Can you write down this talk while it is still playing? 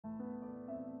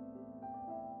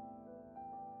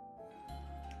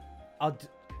I'd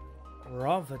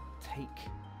rather take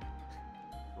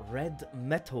red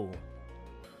metal.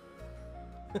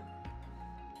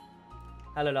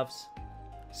 Hello, loves.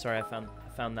 Sorry, I found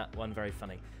that one very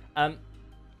funny.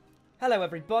 Hello,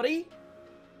 everybody.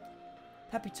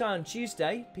 Happy Taion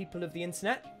Tuesday, people of the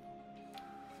internet.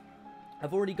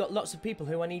 I've already got lots of people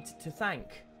who I need to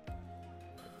thank,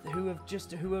 who've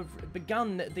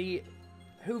begun the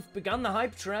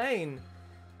hype train.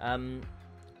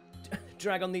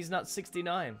 Drag on these nuts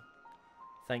 69.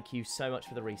 Thank you so much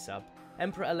for the resub.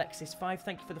 Emperor Alexis 5,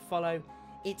 thank you for the follow.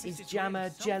 It is Jammer,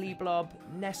 really Jelly Blob,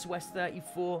 Ness West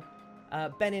 34,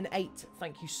 Benin 8,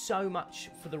 thank you so much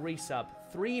for the resub.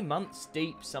 3 months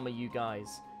deep, some of you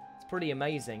guys. It's pretty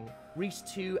amazing. Reese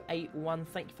 281,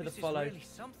 thank you for the follow. Really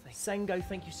Sengo,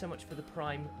 thank you so much for the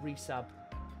prime resub.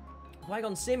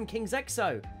 Wagon Sim, King's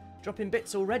Exo, dropping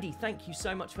bits already. Thank you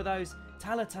so much for those.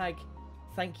 Talatag,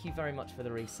 thank you very much for the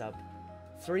resub.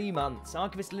 3 months.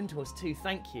 Archivist Lindhorst 2,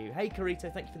 thank you. Hey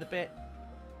Carito, thank you for the bit.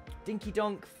 Dinky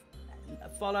Donk,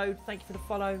 follow, thank you for the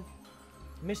follow.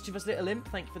 Mischievous Little Imp,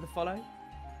 thank you for the follow.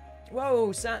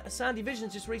 Whoa, Sandy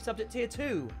Visions just resubbed at tier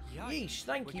 2. Yeesh,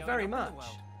 thank you very much.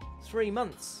 3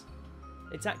 months.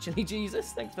 It's actually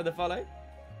Jesus, thanks for the follow.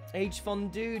 Age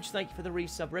Fonduge, thank you for the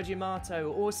resub.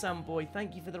 Regimato, Awesome Boy,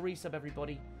 thank you for the resub,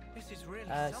 everybody. This is really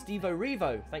Stevo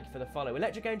Revo, thank you for the follow.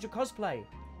 Electric Angel Cosplay,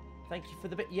 thank you for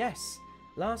the bit. Yes,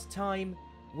 last time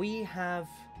we had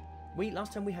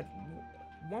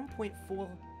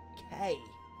 1.4k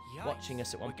watching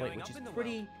us at one point, which is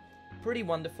pretty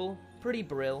wonderful, pretty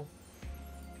brill.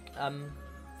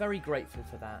 Very grateful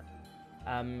for that.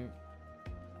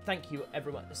 Thank you,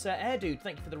 everyone. Sir Air Dude,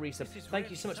 thank you for the resub.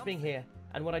 Thank you so much for being here.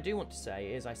 And what I do want to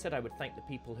say is I said I would thank the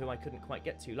people who I couldn't quite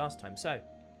get to last time. So,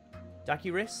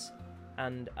 Dakiris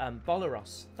and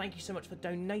Bolaros, thank you so much for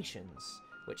donations,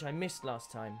 which I missed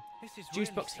last time.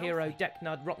 Juicebox Hero,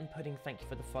 Decknud, Rotten Pudding, thank you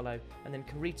for the follow. And then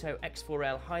Carito,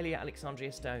 X4L, Hylia,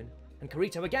 Alexandria Stone, and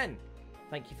Carito again,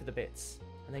 thank you for the bits.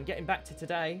 And then getting back to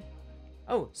today,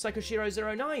 oh,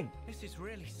 Psychoshiro09, this is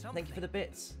really something. Thank you for the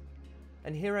bits.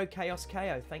 And Hero Chaos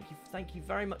KO, thank you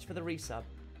very much for the resub.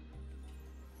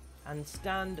 And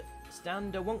Stander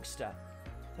Wonkster,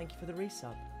 thank you for the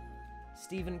resub.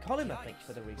 Stephen Collimer, thank you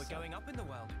for the resub. We're going up in the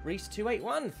world. Reese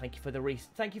 281, thank you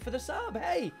for the sub.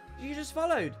 Hey, you just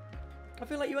followed. I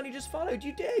feel like you only just followed.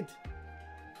 You did.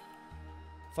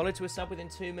 Follow to a sub within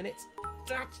 2 minutes.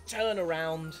 That's turn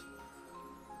around.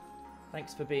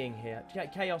 Thanks for being here.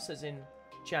 Chaos as in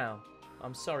ciao.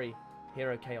 I'm sorry,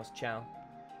 Hero Chaos ciao.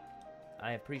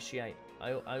 I appreciate.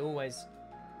 I always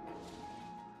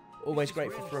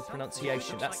grateful for a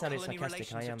pronunciation. That sounded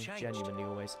sarcastic. I am genuinely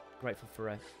always grateful for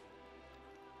a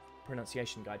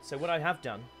pronunciation guide. So what I have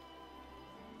done.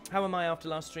 How am I after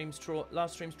last stream's trauma?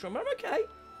 I'm okay.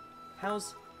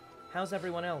 How's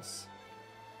everyone else?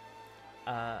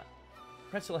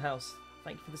 Pretzel House,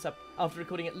 thank you for the sub. After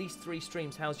recording at least 3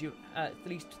 streams, how's your at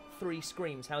least 3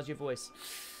 screams? How's your voice?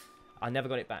 I never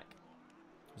got it back.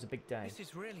 It was a big day. This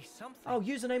is really something. Oh,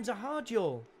 usernames are hard,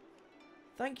 y'all.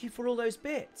 Thank you for all those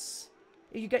bits.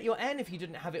 You get your N if you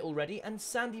didn't have it already. And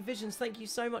Sandy Visions, thank you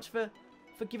so much for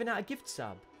giving out a gift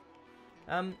sub.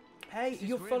 Hey,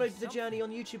 you followed the journey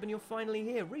on YouTube and you're finally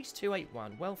here.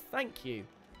 Reese281, well, thank you,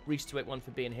 Reese281,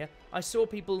 for being here. I saw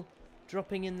people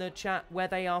dropping in the chat where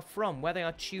they are from, where they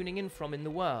are tuning in from in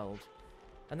the world.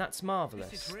 And that's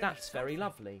marvellous. Really that's very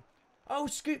lovely. Oh,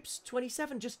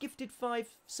 Scoops27 just gifted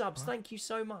 5 subs. Thank you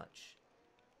so much.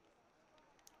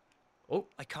 Oh.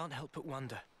 I can't help but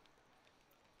wonder.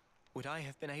 Would I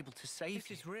have been able to save you?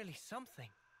 This is really something.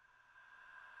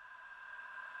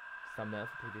 Thumbnail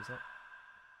for previous up.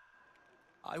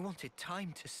 I wanted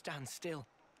time to stand still.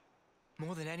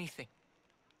 More than anything.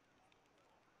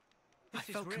 I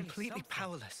felt really completely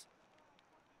powerless.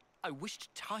 I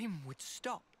wished time would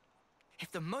stop.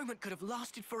 If the moment could have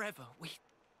lasted forever,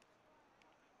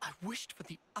 I wished for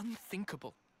the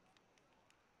unthinkable.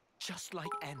 Just like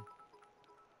N.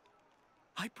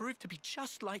 I proved to be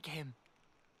just like him.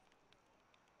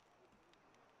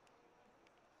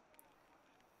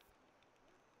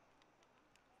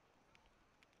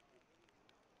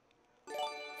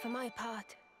 For my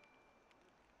part,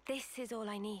 this is all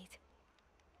I need.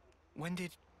 When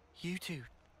did you two?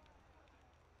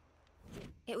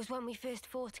 It was when we first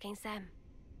fought against them.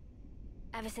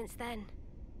 Ever since then,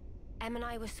 Em and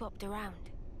I were swapped around.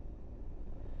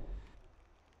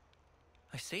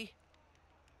 I see.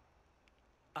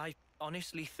 I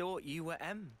honestly thought you were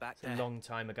M back there. A long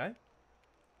time ago.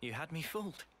 You had me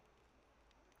fooled.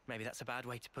 Maybe that's a bad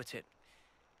way to put it.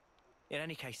 In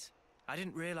any case, I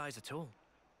didn't realize at all.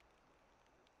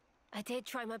 I did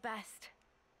try my best.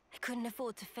 I couldn't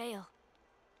afford to fail.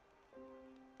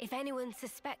 If anyone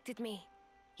suspected me,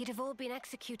 you'd have all been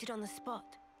executed on the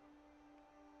spot.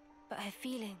 But her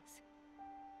feelings,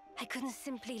 I couldn't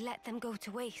simply let them go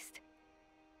to waste.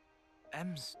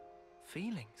 M's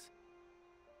feelings?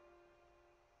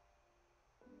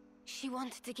 She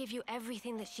wanted to give you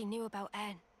everything that she knew about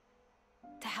N.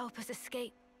 To help us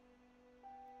escape.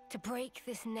 To break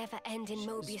this never-ending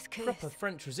Mobius curse. Proper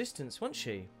French resistance, wasn't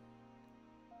she?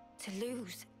 To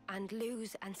lose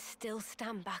and still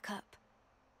stand back up.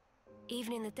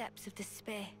 Even in the depths of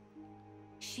despair.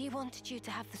 She wanted you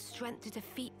to have the strength to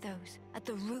defeat those at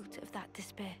the root of that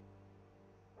despair.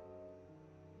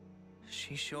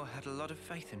 She sure had a lot of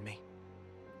faith in me.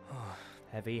 Oh,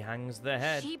 heavy hangs the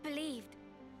head. She believed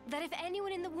that if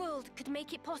anyone in the world could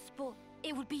make it possible,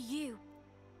 it would be you.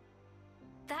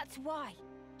 That's why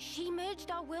she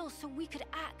merged our wills so we could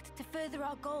act to further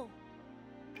our goal.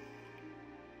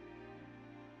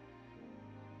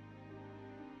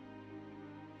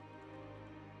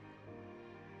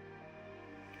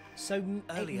 So,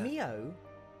 earlier, Mio...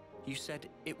 You said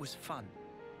it was fun.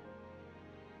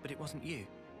 But it wasn't you.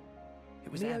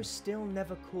 It was Mio M. still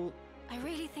never called... I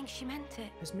really think she meant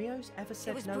it. Has Mio ever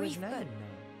said was Noah's brief, name? but No.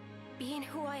 being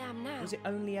who I am now, Was it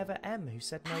only ever M who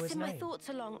said Noah's passing name? my thoughts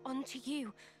along onto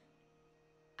you,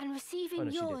 and receiving Oh,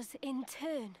 no, she did. yours in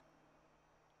turn.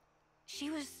 She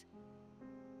was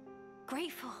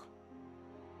grateful.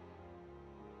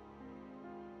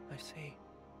 I see.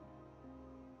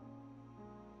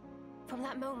 From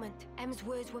that moment, M's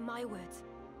words were my words,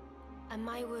 and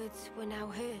my words were now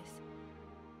hers.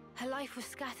 Her life was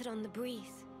scattered on the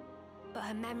breeze, but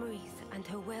her memories and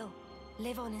her will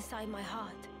live on inside my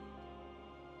heart.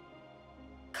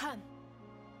 Come,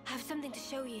 I have something to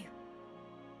show you.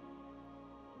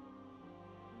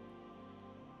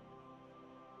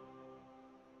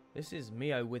 This is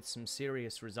Mio with some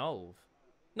serious resolve.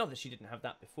 Not that she didn't have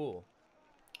that before.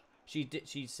 She did.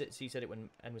 She said it when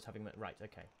N was having... Right,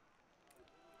 okay.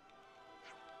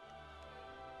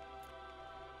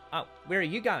 Oh, where are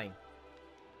you going?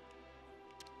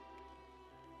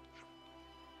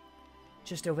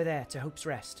 Just over there, to Hope's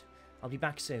Rest. I'll be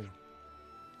back soon.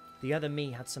 The other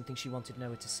me had something she wanted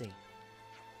Noah to see.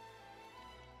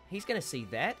 He's gonna see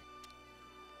that.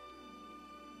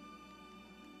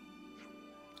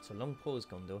 It's a long pause,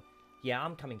 Gondor. Yeah,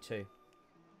 I'm coming too.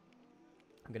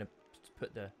 I'm gonna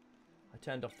put the... I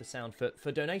turned off the sound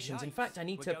for donations. Yikes, In fact, I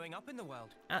need we're to... going up in the world.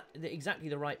 At exactly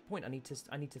the right point, I need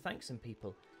to thank some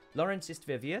people. Lawrence ist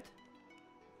verwirrt.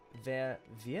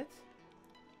 Verwirrt?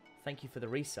 Thank you for the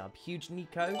resub. Huge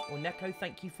Nico or Neko,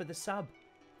 thank you for the sub.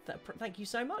 Thank you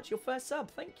so much. Your first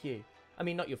sub. Thank you. I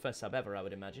mean, not your first sub ever, I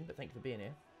would imagine, but thank you for being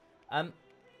here.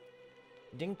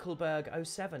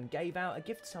 Dinkelberg07 gave out a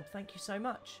gift sub. Thank you so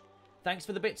much. Thanks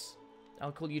for the bits.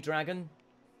 I'll call you Dragon.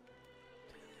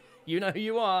 You know who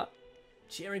you are.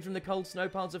 Cheering from the cold snow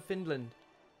piles of Finland.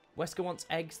 Wesker wants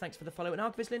eggs. Thanks for the follow. And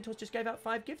Archivist Lintos just gave out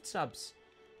 5 gift subs.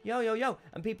 Yo, yo, yo.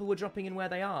 And people were dropping in where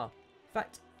they are. In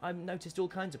fact, I've noticed all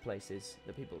kinds of places.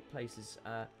 Places.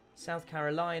 South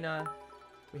Carolina.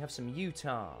 We have some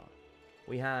Utah.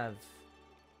 We have...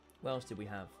 What else did we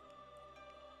have?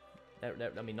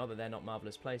 I mean, not that they're not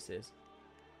marvellous places.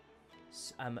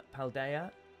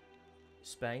 Paldea.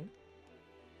 Spain.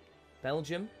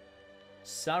 Belgium.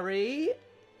 Surrey.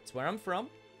 It's where I'm from.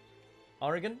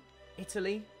 Oregon.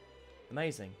 Italy.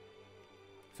 Amazing.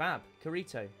 Fab.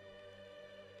 Carito.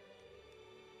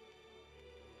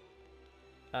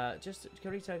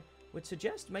 Carito would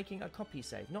suggest making a copy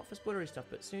save. Not for spoilery stuff,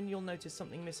 but soon you'll notice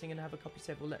something missing and have a copy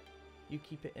save will let you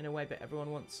keep it in a way, but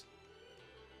everyone wants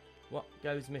what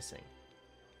goes missing.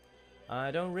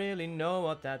 I don't really know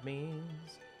what that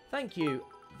means. Thank you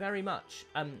very much.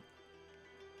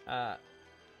 Kaz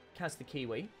the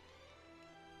Kiwi.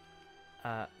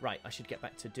 Right, I should get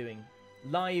back to doing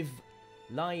live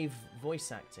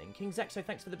voice acting. King Zexo,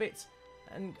 thanks for the bits.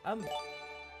 And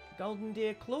Golden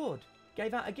Deer Claude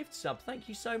gave out a gift sub. Thank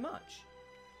you so much.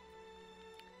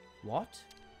 What?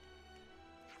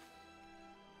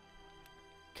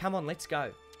 Come on, let's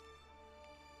go.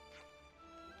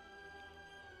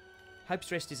 Hope's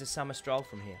Rest is a summer stroll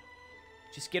from here.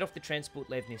 Just get off the transport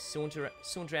Levnis,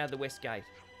 saunter out the west gate.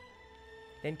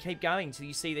 Then keep going till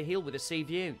you see the hill with a sea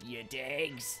view. You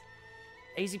digs.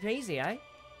 Easy peasy, eh?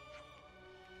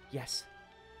 Yes.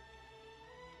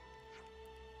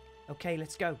 Okay,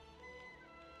 let's go.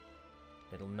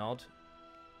 Little nod.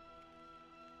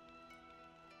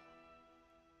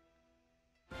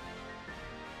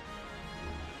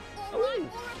 Alright,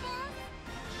 Ouroboros,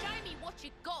 show me what you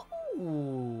got.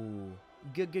 Ooh.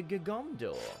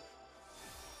 Gondor.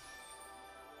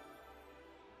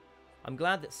 I'm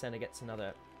glad that Sena gets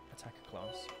another attacker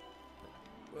class.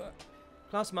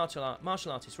 Class martial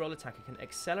artist, roll attacker, can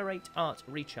accelerate art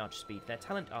recharge speed. Their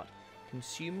talent art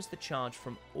consumes the charge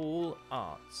from all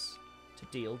arts to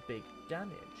deal big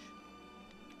damage.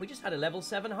 We just had a level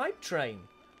 7 hype train.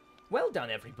 Well done,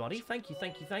 everybody. Thank you,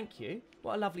 thank you, thank you.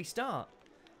 What a lovely start.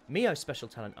 Mio's special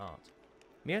talent art.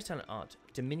 Mio's talent art,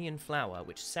 Dominion Flower,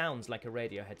 which sounds like a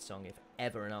Radiohead song, if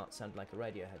ever an art sounded like a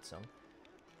Radiohead song,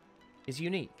 is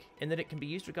unique in that it can be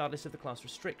used regardless of the class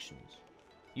restrictions.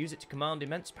 Use it to command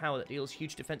immense power that deals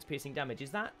huge defense-piercing damage.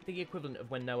 Is that the equivalent of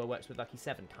when Noah works with Lucky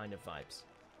 7 kind of vibes?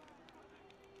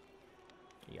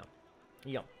 Yeah.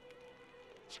 Yeah.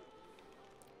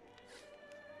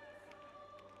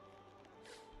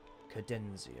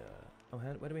 Cadenzia. Oh,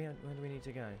 where do we need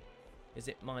to go? Is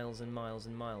it miles and miles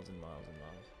and miles and miles and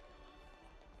miles?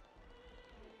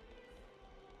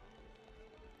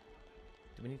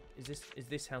 Do we need? Is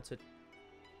this how to?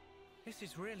 This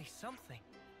is really something.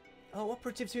 Oh,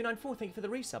 Operative 294. Thank you for the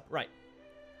resub. Right,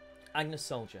 Agnes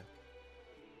Soldier.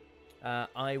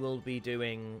 I will be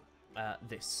doing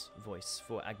this voice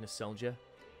for Agnes Soldier.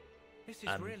 This is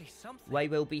really something. We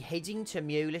will be heading to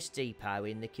Mulus Depot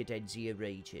in the Cadenzia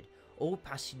region. All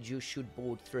passengers should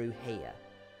board through here.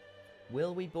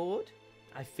 Will we board?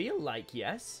 I feel like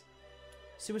yes.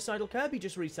 Suicidal Kirby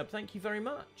just resubbed. Thank you very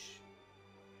much.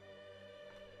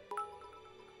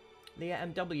 Leah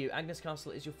MW, Agnes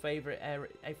Castle is your favourite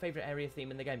area theme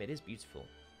in the game. It is beautiful.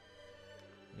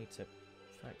 I need to... In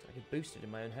fact, I could boost it in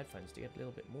my own headphones to get a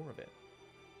little bit more of it.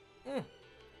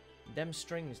 Them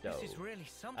strings, though. This is really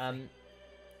something.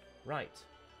 Right.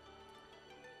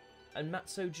 And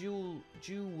Matzo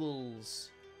Jewels,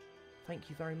 thank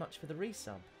you very much for the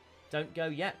resub. Don't go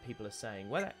yet, people are saying.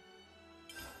 Well,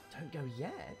 don't go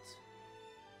yet?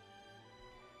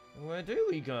 Where do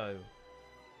we go?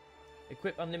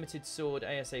 Equip unlimited sword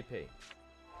ASAP.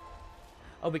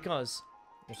 Oh, because...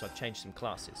 Also, I've changed some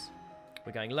classes.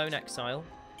 We're going Lone Exile.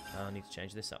 Oh, I need to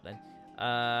change this up then.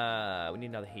 We need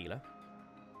another healer.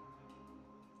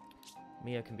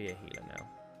 Mia can be a healer now.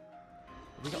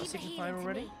 Have we got a signifier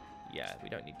already? Yeah, we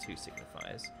don't need 2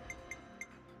 signifiers.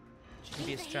 She can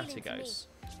be a Strategos.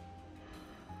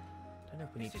 I don't know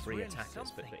if we need 3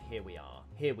 attackers, but here we are.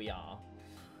 Here we are.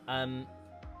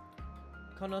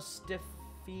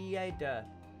 Conostefieda.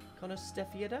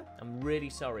 Conostefieda? I'm really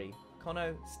sorry.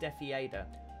 Conostefieda.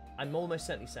 I'm almost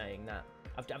certainly saying that.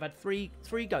 I've had three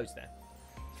goes there.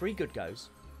 3 good goes.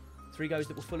 3 goes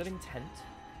that were full of intent,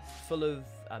 full of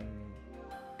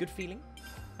good feeling,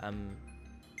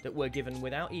 that were given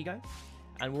without ego,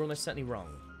 and were almost certainly wrong.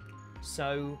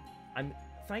 So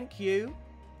thank you,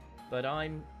 but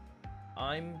I'm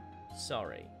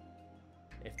sorry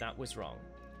if that was wrong.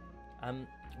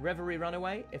 Reverie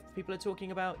Runaway, if people are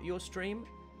talking about your stream,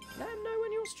 let them know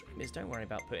when your stream is. Don't worry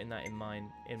about putting that in my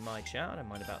chat. I don't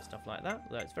mind about stuff like that.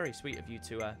 Although it's very sweet of you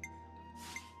to,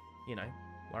 you know,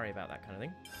 worry about that kind of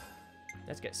thing.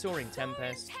 Let's get Soaring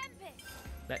Tempest.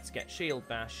 Let's get Shield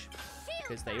Bash,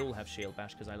 because they all have Shield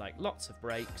Bash, because I like lots of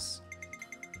breaks.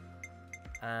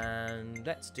 And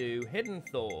let's do Hidden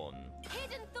Thorn.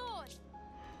 Hidden Thorn.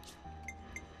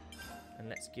 And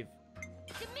let's give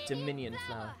Dominion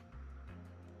Flower.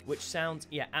 Which sounds,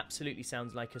 yeah, absolutely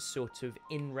sounds like a sort of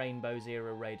In Rainbow's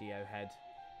era Radiohead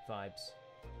vibes.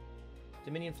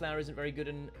 Dominion Flower isn't very good,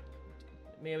 and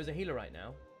Mio is a healer right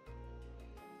now.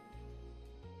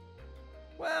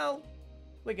 Well,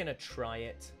 we're gonna try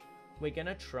it. We're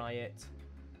gonna try it.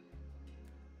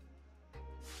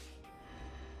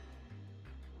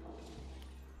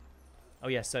 Oh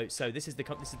yeah, so this is the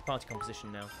party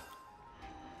composition now.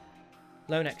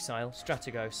 Lone Exile,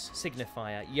 Strategos,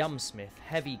 Signifier, Yumsmith,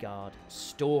 Heavy Guard,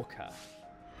 Stalker.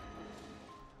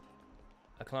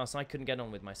 A class I couldn't get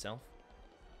on with myself.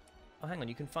 Oh, hang on,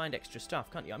 you can find extra stuff,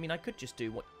 can't you? I mean, I could just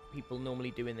do what people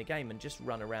normally do in the game and just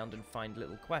run around and find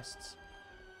little quests.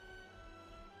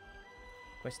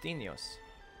 Questinios.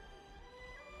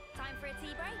 Time for a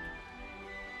tea break.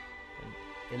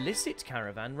 An illicit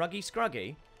caravan, Ruggy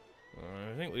Scruggy.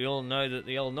 I think we all know that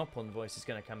the old Nopon voice is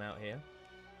going to come out here.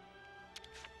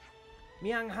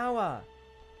 Miang Hawa.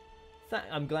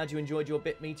 I'm glad you enjoyed your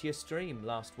Bit Meteor stream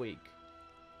last week.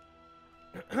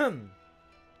 Prep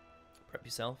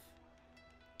yourself.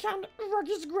 Can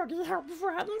Ruggy Scruggy help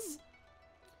friends?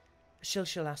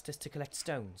 Shilshil asked us to collect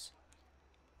stones.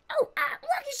 Oh,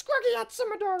 Ruggy Scruggy had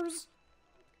some of those.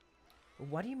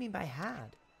 What do you mean by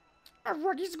had?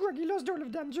 Ruggy Scruggy lost all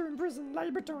of them during prison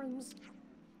labor times.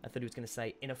 I thought he was going to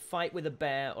say, in a fight with a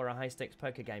bear or a high-stakes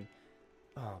poker game.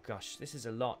 Oh, gosh, this is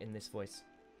a lot in this voice.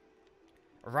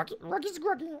 Ruggy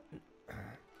Scruggy.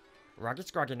 Ruggy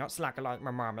Scruggy, not slacker like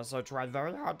my mama, so try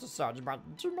very hard to search, but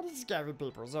too many scary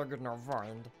people, so good no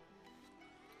find.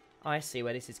 I see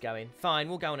where this is going. Fine,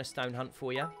 we'll go on a stone hunt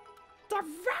for you. They're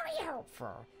very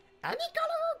helpful. Any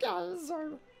colour okay,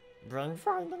 so bring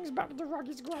findings back to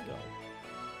Ruggy Scruggy.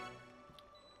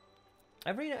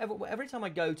 Every time I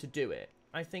go to do it,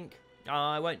 I think, oh,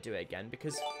 I won't do it again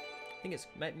because I think it's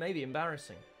maybe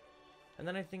embarrassing. And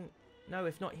then I think, no,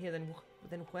 if not here, then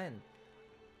when?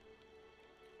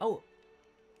 Oh,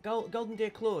 Golden Deer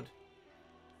Claude.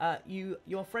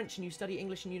 You're French and you study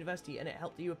English in university, and it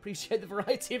helped you appreciate the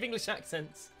variety of English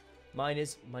accents. Mine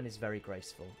is very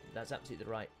graceful. That's absolutely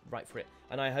the right for it.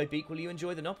 And I hope equally you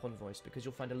enjoy the Nopon voice, because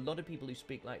you'll find a lot of people who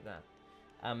speak like that.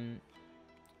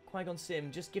 Qui-Gon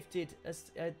Sim just gifted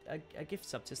a gift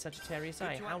sub to Sagittarius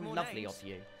A. How lovely of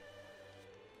you.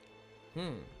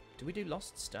 Do we do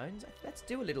Lost Stones? Let's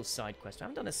do a little side quest. I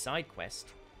haven't done a side quest.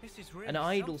 This is really an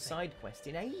idle side quest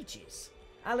in ages.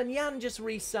 Alan Yan just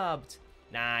resubbed.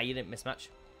 Nah, you didn't miss much.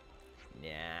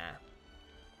 Nah.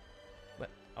 Well,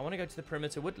 I want to go to the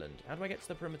perimeter woodland. How do I get to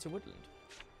the perimeter woodland?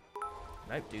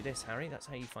 Nope, do this, Harry. That's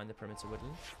how you find the perimeter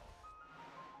woodland.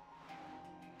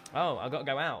 Oh, I've got to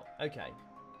go out. Okay.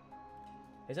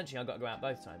 Essentially, I've got to go out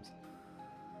both times.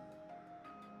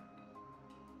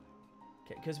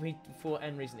 Because we fought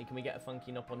N recently, can we get a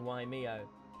funky nop on Why Mio?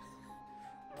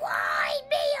 Why,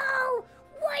 Mio?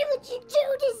 Why would you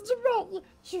do this to me?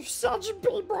 You such a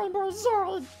big boy, my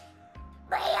son.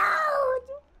 Mio!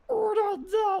 What I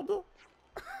did.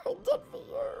 I did for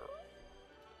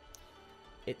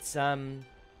you.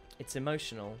 It's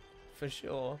emotional, for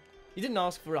sure. You didn't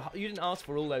ask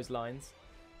for all those lines.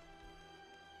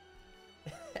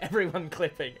 Everyone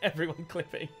clipping.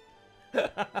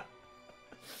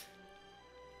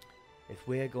 If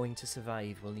we're going to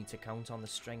survive, we'll need to count on the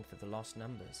strength of the lost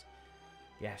numbers.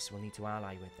 Yes, we'll need to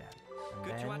ally with them. And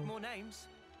Good then... to add more names.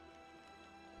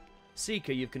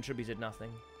 Seeker, you've contributed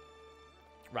nothing.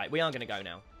 Right, we are going to go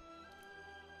now.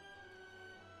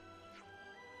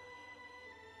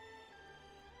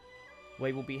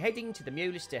 We will be heading to the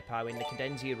Mulus Depot in the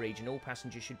Cadenzia region. All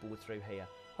passengers should board through here.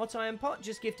 Hot Iron Pot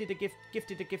just gifted a gift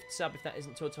sub, if that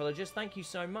isn't tautologist. Thank you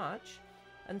so much.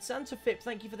 And Santa Fip,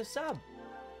 thank you for the sub.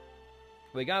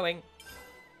 We're going.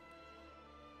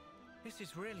 This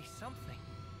is really something.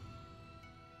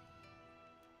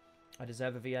 I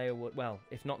deserve a VA award. Well,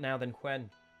 if not now, then when?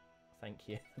 Thank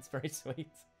you. That's very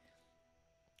sweet.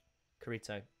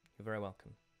 Carito, you're very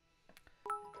welcome.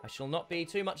 I shall not be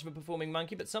too much of a performing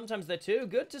monkey, but sometimes they're too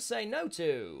good to say no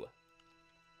to.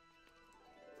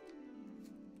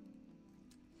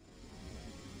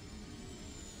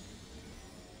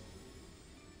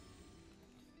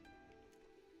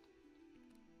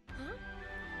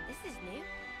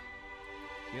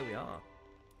 Here we are.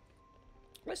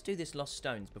 Let's do this Lost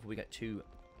Stones before we get too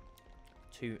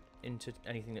into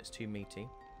anything that's too meaty.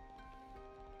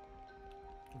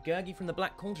 Gurgi from the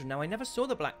Black Cauldron. Now, I never saw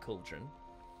the Black Cauldron.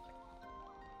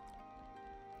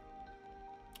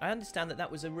 I understand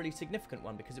that was a really significant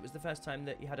one because it was the first time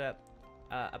that you had a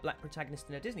black protagonist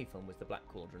in a Disney film was the Black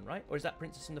Cauldron, right? Or is that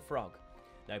Princess and the Frog?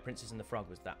 No, Princess and the Frog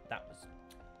was that. That was...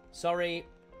 Sorry.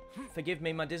 Forgive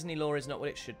me, my Disney lore is not what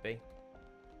it should be.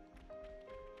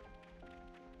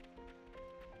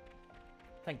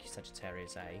 Thank you,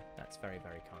 Sagittarius A. That's very,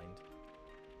 very kind.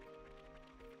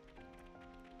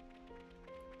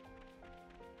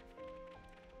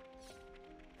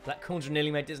 Black Cauldron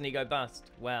nearly made Disney go bust.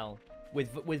 Well,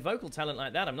 with vocal talent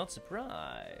like that, I'm not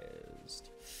surprised.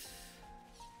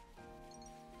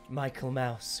 Michael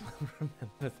Mouse will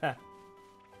remember that.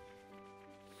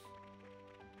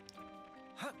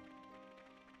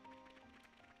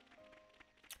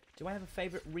 Do I have a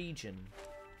favourite region?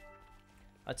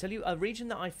 I'll tell you, a region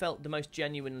that I felt the most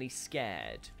genuinely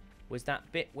scared was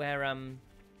that bit where,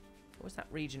 what was that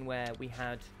region where we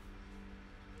had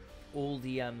all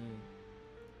the, I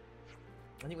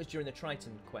think it was during the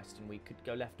Triton quest and we could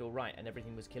go left or right and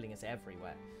everything was killing us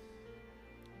everywhere.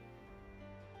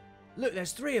 Look,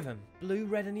 there's 3 of them, blue,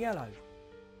 red and yellow.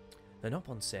 The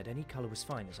Nopon said any colour was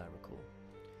fine, as I recall.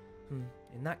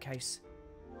 In that case,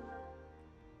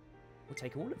 we'll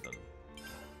take all of them.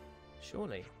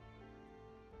 Surely.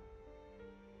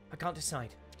 I can't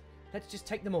decide. Let's just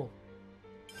take them all.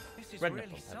 This is Red really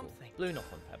Nopon Pebble, something. blue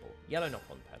Nopon Pebble, yellow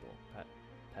Nopon Pebble,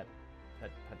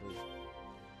 Pebble.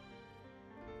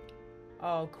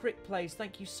 Oh, Crick Plays,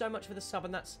 thank you so much for the sub,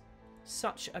 and that's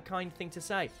such a kind thing to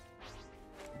say.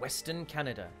 Western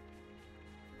Canada.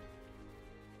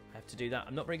 I have to do that.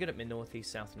 I'm not very good at my north,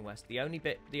 east, south, and west. The only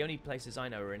places I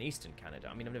know are in Eastern Canada.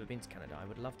 I mean, I've never been to Canada. I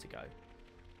would love to go.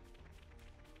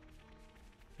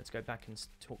 Let's go back and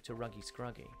talk to Ruggy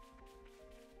Scruggy.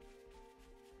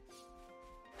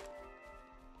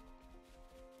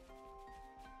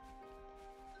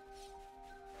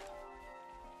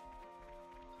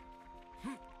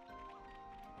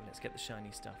 Let's get the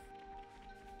shiny stuff.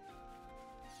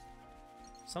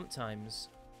 Sometimes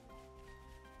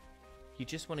you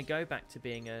just want to go back to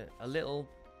being a little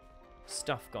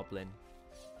stuff goblin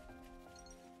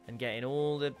and getting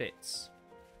all the bits.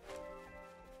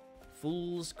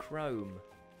 Fool's Chrome.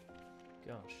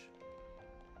 Gosh.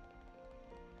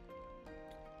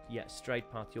 Yeah,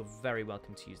 Strayed Path, you're very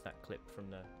welcome to use that clip from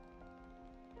the...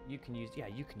 You can use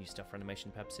stuff for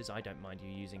animation purposes. I don't mind you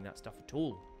using that stuff at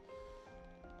all.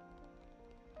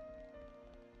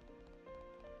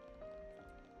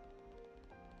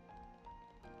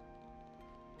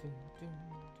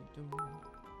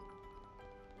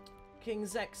 King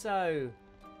Zexo,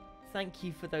 thank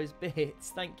you for those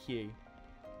bits. Thank you.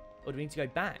 Or do we need to go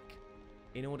back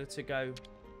in order to go?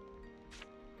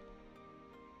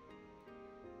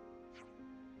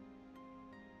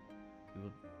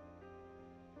 Did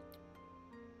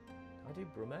I do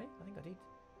Brume? I think I did.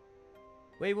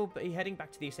 We will be heading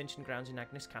back to the Ascension grounds in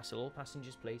Agnes Castle. All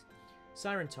passengers, please.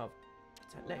 Sirentov,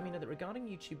 letting me know that regarding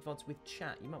YouTube VODs with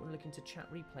chat, you might want to look into chat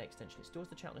replay extension. It stores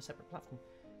the chat on a separate platform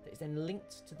that is then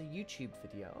linked to the YouTube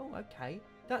video. Oh, okay.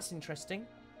 That's interesting.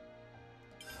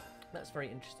 That's very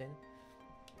interesting.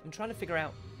 I'm trying to figure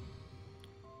out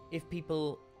if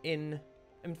people in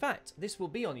fact, this will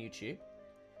be on YouTube.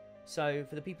 So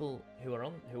for the people who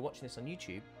are watching this on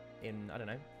YouTube in, I don't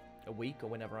know, a week or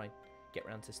whenever I get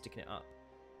around to sticking it up,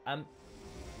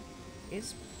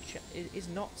 is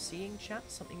not seeing chat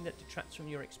something that detracts from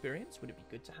your experience? Would it be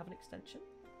good to have an extension?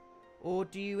 Or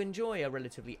do you enjoy a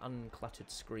relatively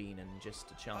uncluttered screen and just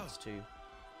a chance to...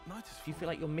 Do you feel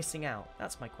like you're missing out?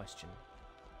 That's my question.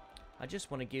 I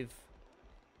just want to give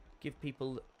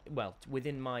people, well,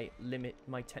 within my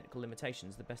technical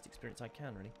limitations, the best experience I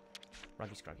can, really.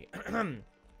 Ruggy Scruggy.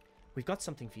 We've got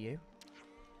something for you.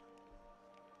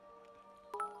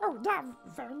 Oh,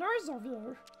 that's very nice of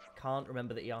you. Can't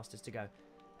remember that he asked us to go.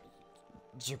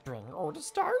 Did you bring all the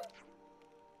stone?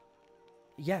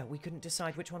 Yeah, we couldn't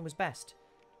decide which one was best.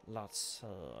 Let's see.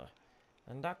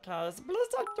 In that case, please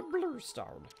take the blue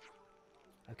stone.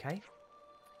 Okay.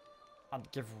 And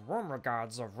give warm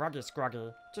regards of Ruggy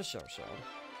Scruggy to Shosho.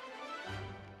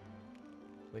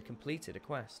 We completed a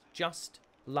quest. Just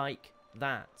like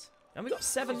that. And we got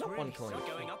 7 not one coins.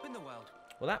 Going up in the world.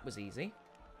 Well, that was easy.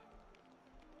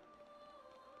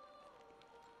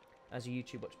 As you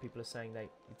YouTube watch, people are saying they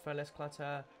prefer less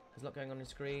clutter, there's a lot going on the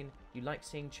screen, you like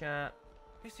seeing chat.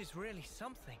 This is really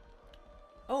something.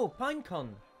 Oh, Pinecon.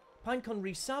 Pinecon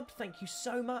resubbed, thank you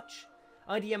so much.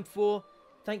 IDM4,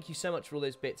 thank you so much for all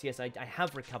those bits. Yes, I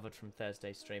have recovered from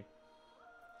Thursday's stream.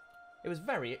 It was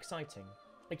very exciting.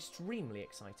 Extremely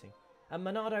exciting. And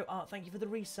Monado Art, thank you for the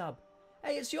resub.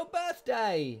 Hey, it's your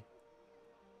birthday!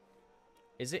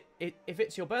 Is it? If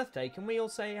it's your birthday, can we all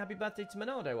say happy birthday to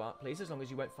Monado Art, please? As long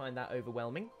as you won't find that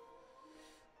overwhelming.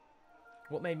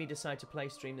 What made me decide to play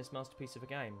stream this masterpiece of a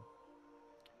game?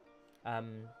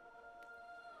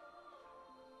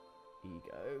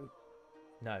 Ego.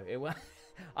 No, it was.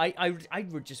 I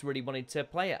just really wanted to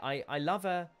play it. I love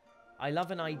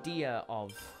an idea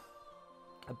of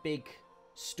a big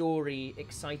story,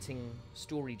 exciting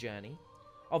story journey.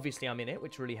 Obviously, I'm in it,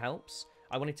 which really helps.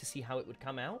 I wanted to see how it would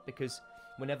come out because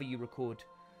whenever you record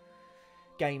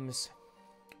games,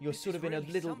 you're sort of in a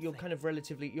little, you're kind of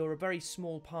relatively, you're a very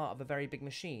small part of a very big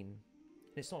machine.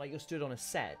 It's not like you're stood on a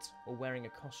set or wearing a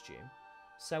costume.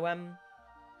 So,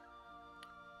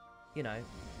 you know,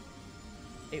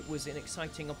 it was an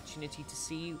exciting opportunity to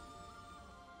see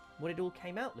what it all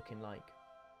came out looking like.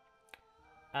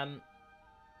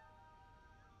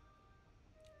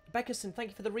 Beckerson, thank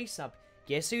you for the resub.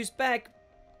 Guess who's back?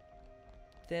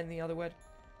 Then the other word.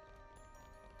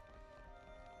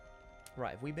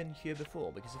 Right, have we been here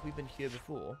before? Because if we've been here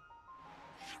before...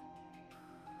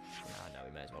 no,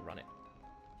 we may as well run it.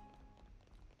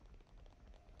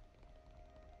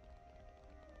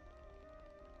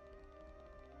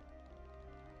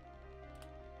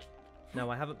 No,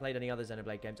 I haven't played any other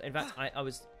Xenoblade games. In fact, I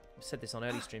said this on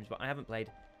early streams, but I haven't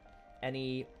played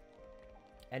any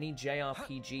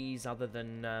JRPGs other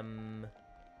than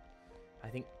I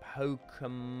think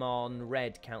Pokemon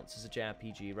Red counts as a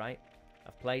JRPG, right?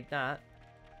 I've played that.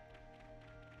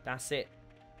 That's it.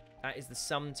 That is the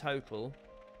sum total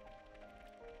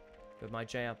of my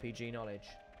JRPG knowledge.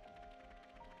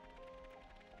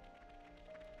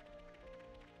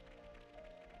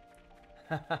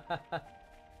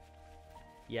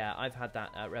 Yeah, I've had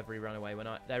that Reverie Runaway when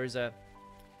I'm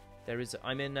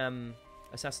in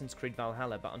Assassin's Creed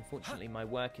Valhalla, but unfortunately my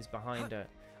work is behind it.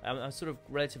 I'm sort of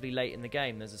relatively late in the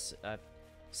game. There's a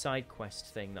side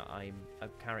quest thing that I'm a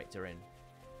character in,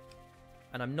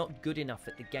 and I'm not good enough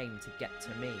at the game to get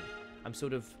to me. I'm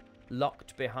sort of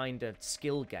locked behind a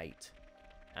skill gate,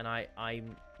 and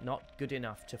I'm not good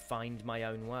enough to find my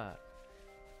own work,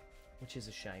 which is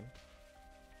a shame.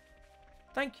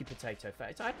 Thank you, Potato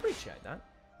Face. I appreciate that.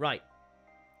 Right.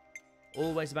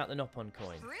 Always about the Nopon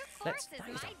coin. That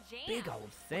is a big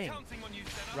old thing.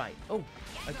 Right. Oh,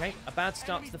 okay. A bad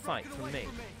start to the fight from me.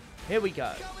 Here we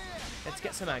go. Let's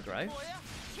get some aggro.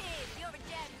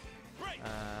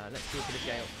 Let's do a bit of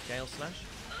Gale Slash.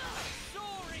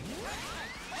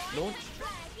 Launch.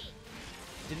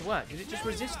 Didn't work. Did it just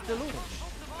resist the launch?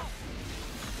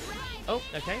 Oh,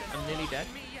 okay. I'm nearly dead.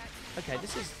 Okay,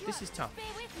 this is tough.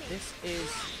 This is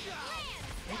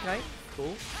okay.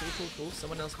 Cool.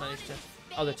 Someone else managed to.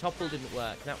 Oh, the topple didn't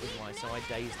work. That was why. So I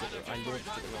dazed it. I launched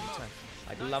at the wrong time.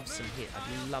 I'd love some hit.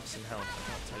 I'd love some health. I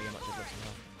can't tell you how much I'd love some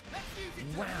health.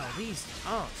 Wow, these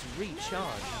arts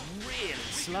recharge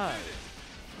really slow.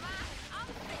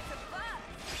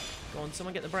 Go on,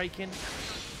 someone get the break in.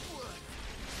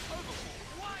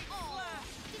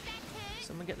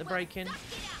 Someone get the break in.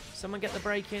 Someone get the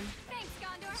break in.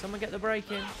 Someone get the break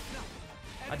in.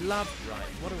 I'd love... Right,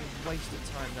 what a waste of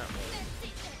time that was.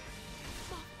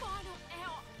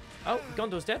 Oh,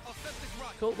 Gondor's dead.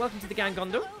 Cool, welcome to the gang,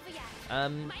 Gondor.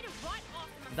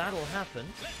 That'll happen.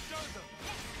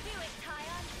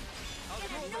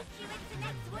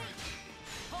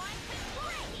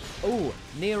 Oh,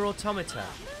 Nier Automata.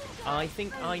 I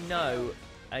think I know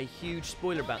a huge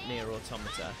spoiler about Nier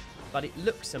Automata, but it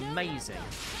looks amazing.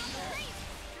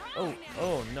 Oh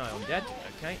no, I'm dead.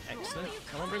 Okay, excellent.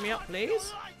 Come on, bring me up,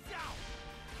 please.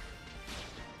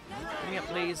 Bring me up,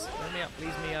 please. Bring me up,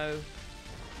 please, Mio.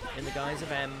 In the guise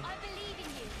of M.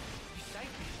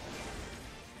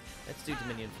 Let's do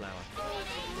Dominion Flower.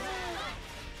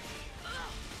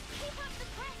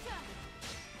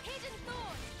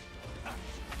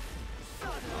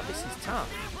 Oh, this is tough.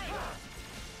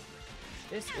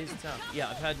 This is tough. Yeah,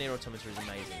 I've heard Nier Automata is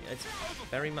amazing. It's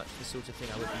very much the sort of thing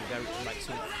I would be very,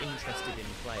 sort of interested in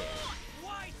playing.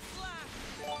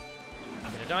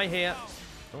 I'm gonna die here.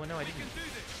 Oh, no, I didn't.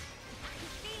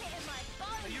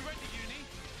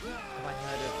 Have I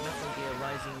heard of Metal Gear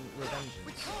Rising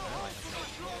Revengeance? No, I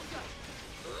haven't.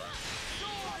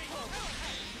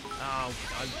 Oh,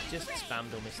 I just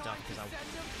spammed all my stuff because I'll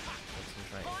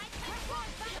concentrate.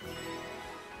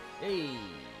 Hey!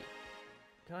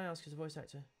 Can I ask as a voice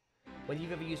actor whether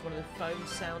you've ever used one of the foam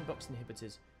sound box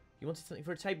inhibitors? You wanted something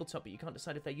for a tabletop, but you can't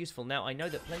decide if they're useful. Now, I know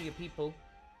that plenty of people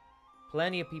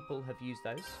have used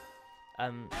those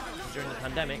during the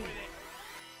pandemic.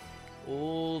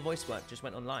 All voice work just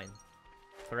went online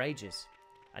for ages,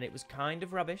 and it was kind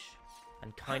of rubbish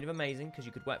and kind of amazing because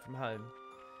you could work from home.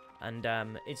 And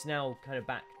it's now kind of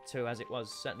back to as it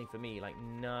was, certainly for me, like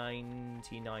 99%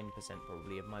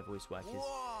 probably of my voice work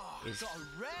is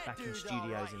back in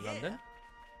studios in London.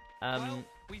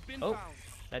 Oh,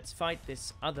 let's fight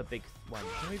this other big one.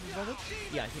 Can we be bothered?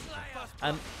 Yeah, I think we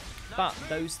can. But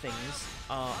those things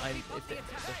are, if the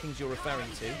things you're referring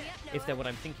to, if they're what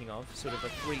I'm thinking of, sort of a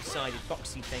three-sided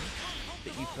boxy thing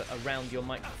that you put around your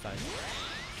microphone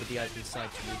with the open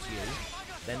side towards you,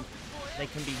 then they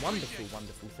can be wonderful,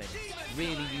 wonderful things.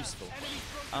 Really useful.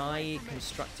 I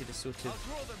constructed a sort of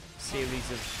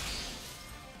series of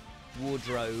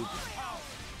wardrobe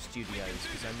studios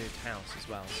because I moved house as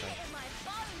well. So,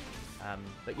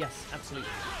 but yes,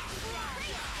 absolutely.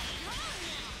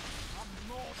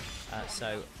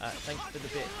 Thank you for the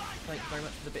bit. Thank you very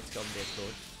much for the bits, Golden Beard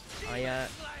Claude. I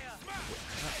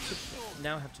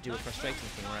now have to do a frustrating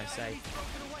thing where I say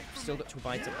I've still got to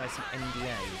abide by some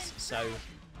NDAs, so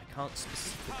I can't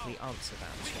specifically answer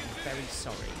that. So I'm very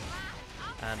sorry.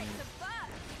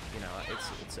 You know,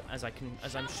 it's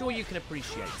as I'm sure you can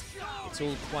appreciate, it's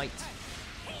all quite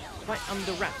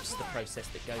under wraps, the process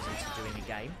that goes into doing a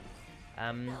game.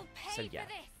 So yeah.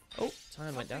 Oh,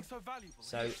 time went down.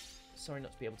 So sorry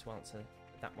not to be able to answer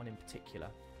that one in particular,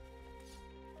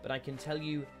 but I can tell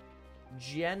you,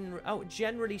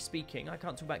 generally speaking, I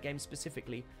can't talk about games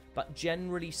specifically, but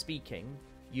generally speaking,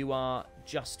 you are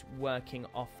just working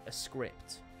off a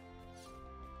script.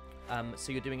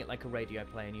 So you're doing it like a radio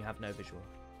play and you have no visual,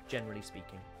 generally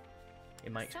speaking.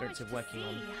 In my experience of working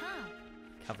on...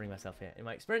 Covering myself here. In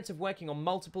my experience of working on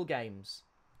multiple games.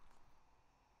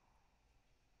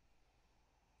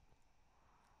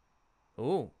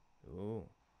 Ooh. Ooh.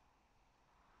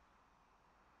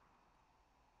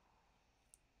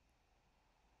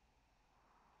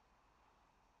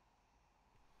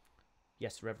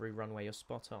 Yes, Reverie Runaway, you're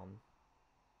spot on.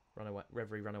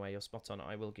 Reverie Runaway, you're spot on.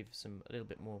 I will give a little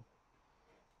bit more.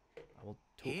 I will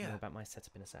talk more about my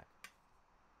setup in a sec.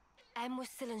 M was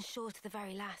still unsure to the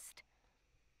very last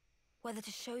whether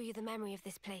to show you the memory of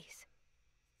this place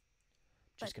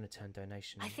Just going to turn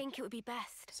donation. I think it would be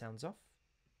best. Sounds off.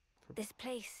 This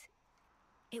place,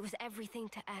 it was everything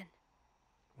to N.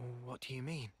 What do you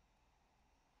mean?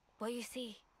 Well, you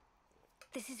see,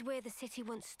 this is where the city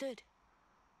once stood.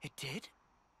 It did?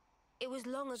 It was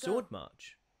long ago. Sword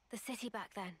March. The city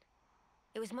back then.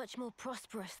 It was much more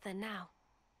prosperous than now.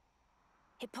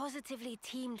 It positively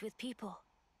teemed with people.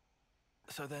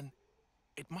 So then,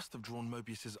 it must have drawn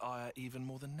Mobius's ire even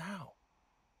more than now.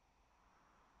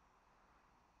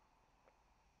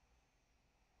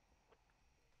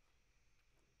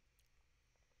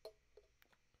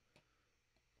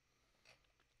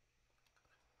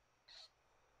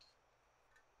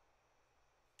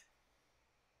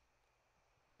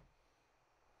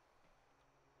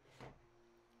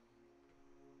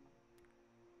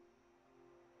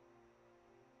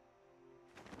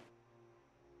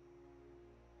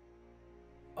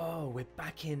 Oh, we're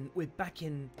back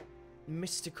in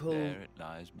mystical. There it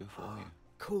lies before you.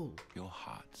 Cool. Your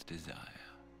heart's desire.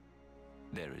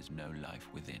 There is no life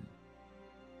within.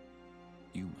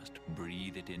 You must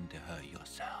breathe it into her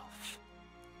yourself.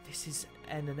 This is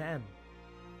N and M.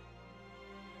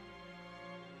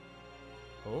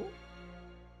 Oh?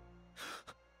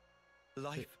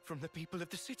 Life from the people of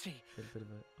the city. A little bit of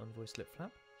an unvoiced lip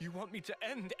flap. You want me to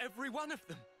end every one of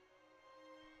them?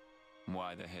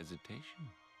 Why the hesitation?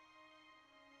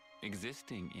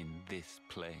 Existing in this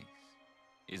place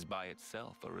is by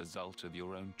itself a result of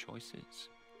your own choices.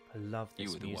 I love this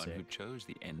You were the music. one who chose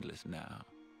the endless now,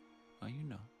 are you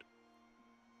not?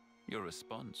 Your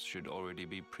response should already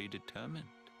be predetermined.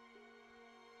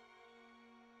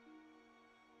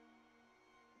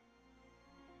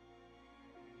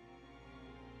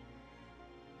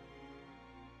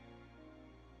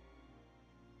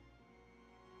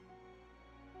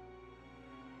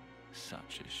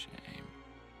 Such a shame.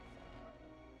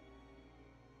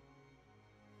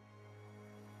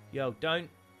 Yo, don't.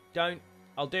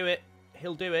 I'll do it.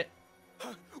 He'll do it.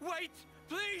 Wait,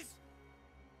 please!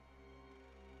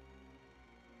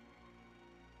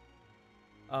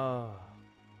 Oh.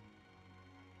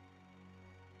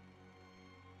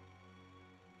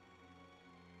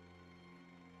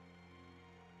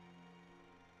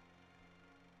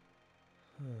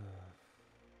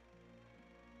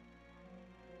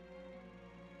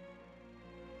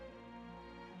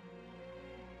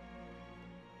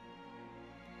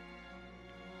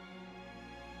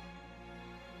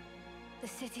 The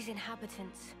city's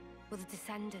inhabitants were the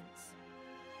descendants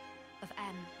of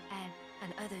M, N,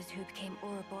 and others who became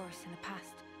Ouroboros in the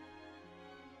past.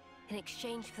 In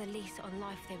exchange for the lease on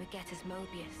life they would get as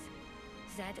Mobius,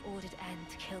 Zed ordered N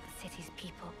to kill the city's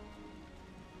people.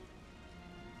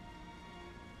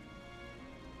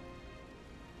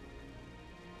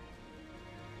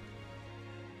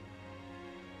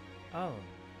 Oh.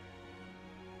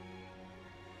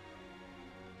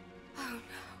 Oh no.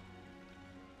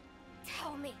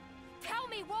 Tell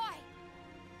me why!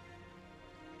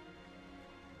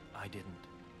 I didn't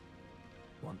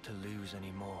want to lose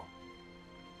any more.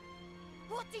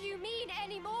 What do you mean,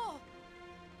 anymore?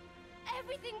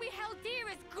 Everything we held dear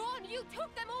is gone! You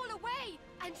took them all away!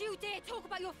 And you dare talk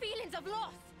about your feelings of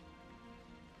loss!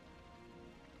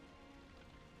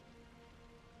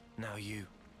 Now you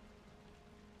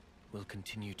will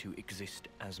continue to exist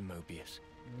as Mobius.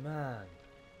 Man.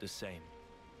 The same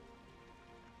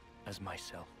as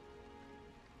myself.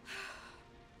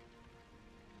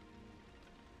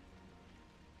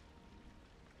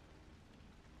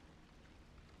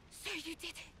 So you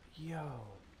did it! Yo.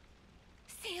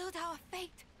 Sealed our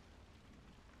fate!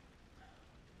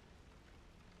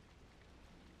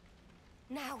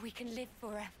 Now we can live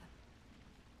forever.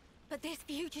 But this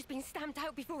future's been stamped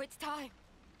out before its time.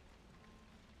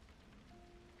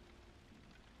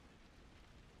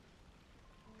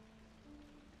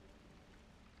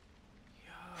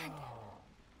 And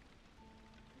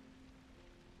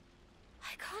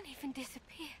I can't even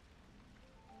disappear.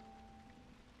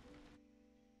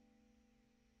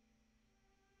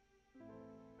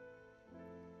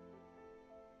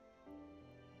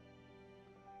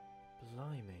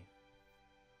 Blimey.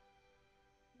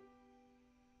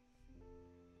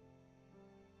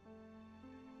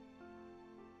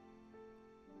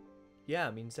 Yeah,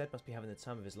 I mean, Zed must be having the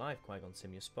time of his life, Qui-Gon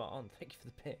Sim. You're spot on. Thank you for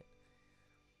the bit.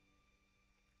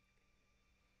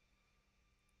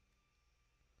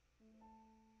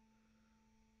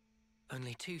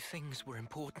 Only two things were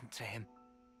important to him.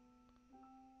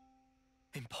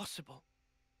 Impossible.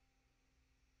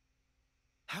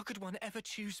 How could one ever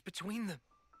choose between them?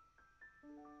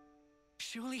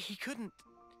 Surely he couldn't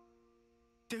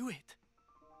do it.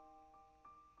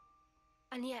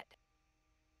 And yet,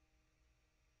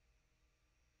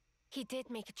 He did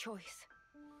make a choice.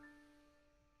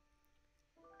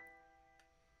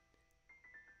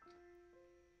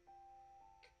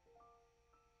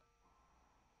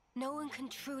 No one can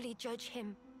truly judge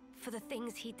him for the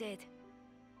things he did.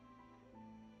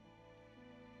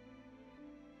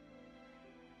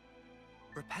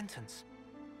 Repentance.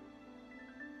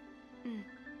 The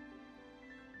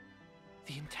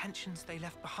intentions they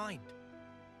left behind.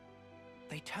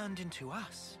 They turned into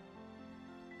us.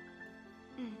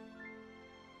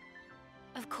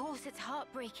 Of course, it's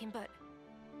heartbreaking, but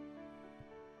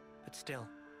still,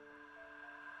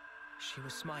 she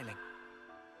was smiling.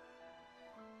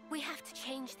 we have to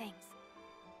change things.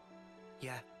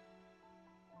 Yeah.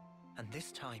 And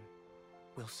this time,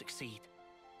 we'll succeed.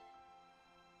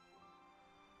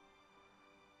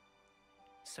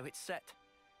 So it's set.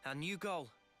 Our new goal.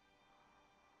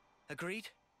 Agreed?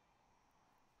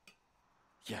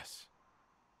 Yes.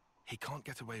 He can't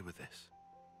get away with this.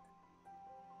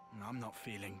 I'm not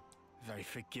feeling very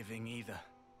forgiving either.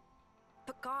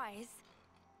 But guys,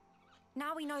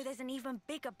 now we know there's an even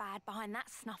bigger bad behind that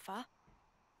snuffer.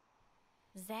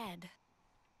 Zed.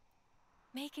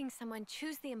 Making someone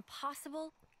choose the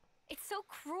impossible? It's so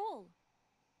cruel.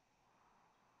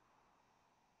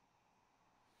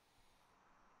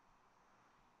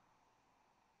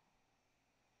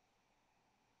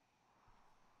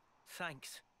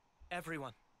 Thanks,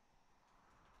 everyone.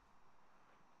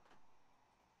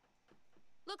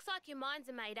 Looks like your minds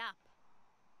are made up.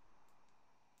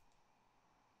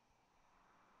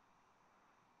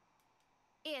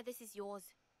 Here, this is yours.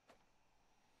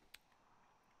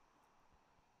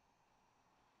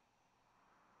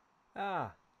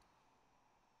 Ah.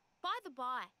 By the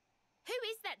by, who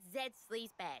is that Zed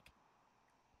sleazebag?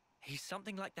 He's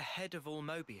something like the head of all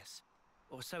Mobius,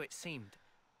 or so it seemed.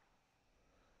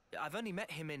 I've only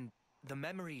met him in the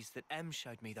memories that M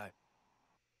showed me, though.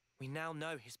 We now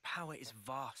know his power is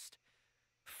vast,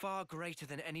 far greater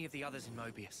than any of the others in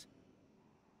Mobius.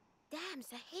 Damn,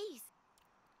 so he's...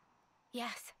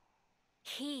 Yes.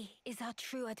 He is our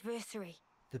true adversary.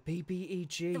 The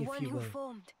BBEG, The if one you who will.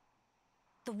 formed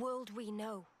the world we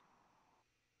know.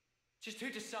 Just who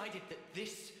decided that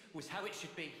this was how it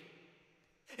should be?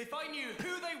 If I knew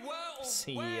who they were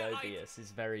or where Aionios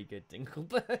is very good,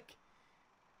 Dinkelberg.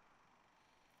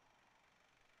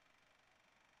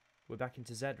 We're back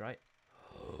into Zed, right?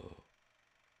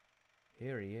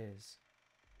 Here he is.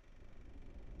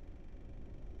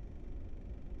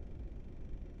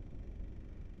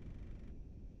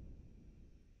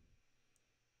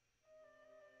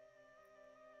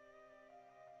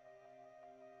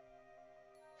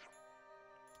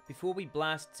 Before we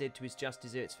blast Zed to his just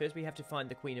desserts, first we have to find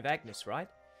the Queen of Agnes, right?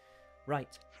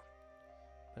 Right.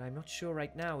 But I'm not sure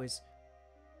right now is...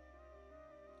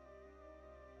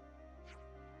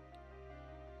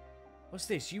 What's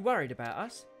this? You worried about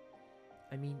us?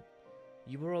 I mean,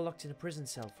 you were all locked in a prison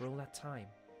cell for all that time.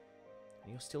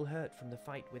 And you're still hurt from the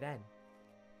fight with N.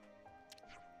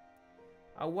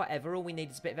 Oh, whatever. All we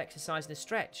need is a bit of exercise and a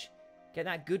stretch. Get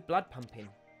that good blood pumping.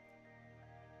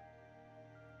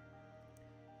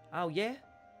 Oh, yeah?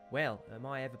 Well, am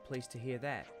I ever pleased to hear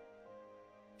that.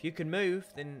 If you can move,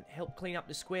 then help clean up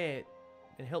the square.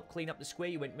 Then help clean up the square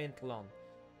you went mental on.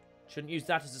 Shouldn't use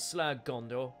that as a slur,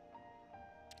 Gondor.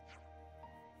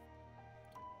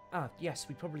 Ah, yes,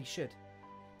 we probably should.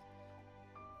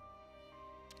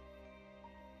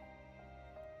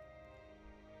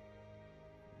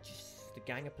 Just the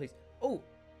gang of police. Oh,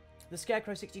 the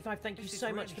Scarecrow 65. Thank you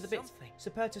so much for the bits.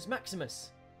 Supertus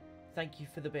Maximus. Thank you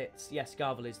for the bits. Yes,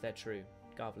 Garvel is their true.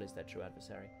 Garvel is their true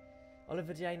adversary.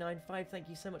 Oliver J95. Thank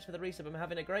you so much for the resub. I'm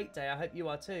having a great day. I hope you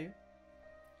are too.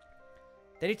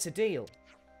 Then it's a deal.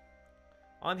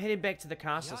 I'm heading back to the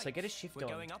castle, so get a shift We're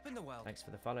on. going up in the world. Thanks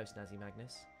for the follow, Snazzy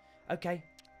Magnus. Okay.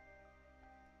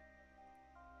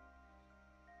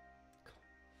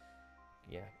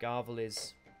 Yeah, Garvel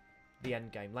is the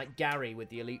end game. Like Gary with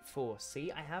the Elite Force.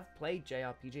 See, I have played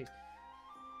JRPGs.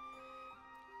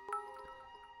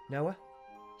 Noah?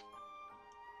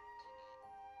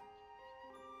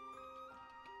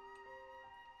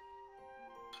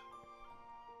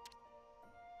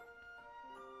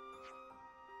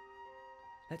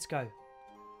 Let's go.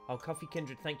 Oh, Coffee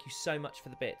Kindred, thank you so much for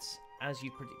the bits. As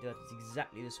you predicted, that is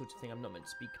exactly the sort of thing I'm not meant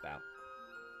to speak about.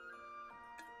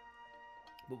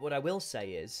 But what I will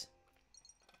say is,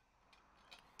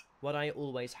 what I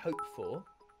always hope for,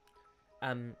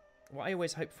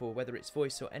 whether it's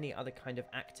voice or any other kind of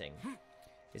acting,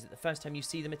 is that the first time you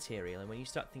see the material and when you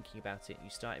start thinking about it,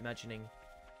 you start imagining.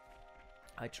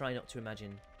 I try not to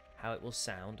imagine how it will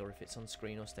sound, or if it's on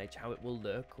screen or stage, how it will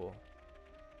look, or.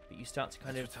 But you start to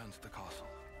kind of return to the castle.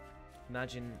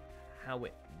 imagine how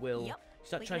it will. Yep,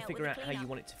 Start we trying can to help figure with out the how you cleanup.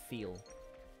 want it to feel,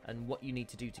 and what you need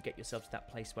to do to get yourself to that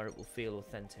place where it will feel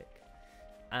authentic.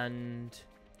 And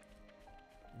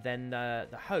then the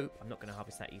hope, I'm not going to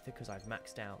harvest that ether because I've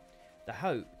maxed out. The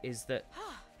hope is that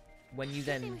when you Good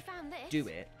thing then we found this. do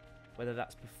it, whether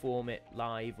that's perform it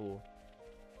live or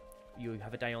you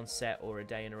have a day on set or a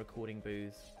day in a recording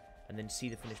booth, and then see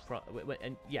the finished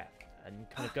and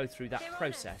kind of go through that They're on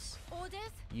process, us. Orders?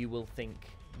 you will think,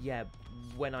 yeah,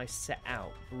 when I set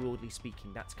out, broadly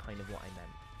speaking, that's kind of what I meant.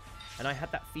 And I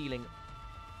had that feeling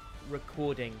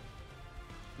recording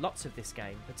lots of this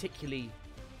game, particularly,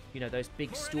 you know, those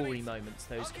big story moments,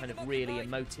 those kind of really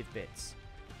emotive bits.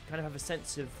 Kind of have a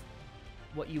sense of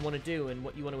what you want to do and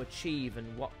what you want to achieve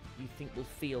and what you think will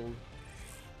feel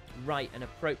right and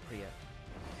appropriate.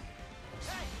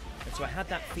 And so I had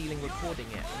that feeling recording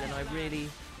it, and then I really,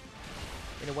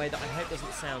 in a way that I hope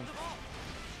doesn't sound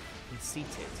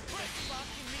conceited,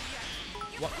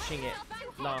 watching it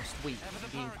last week,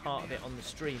 being part of it on the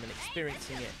stream and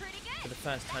experiencing it for the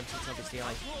first time since obviously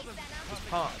I was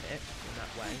part of it in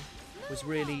that way, was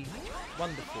really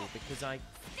wonderful, because I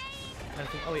kind of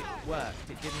think, oh, it worked,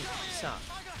 it didn't suck.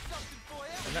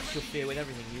 And that's your fear with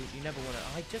everything. You never want to.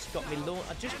 I just got me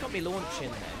launch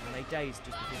in there, and they dazed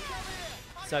just before.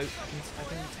 So I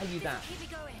can tell you that,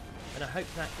 and I hope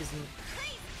that isn't.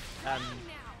 I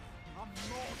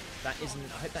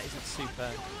hope that isn't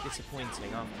super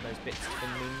disappointing after those bits for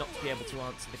me not to be able to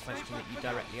answer the question that you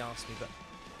directly asked me. But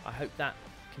I hope that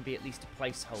can be at least a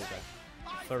placeholder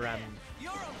for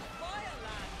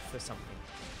something.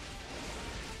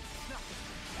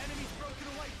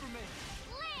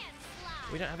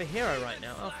 We don't have a hero right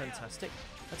now. Oh, fantastic.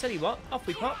 I'll tell you what, off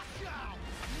we pop.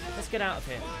 Let's get out of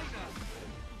here.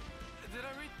 Did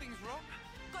I read things wrong?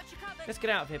 Got you covered. Let's get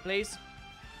out of here, please.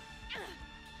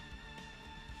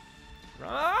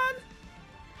 Run!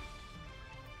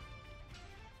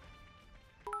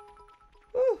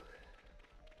 Woo.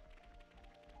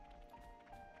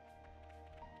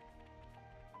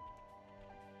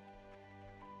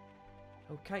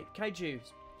 Okay, Kaiju.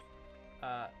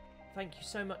 Thank you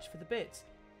so much for the bits.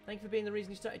 Thank you for being the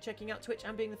reason you started checking out Twitch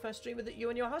and being the first streamer that you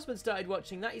and your husband started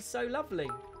watching. That is so lovely.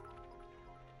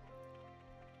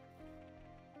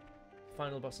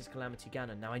 Final boss is Calamity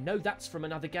Ganon. Now I know that's from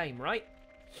another game, right?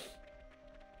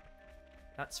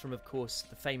 That's from, of course,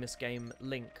 the famous game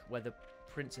Link, where the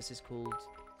princess is called...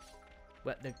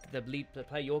 Well, the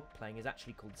player you're playing is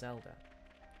actually called Zelda.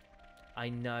 I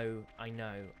know.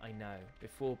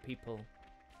 Before people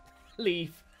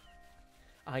leave,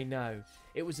 I know.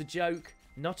 It was a joke,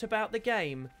 not about the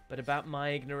game, but about my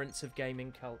ignorance of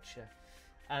gaming culture.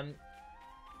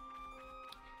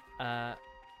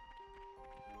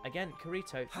 Again,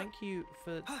 Karito, thank you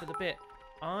for the bit.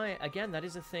 Again, that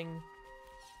is a thing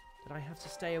that I have to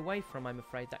stay away from, I'm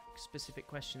afraid, that specific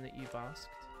question that you've asked.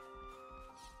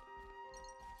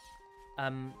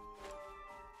 I'm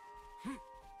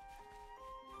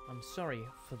sorry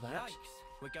for that. Yikes,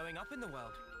 we're going up in the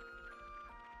world.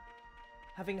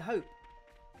 Having hope.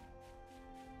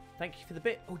 Thank you for the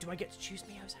bit. Oh, do I get to choose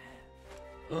Mio's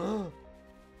hair?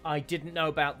 I didn't know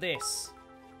about this.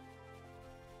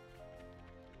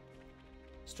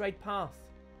 Straight path.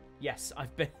 Yes,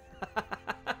 I've been...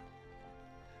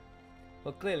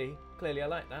 Well, clearly I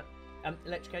like that.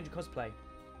 Electric Angel cosplay.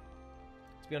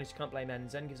 To be honest, you can't blame Anne.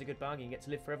 Zen gives a good bargain. You get to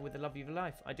live forever with the love of your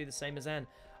life. I do the same as Anne.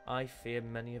 I fear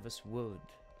many of us would.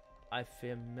 I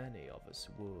fear many of us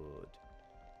would.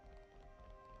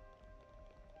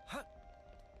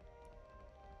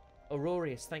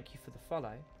 Aurorius, thank you for the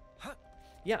follow.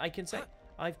 Yeah, I can say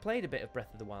I've played a bit of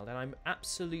Breath of the Wild, and I'm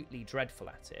absolutely dreadful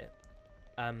at it.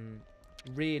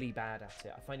 Really bad at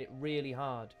it. I find it really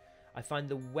hard. I find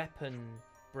the weapon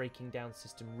breaking down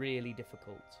system really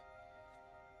difficult.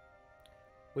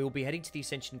 We will be heading to the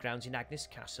Ascension grounds in Agnes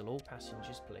Castle. All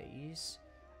passengers, please.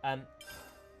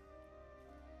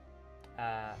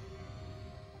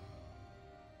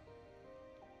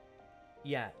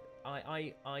 Yeah,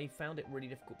 I found it really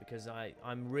difficult because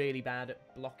I'm really bad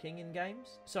at blocking in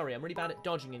games. Sorry, I'm really bad at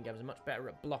dodging in games. I'm much better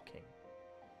at blocking.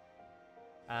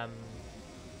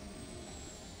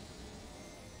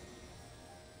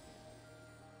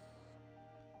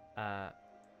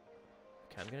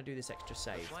 Okay, I'm going to do this extra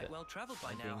save. Quite well travelled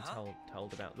by now, being huh?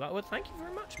 told about. Well, thank you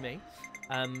very much, me.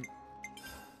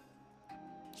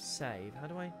 Save. How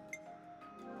do I?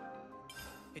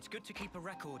 It's good to keep a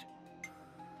record.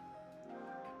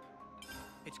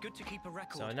 It's good to keep a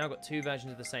record. So I now got two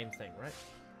versions of the same thing, right?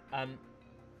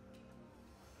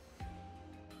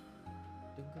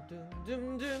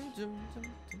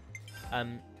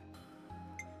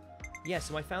 Yeah,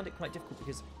 so I found it quite difficult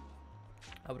because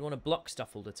I would want to block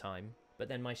stuff all the time, but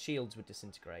then my shields would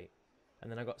disintegrate.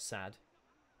 And then I got sad.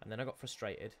 And then I got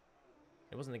frustrated.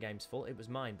 It wasn't the game's fault, it was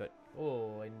mine, but...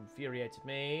 Oh, it infuriated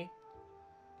me.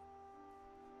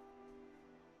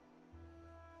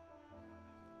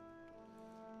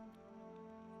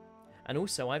 And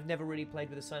also, I've never really played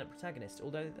with a silent protagonist,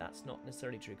 although that's not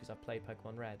necessarily true because I've played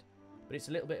Pokemon Red. But it's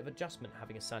a little bit of adjustment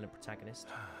having a silent protagonist.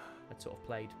 I'd sort of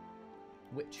played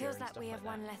Witcher Feels and like stuff we have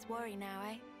like one less worry now,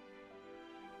 eh?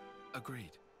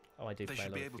 Agreed. Oh, I do They play a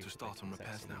should lot be of able to FIFA start on Pokemon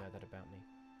repairs sets, and now. you know that about me.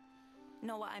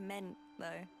 Not what I meant,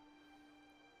 though.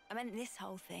 I meant this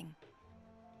whole thing.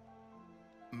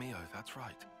 Mio, that's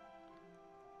right.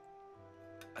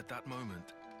 At that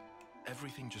moment,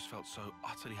 everything just felt so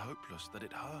utterly hopeless that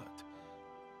it hurt.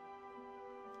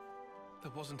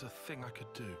 There wasn't a thing I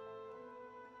could do.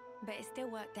 But it still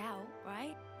worked out,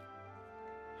 right?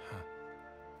 Huh.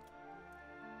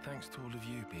 Thanks to all of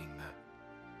you being there.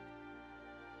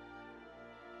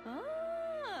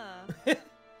 Ah!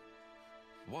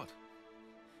 What?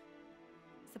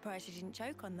 Surprised you didn't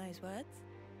choke on those words.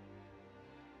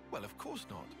 Well, of course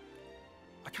not.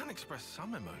 I can express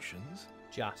some emotions.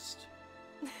 Just.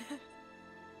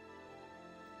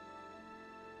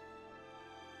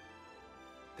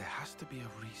 There has to be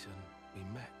a reason we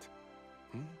met.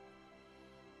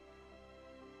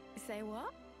 Say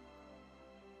what?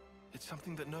 It's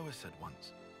something that Noah said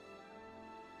once.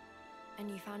 And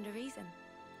you found a reason.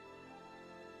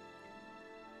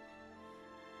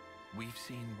 We've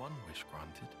seen one wish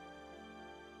granted.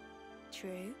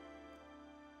 True.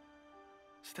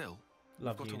 Still,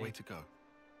 Love we've got Eunie. a way to go.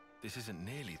 This isn't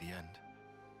nearly the end.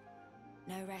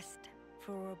 No rest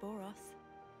for Ouroboros.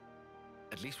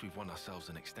 At least we've won ourselves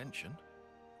an extension.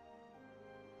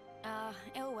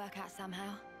 It'll work out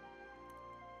somehow.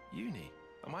 Eunie,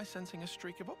 am I sensing a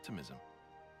streak of optimism?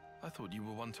 I thought you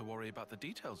were one to worry about the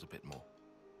details a bit more.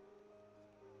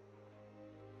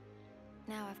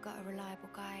 Now I've got a reliable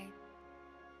guy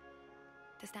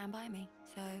to stand by me,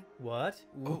 so... What?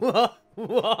 Oh.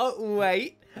 What?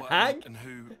 Wait. Well, Hang. and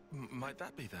who might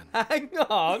that be then? Hang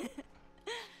on.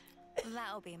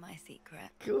 That'll be my secret.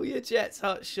 Cool your jets,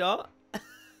 hot shot.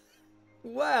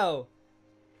 Wow.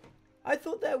 I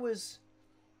thought there was...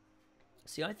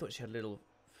 See, I thought she had a little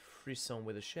frisson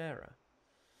with a sharer.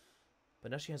 But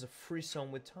now she has a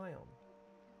frisson with Taion.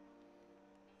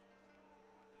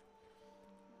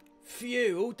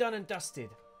 Phew, all done and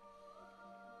dusted.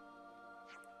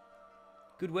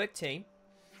 Good work, team.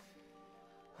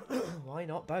 Why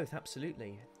not both?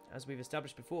 Absolutely. As we've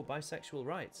established before, bisexual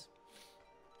rights.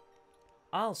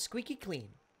 I'll squeaky clean.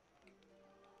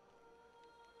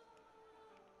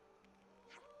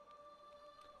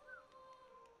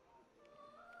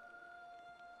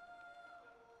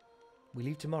 We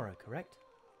leave tomorrow, correct?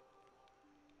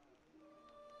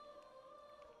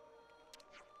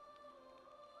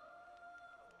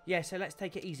 Yeah, so let's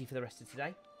take it easy for the rest of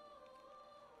today.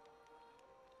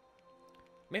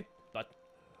 But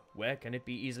where can it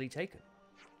be easily taken?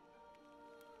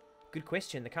 Good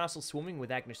question. The castle's swarming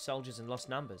with Agnes soldiers and lost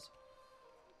numbers.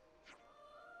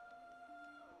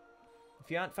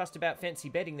 If you aren't fussed about fancy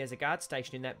bedding, there's a guard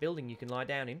station in that building you can lie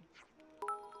down in.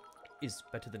 Is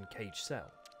better than cage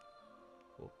cell.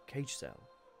 Or cage cell.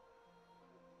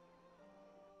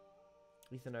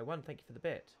 Ethan01, thank you for the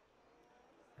bit.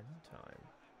 End time.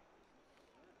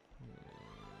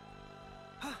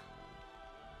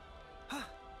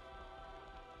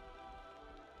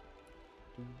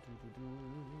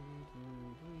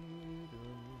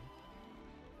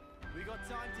 We got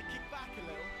time to kick back a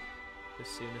little. The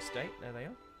Sooner State, there they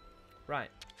are. Right,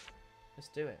 let's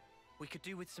do it. We could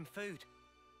do with some food.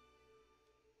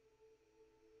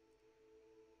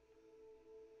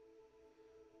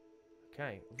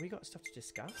 Okay, have we got stuff to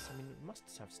discuss? I mean, we must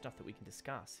have stuff that we can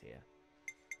discuss here.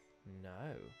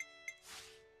 No.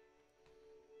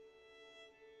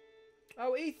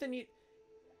 Oh, Ethan, you...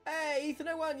 Hey,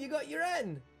 Ethan01, you got your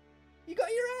N! You got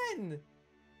your N!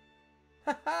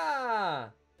 Ha ha!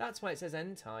 That's why it says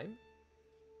end time.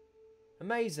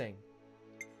 Amazing.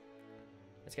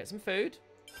 Let's get some food.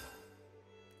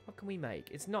 What can we make?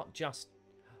 It's not just...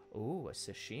 Ooh, a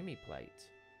sashimi plate.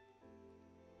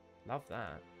 Love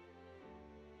that.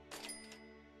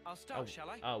 I'll start, shall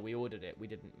I? Oh, we ordered it. We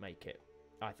didn't make it.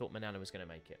 I thought Manana was going to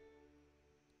make it.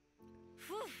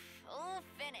 Phew, all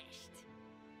finished.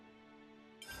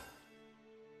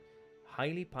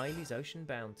 Hailey Piley's Ocean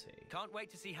Bounty. Can't wait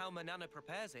to see how Manana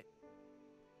prepares it.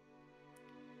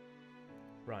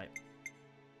 Right.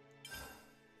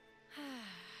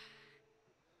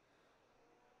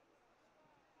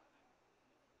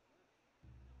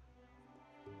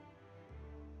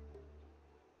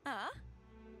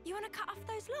 You want to cut off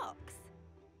those locks?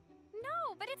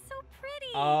 No, but it's so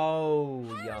pretty. Oh,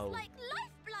 Hair yo. is like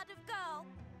lifeblood of girl.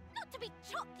 Not to be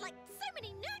chopped like so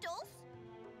many noodles.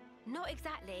 Not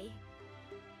exactly.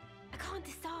 I can't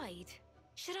decide.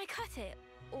 Should I cut it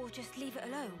or just leave it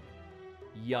alone?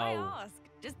 Yo. Why ask?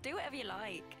 Just do whatever you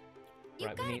like. You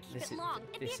Right, gotta we need, keep this it is, long.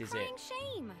 It'd be this a is crying it.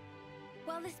 shame.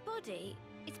 Well, this body,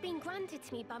 it's been granted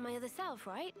to me by my other self,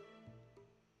 right?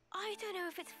 I don't know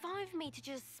if it's fine for me to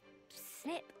just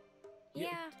snip. Yeah.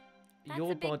 That's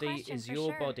Your a big body question is for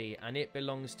your sure. body, and it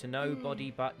belongs to nobody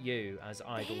but you as The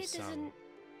idol hair son. doesn't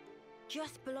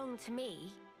just belong to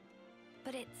me,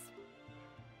 but it's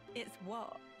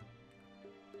what?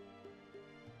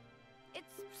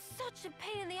 such a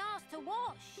pain in the ass to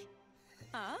wash.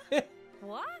 Huh?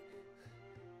 What?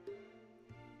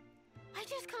 I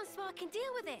just can't spark and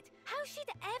deal with it. How she'd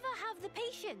ever have the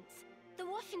patience? The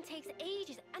washing takes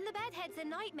ages, and the bedhead's a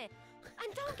nightmare.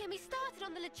 And don't get me started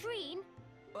on the latrine.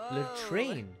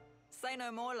 Latrine? Say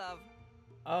no more, love.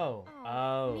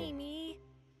 Oh. Mimi.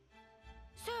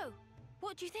 So,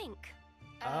 what do you think?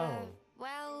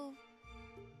 Well,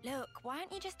 Look, why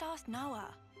don't you just ask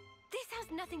Noah? this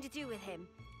has nothing to do with him.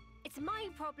 It's my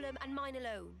problem and mine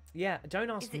alone. Yeah, don't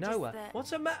ask Is it just Noah. that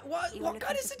What's a what you're kind of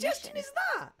looking for suggestion permission?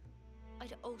 is that?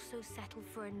 I'd also settle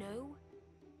for a no.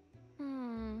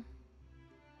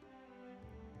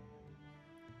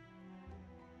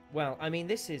 Well, I mean,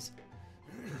 this is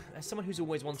as someone who's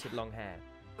always wanted long hair,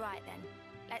 Right then,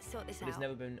 let's sort this but has out.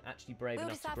 never been actually brave We'll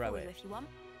enough to decide grow for you it. if you want.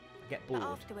 I get But bored.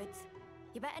 afterwards,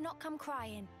 you better not come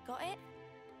crying. Got it?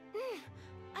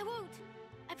 I won't.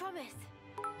 I promise.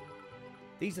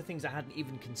 These are things I hadn't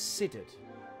even considered.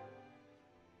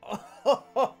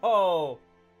 Oh,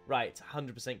 right,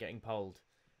 100% getting polled.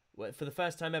 Well, for the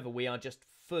first time ever, we are just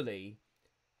fully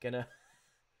gonna.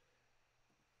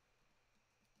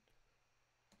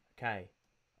 Okay,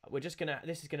 we're just gonna.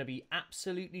 This is gonna be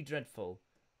absolutely dreadful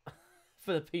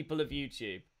for the people of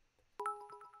YouTube.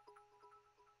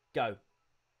 Go.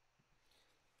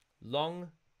 Long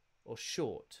or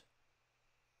short?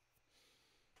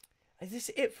 Is this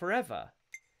it forever?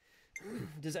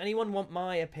 Does anyone want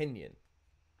my opinion?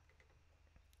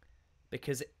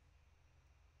 Because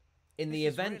in the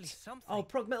This is event, really something. oh,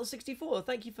 Progmetal64,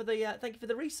 thank you for the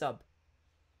resub.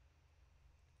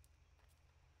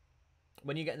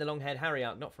 When you get in the long-haired Harry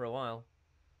arc, not for a while.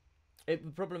 The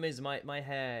problem is my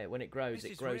hair when it grows, This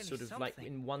it is grows really sort of like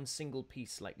something. in one single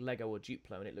piece, like Lego or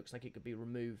Duplo, and it looks like it could be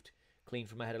removed clean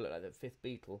from my head. I look like the fifth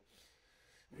Beatle.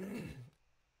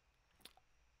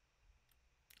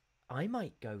 I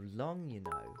might go long, you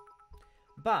know,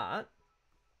 but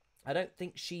I don't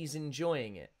think she's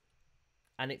enjoying it,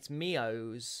 and it's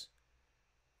Mio's.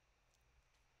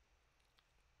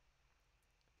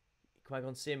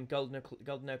 Qui-Gon Sim, Golden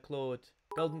Deer Claude,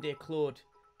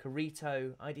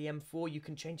 Carito, IDM4. You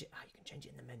can change it. You can change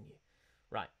it in the menu.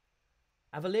 Right.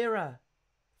 Avalira,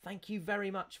 thank you very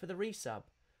much for the resub.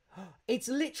 It's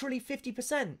literally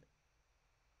 50%.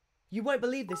 You won't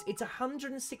believe this. It's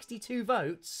 162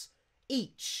 votes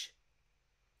each.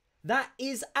 That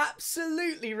is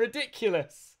absolutely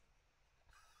ridiculous.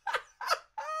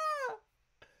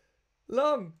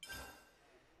 Long.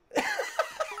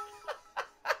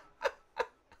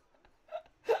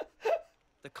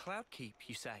 The Cloud Keep,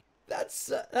 you say? That's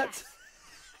Yes.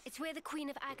 It's where the Queen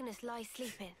of Agnes lies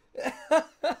sleeping.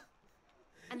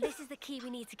 And this is the key we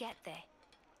need to get there.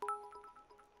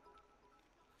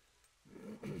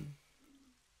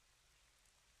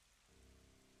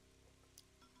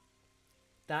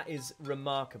 That is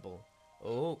remarkable.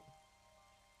 Oh.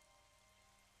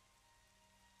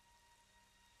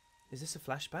 Is this a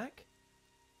flashback?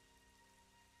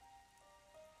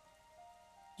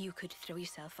 You could throw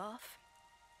yourself off,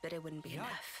 but it wouldn't be Yikes.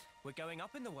 enough. We're going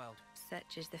up in the world.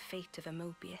 Such is the fate of a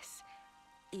Mobius.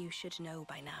 You should know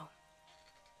by now.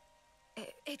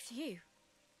 It's you.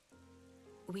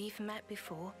 We've met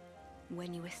before,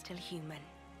 when you were still human.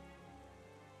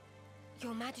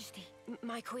 Your Majesty,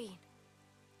 my Queen.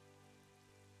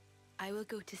 I will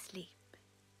go to sleep,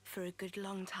 for a good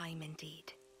long time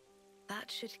indeed.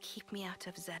 That should keep me out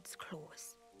of Zed's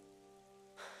claws.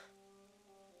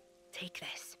 Take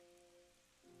this.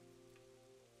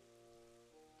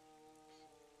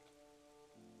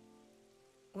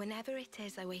 Whenever it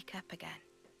is I wake up again,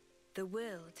 the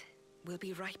world will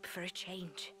be ripe for a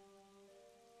change.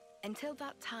 Until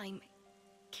that time,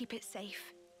 keep it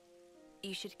safe.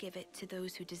 You should give it to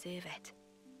those who deserve it.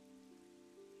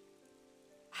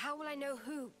 How will I know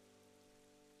who?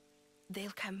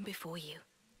 They'll come before you.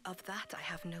 Of that I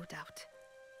have no doubt.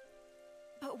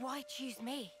 But why choose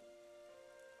me?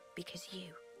 Because you,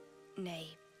 nay,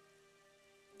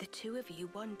 The two of you,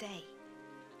 one day,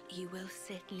 you will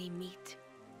certainly meet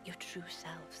your true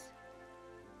selves.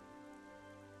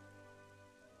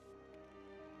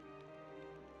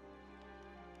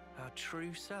 Our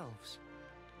true selves?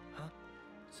 Huh?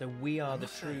 So we are the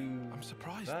must say, true. I'm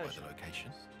surprised by the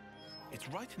location. It's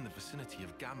right in the vicinity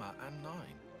of Gamma and 9.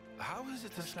 How has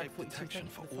it escaped detection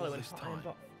for all this time?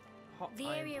 The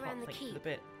area around the keep,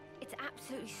 it's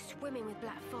absolutely swimming with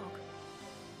black fog.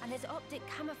 And there's optic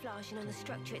camouflaging on the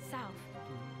structure itself.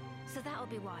 So that'll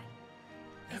be why.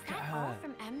 Look Is at that all her.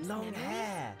 from M's Long memories?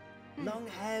 hair. Long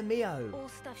hair, Mio. All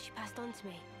stuff she passed on to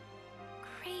me.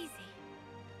 Crazy.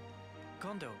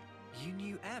 Gondor, you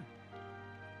knew M?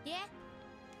 Yeah,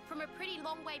 from a pretty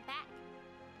long way back.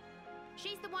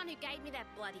 She's the one who gave me that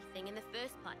bloody thing in the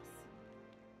first place.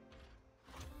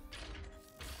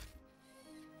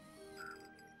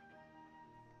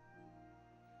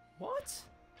 What?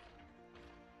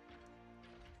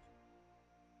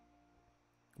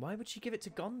 Why would she give it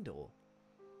to Gondor?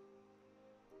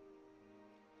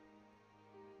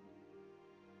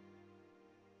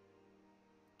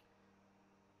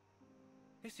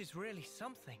 This is really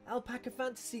something. Alpaca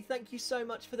Fantasy, thank you so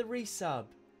much for the resub.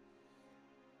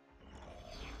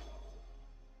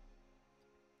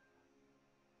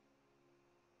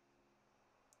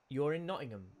 You're in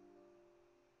Nottingham.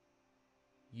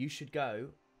 You should go,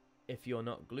 if you're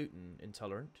not gluten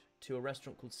intolerant, to a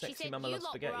restaurant called Sexy Mama Loves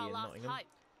Spaghetti in Nottingham.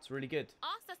 It's really good.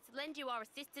 Asked us to lend you our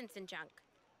assistance and junk.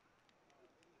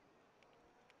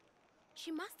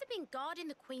 She must have been guarding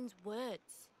the Queen's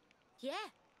words. Yeah,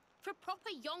 for proper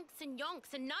yonks and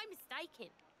no mistaking.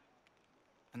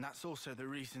 And that's also the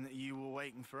reason that you were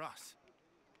waiting for us.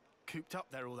 Cooped up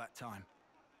there all that time.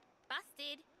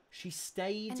 Busted. She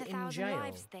stayed And the in 1,000 jail.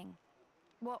 lives thing.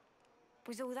 What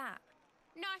was all that?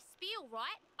 Nice spiel,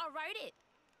 right? I wrote it.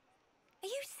 Are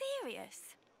you serious?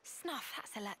 Snuff,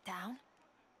 that's a letdown.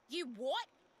 You what?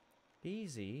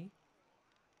 Easy.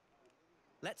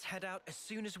 Let's head out as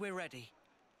soon as we're ready.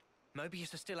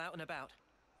 Mobius are still out and about.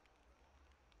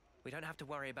 We don't have to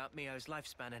worry about Mio's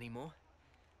lifespan anymore.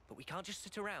 But we can't just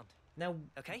sit around. Now,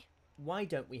 okay? Why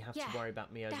don't we have to worry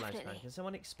about Mio's lifespan? Can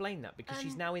someone explain that? Because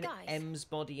she's now in guys. M's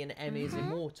body and M is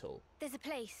immortal. There's a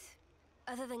place,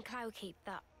 other than Cloudkeep,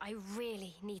 that I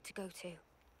really need to go to.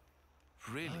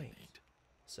 Really Right. need?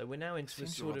 So we're now into a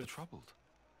Seems you're sort rather of troubled.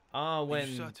 Are Are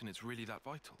you certain it's really that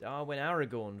vital? when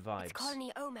Aragorn vibes. It's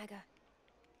Colony Omega.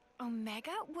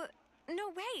 Omega? What? No,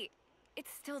 wait.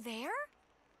 It's still there?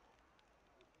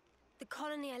 The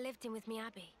colony I lived in with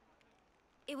Miyabi.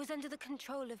 It was under the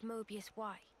control of Mobius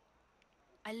Y.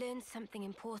 I learned something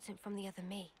important from the other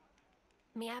me.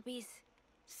 Miyabi's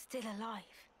still alive.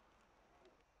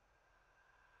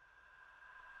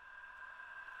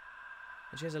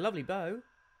 And she has a lovely bow.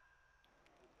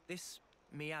 This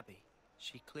Miyabi,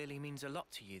 she clearly means a lot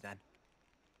to you then.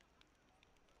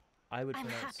 I would I'm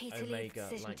pronounce happy to leave the Omega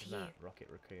decision like to that, you. Rocket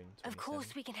Raccoon. Of course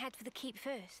 27. we can head for the keep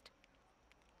first.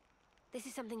 This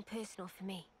is something personal for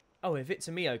me. Oh, if it's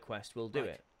a Mio quest, we'll do Right.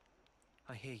 it.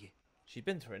 I hear you. She's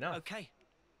been through enough. Okay,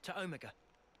 to Omega.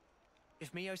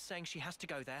 If Mio's saying she has to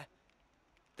go there,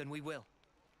 then we will.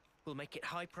 We'll make it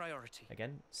high priority.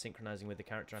 Again, synchronizing with the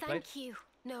character I played. Thank you,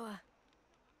 Noah.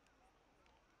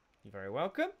 You're very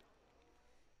welcome.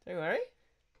 Don't worry.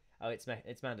 Oh, it's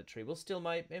mandatory. Well, still,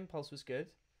 my impulse was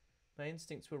good. My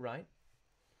instincts were right.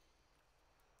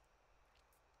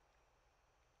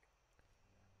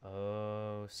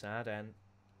 Oh, sad end.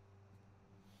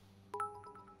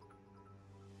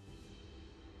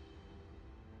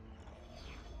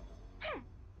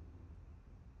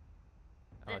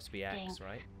 Oh, it's to be X,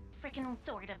 right? Frickin'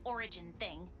 sort of origin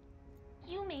thing.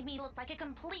 You made me look like a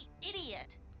complete idiot.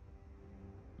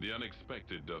 The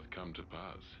unexpected doth come to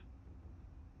pass.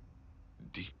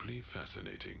 Deeply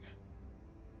fascinating.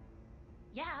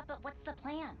 Yeah, but what's the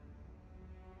plan?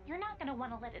 You're not gonna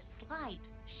want to let it slide,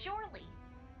 surely.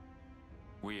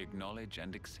 We acknowledge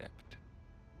and accept,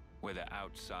 whether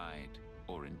outside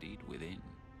or indeed within,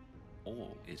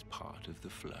 all is part of the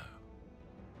flow.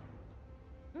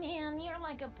 Man, you're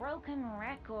like a broken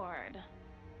record.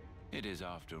 It is,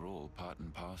 after all, part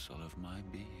and parcel of my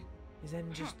being. Is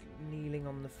N just kneeling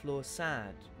on the floor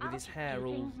sad, with I'll his just hair do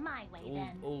all, things my way,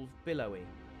 then. all billowy?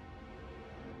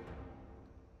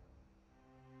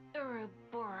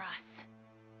 Ouroboros.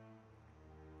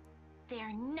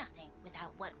 They're nothing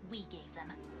without what we gave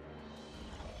them.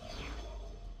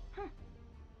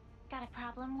 Got a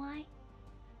problem, why?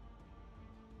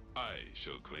 I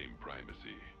shall claim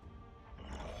primacy.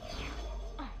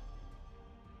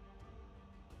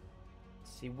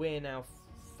 See, we're now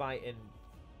fighting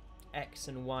X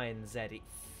and Y and Z. It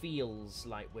feels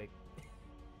like we're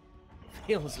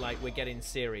Feels like we're getting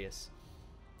serious.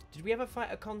 Did we ever fight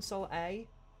a Consul A?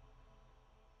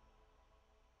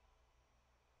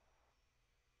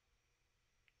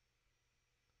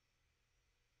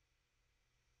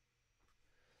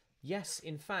 Yes,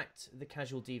 in fact, the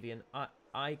casual deviant.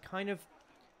 I kind of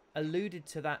alluded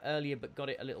to that earlier, but got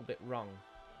it a little bit wrong.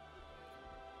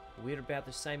 We're about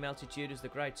the same altitude as the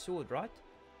Great Sword, right?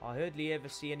 I hardly ever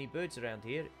see any birds around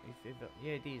here.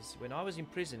 Yeah, it is. When I was in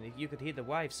prison, you could hear the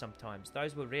waves sometimes.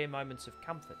 Those were rare moments of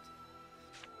comfort.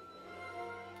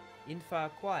 Info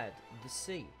acquired. The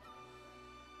sea.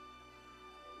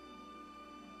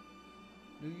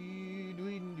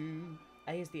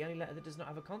 A is the only letter that does not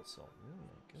have a console.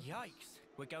 Yikes!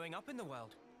 We're going up in the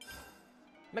world.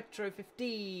 Metro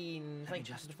 15. Thank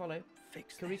you for the follow.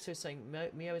 Carito saying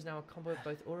Mio is now a combo of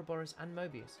both Ouroboros and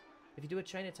Mobius. If you do a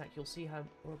chain attack, you'll see how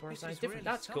Ouroboros sounds different.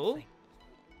 That's cool.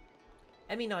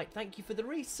 Emmy Knight, thank you for the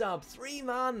resub. 3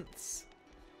 months.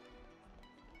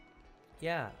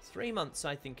 Yeah, 3 months.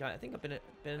 I think I've been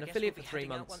an affiliate for 3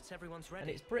 months, once everyone's ready.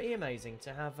 and it's pretty amazing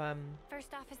to have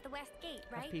First off is the West Gate,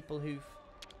 right? have people who've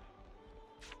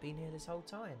been here this whole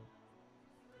time.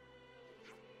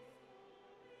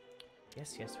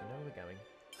 Yes, we know where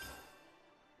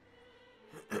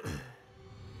we're going.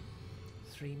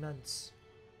 3 months.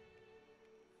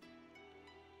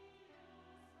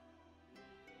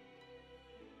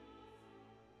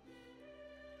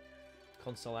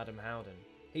 Consul Adam Howden.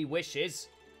 He wishes.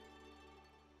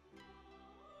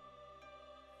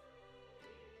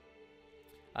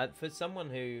 For someone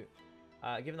who,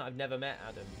 given that I've never met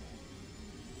Adam,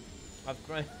 I've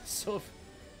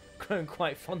grown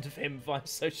quite fond of him via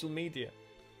social media.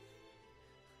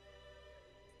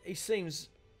 He seems,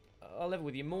 I'll level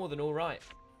with you, more than all right.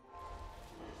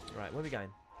 Right, where are we going?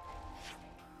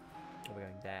 Oh, we're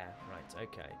going there. Right,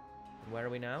 okay. And where are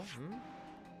we now?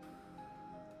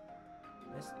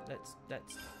 Let's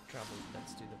travel.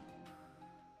 Let's do the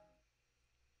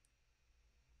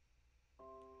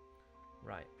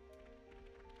right.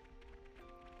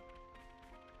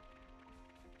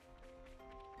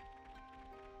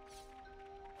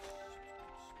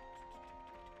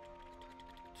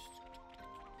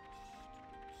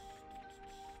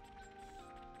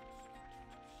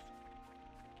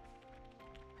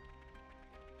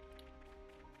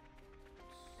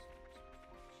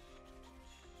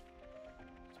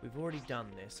 We've already done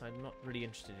this. I'm not really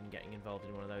interested in getting involved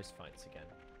in one of those fights again.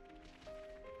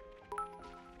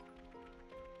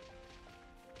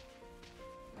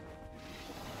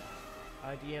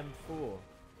 IDM 4.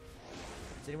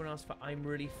 Does anyone ask for "I'm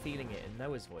really feeling it" in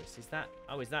Noah's voice? Is that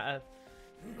is that a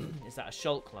is that a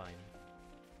Shulk line?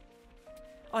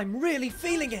 I'm really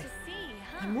feeling it.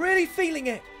 I'm really feeling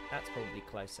it. That's probably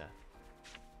closer.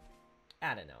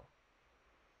 I don't know.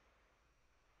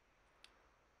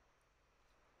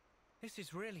 This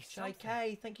is really something.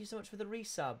 JK, thank you so much for the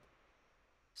resub.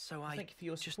 So I thank you for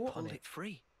your just support pulled on it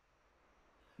free.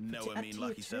 No, I mean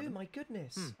Lucky 7. My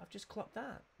goodness, I've just clocked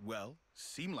that. Well,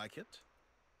 seem like it.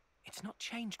 It's not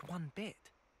changed one bit.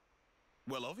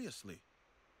 Well, obviously.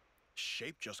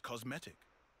 Shape just cosmetic.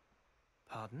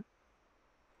 Pardon?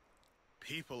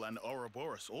 People and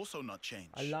Ouroboros also not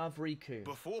changed. I love Riku.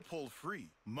 Before pulled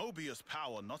free, Mobius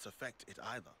power not affect it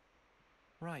either.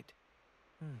 Right.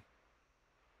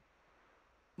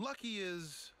 Lucky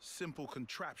is simple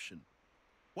contraption.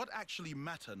 What actually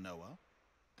matter, Noah?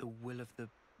 The will of the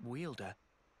wielder.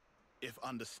 If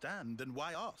understand, then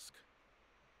why ask?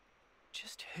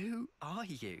 Just who are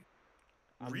you?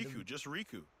 Riku, just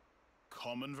Riku.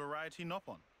 Common variety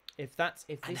Noppon. If this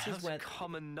and is where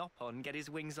common Noppon get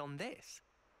his wings on this?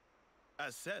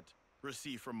 As said,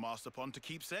 received from Masterpon to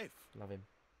keep safe. Love him.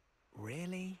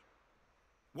 Really?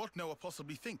 What Noah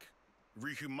possibly think?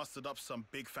 Riku mustered up some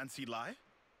big fancy lie?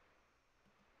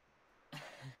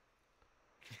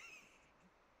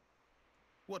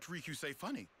 What Riku say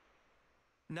funny?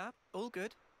 Nah, all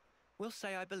good. We'll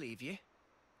say I believe you.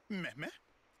 Meh?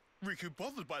 Riku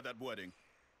bothered by that wording.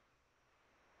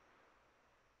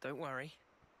 Don't worry.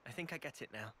 I think I get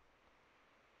it now.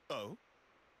 Oh?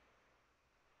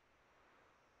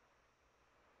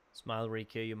 Smile,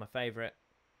 Riku, you're my favourite.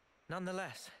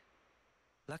 Nonetheless,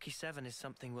 Lucky 7 is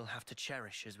something we'll have to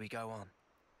cherish as we go on.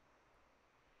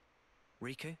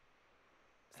 Riku,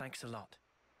 thanks a lot.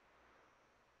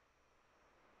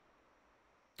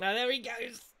 Ah, there he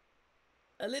goes.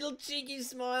 A little cheeky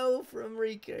smile from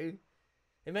Riku.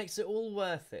 It makes it all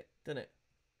worth it, doesn't it?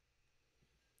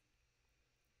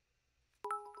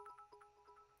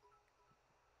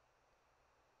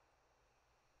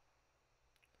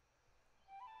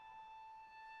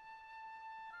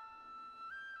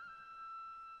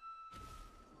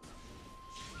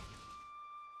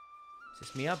 Is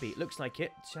this Miyabi? It looks like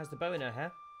it. She has the bow in her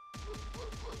hair.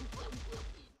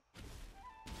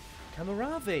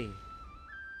 Kamaravi!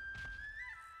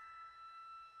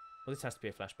 Well, this has to be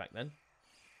a flashback then.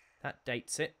 That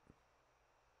dates it.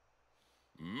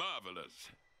 Marvelous.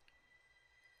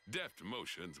 Deft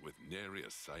motions with nary a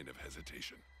sign of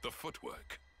hesitation. The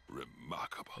footwork,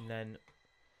 remarkable. And then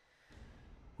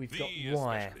we've thee got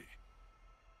why. Especially.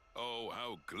 Oh,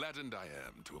 how gladdened I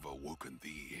am to have awoken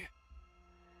thee.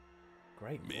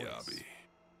 Great voice. Miyabi,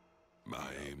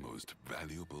 my most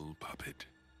valuable puppet.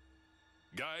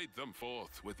 Guide them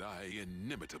forth with thy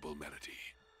inimitable melody.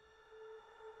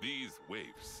 These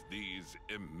waifs, these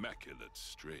immaculate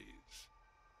strays.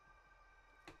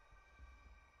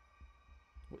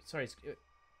 Sorry,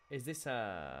 is this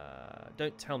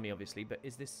don't tell me obviously, but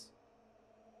is this...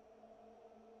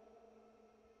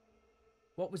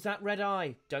 What was that red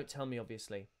eye? Don't tell me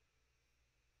obviously.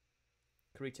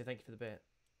 Karita, thank you for the bit.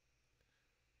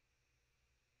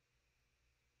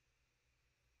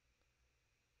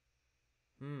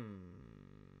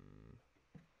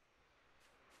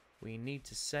 We need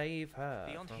to save her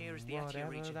Beyond from here is the whatever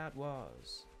region. that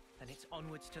was. And it's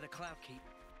onwards to the Cloud Keep.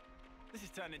 This has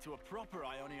turned into a proper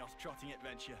Aionios trotting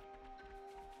adventure.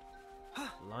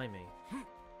 Blimey.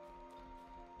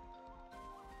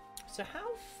 So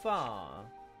how far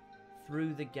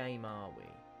through the game are we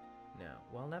now?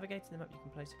 While navigating the map, you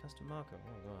can place a custom marker.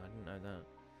 Oh god, I didn't know that.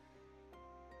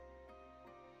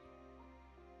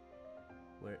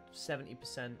 We're at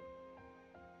 70%.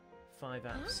 5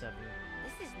 out of 7.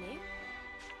 This is new.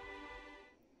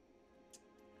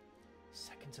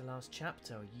 Second to last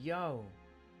chapter. Yo.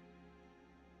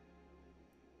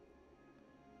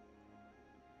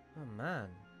 Oh man.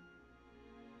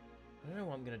 I don't know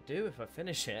what I'm going to do if I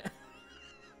finish it.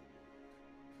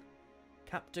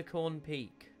 Capricorn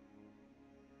Peak.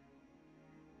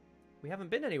 We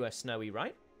haven't been anywhere snowy,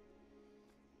 right?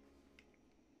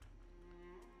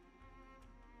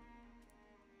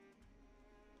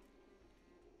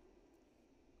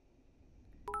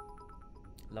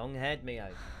 Long-haired Mio.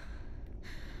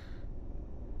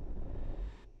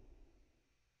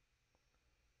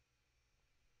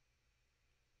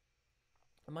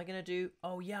 Am I gonna do...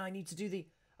 Oh yeah, I need to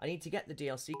get the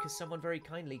DLC because someone very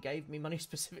kindly gave me money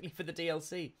specifically for the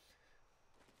DLC.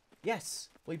 Yes,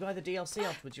 we buy the DLC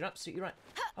afterwards. You're absolutely right.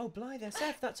 Oh, Blythe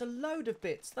SF, that's a load of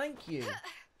bits. Thank you.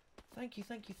 Thank you,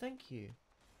 thank you, thank you.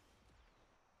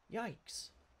 Yikes.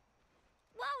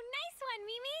 Whoa, nice one,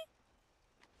 Mimi.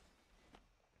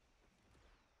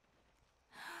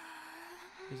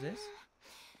 Who's this?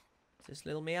 Is this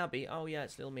little Miyabi? Oh yeah,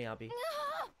 it's little Miyabi.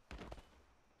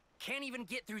 Can't even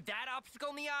get through that obstacle,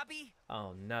 Miyabi?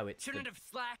 Oh no, it's Shouldn't have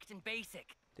slacked in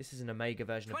basic. This is an Omega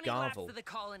version of 20 laps Garvel. for the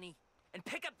colony, and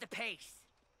pick up the pace.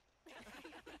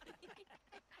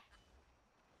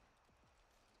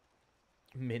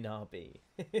 Minabi.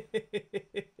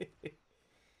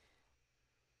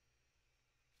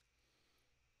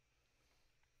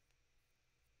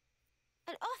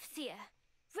 An Offseer?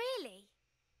 Really?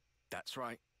 That's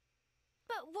right.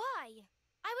 But why?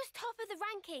 I was top of the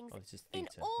rankings Oh, this is in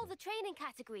theatre. all the training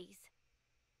categories.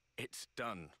 It's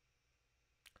done.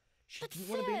 She didn't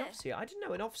want to be an Offseer. I didn't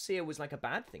know an Offseer was like a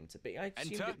bad thing to be. I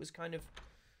assumed Enter. it was kind of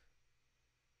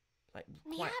like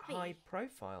quite Miyabi. high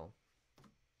profile.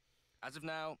 As of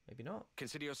now, Maybe not.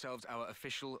 consider yourselves our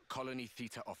official Colony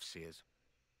Theta Officers.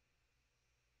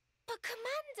 But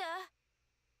Commander...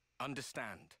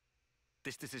 Understand,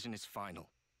 this decision is final.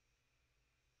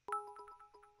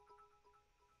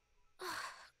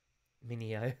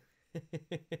 Minio.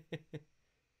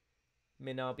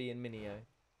 Minabi and Minio.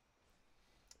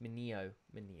 Minio.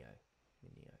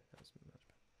 That was much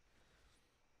better.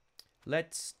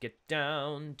 Let's get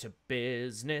down to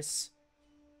business.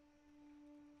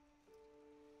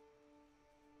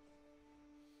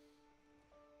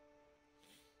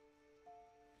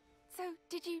 So,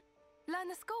 did you learn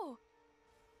the score?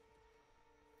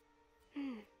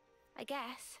 I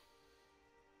guess.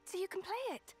 So you can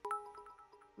play it?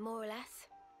 More or less.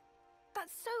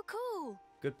 That's so cool.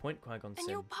 Good point, Qui-Gon And Sin.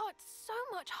 your part's so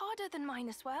much harder than mine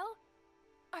as well.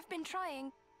 I've been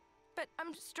trying, but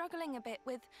I'm struggling a bit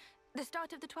with the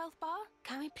start of the 12th bar.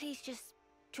 Can we please just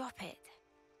drop it?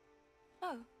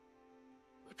 Oh.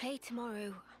 We play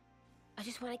tomorrow. I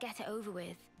just want to get it over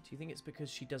with. Do you think it's because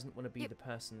she doesn't want to be the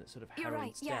person that sort of You're right,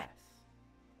 heralds yeah. death?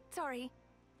 Sorry.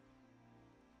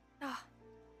 Ah.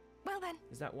 Well then.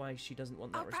 Is that why she doesn't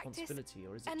want that I'll practice responsibility,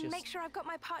 or is it and just make sure I've got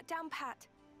my part down pat?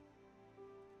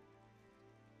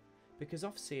 because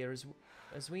Offseer,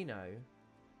 as we know,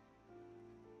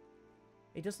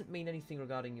 it doesn't mean anything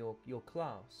regarding your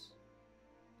class.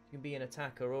 You can be an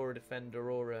attacker or a defender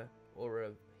or a or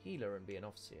a healer and be an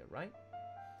officer, right?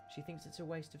 She thinks it's a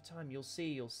waste of time. You'll see,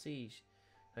 you'll see.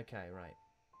 Okay, right.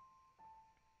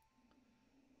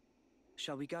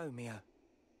 Shall we go, Mio?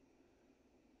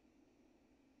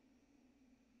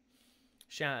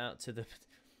 Shout out to the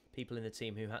people in the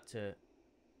team who had to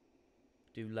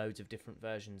do loads of different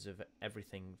versions of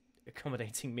everything,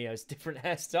 accommodating Mio's different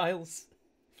hairstyles.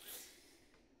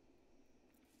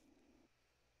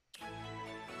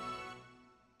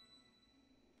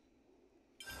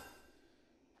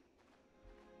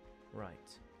 Right.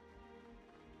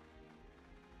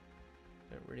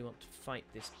 Don't really want to fight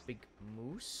this big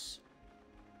moose.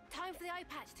 Time for the eye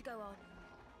patch to go on.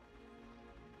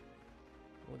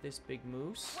 Or this big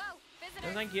moose. Whoa, visitor.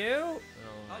 No, thank you. Oh,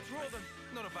 I'll draw them.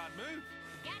 Not a bad move.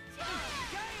 Gotcha!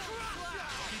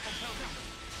 Keep on pelting them.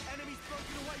 Enemies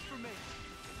broken away from me.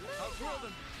 I'll draw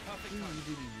them. Perfect time.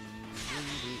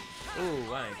 oh,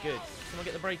 right, good. Someone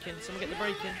get the break in. Someone get the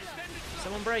break in.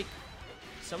 Someone break.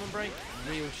 Someone break.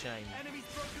 Real shame. Enemies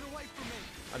broken away from me.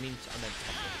 I meant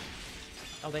toppled.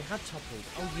 Oh, they had toppled.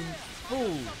 Oh, you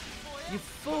fools! You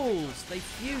fools! They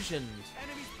fusioned.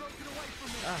 Enemies broken away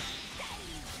from me. Ah.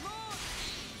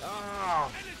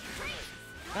 Ah.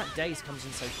 That daze comes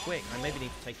in so quick. I maybe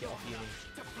need to take it off Eunie.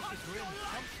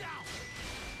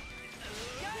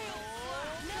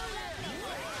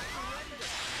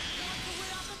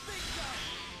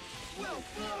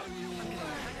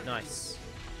 Nice.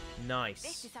 Nice.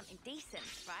 This is something decent,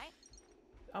 right?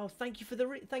 Oh, thank you for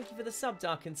the sub,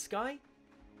 Darkened Sky.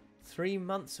 3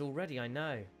 months already, I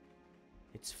know.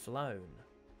 It's flown.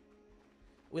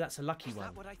 Oh, that's a lucky one.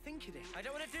 Is that what I think it is? I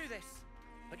don't want to do this.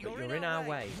 But you're in our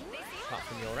way. Apart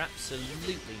from you're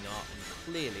absolutely not, and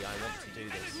clearly I want to do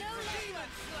this. Too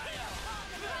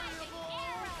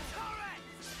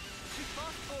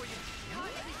fast for you.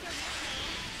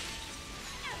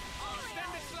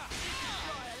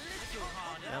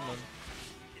 Come on.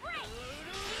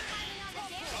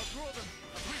 I'll draw them.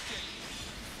 Appreciate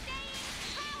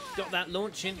it. Got that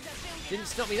launching. Didn't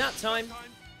stop me that time.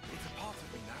 It's a part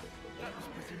of me now. That was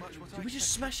pretty much what Did we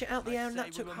just smash it out the air and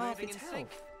that took half its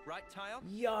health? Right, Taion?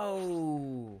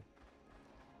 Yo!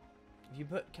 If you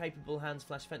put capable hands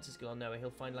flash fencer skill on Noah, he'll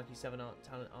find lucky 7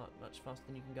 talent art much faster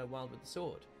than you can go wild with the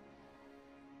sword.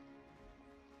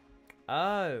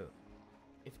 Oh.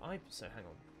 So hang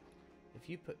on. If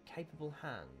you put capable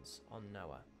hands on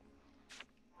Noah.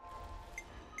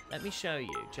 Let me show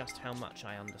you just how much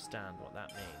I understand what that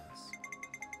means.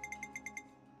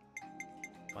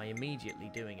 By immediately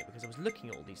doing it, because I was looking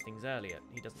at all these things earlier.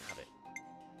 He doesn't have it.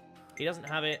 He doesn't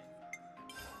have it.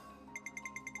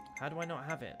 How do I not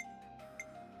have it?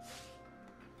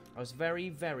 I was very,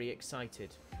 very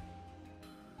excited.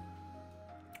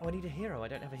 Oh, I need a hero. I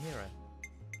don't have a hero.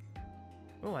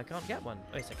 Oh, I can't get one.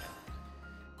 Oh, yes, I can.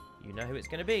 You know who it's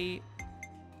going to be.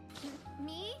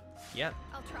 Me? Yep.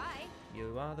 I'll try.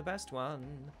 You are the best one.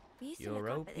 We used to You're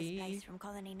look OP. up at this place from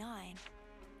Colony 9.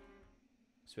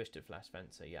 Switch to flash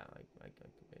fencer. Yeah, I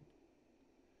could.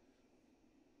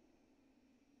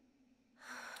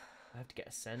 I have to get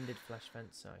ascended flash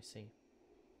fencer. I see.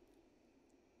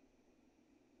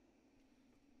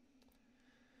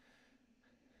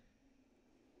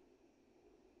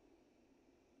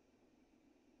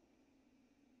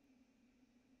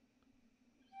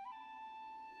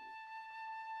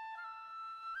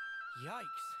 Yikes.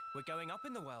 We're going up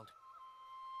in the world.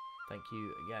 Thank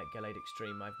you. Yeah, Gallade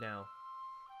Extreme.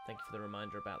 Thank you for the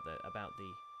reminder about the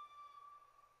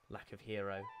lack of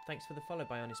hero. Thanks for the follow,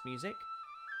 Bionis Music.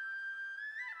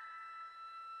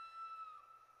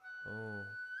 Oh.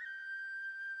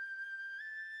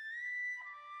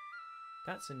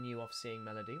 That's a new off-seeing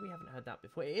melody. We haven't heard that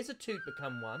before. It is a two to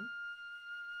become one.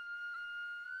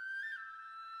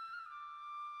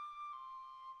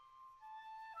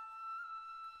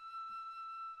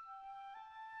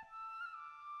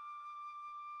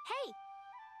 Hey!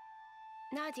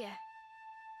 Nadia.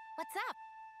 What's up?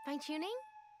 Fine-tuning?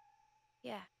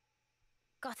 Yeah.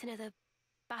 Got another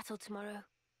battle tomorrow.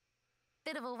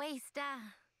 Bit of a waste,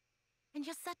 And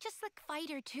you're such a slick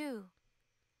fighter, too.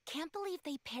 Can't believe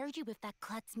they paired you with that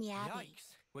klutz Miyabi.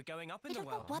 Yikes. We're going up in I the don't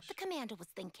know world. what the commander was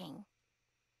thinking.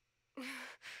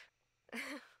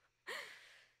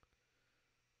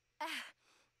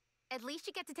 At least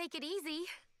you get to take it easy.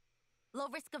 Low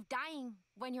risk of dying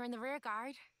when you're in the rear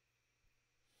guard.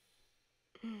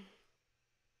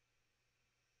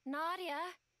 Nadia,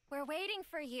 we're waiting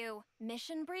for you.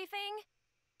 Mission briefing?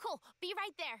 Cool, be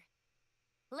right there.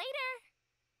 Later!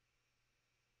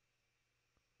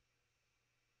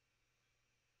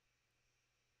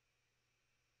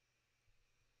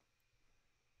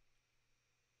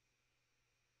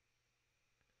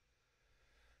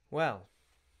 Well,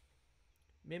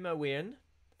 Mimowian,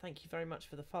 thank you very much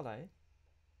for the follow.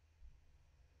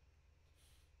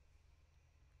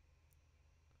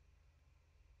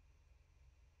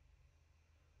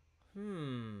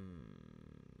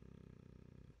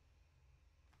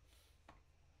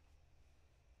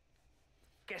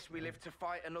 Guess we live to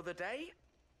fight another day?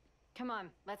 Come on,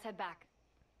 let's head back.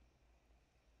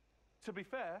 To be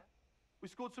fair, we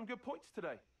scored some good points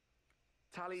today.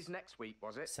 Tallies next week,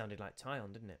 was it? Sounded like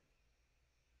Taion, didn't it?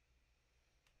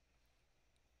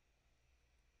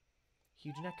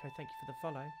 Huge Neko, thank you for the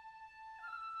follow.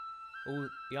 Oh,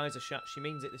 the eyes are shut. She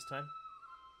means it this time.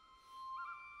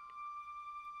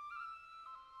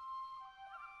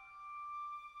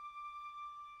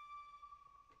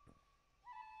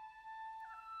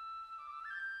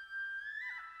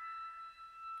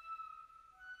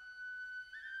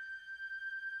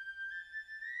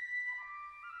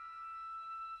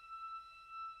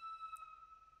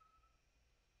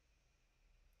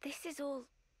 This is all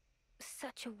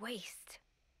such a waste.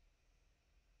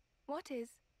 What is?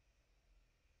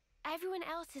 Everyone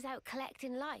else is out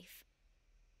collecting life.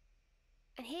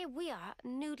 And here we are,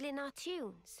 noodling our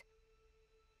tunes.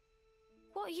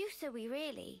 What use are we,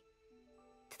 really?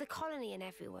 To the colony and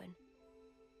everyone?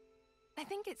 I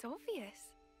think it's obvious.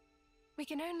 We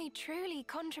can only truly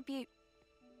contribute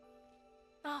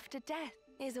after death,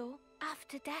 is all.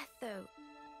 After death, though?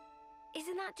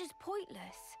 Isn't that just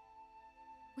pointless?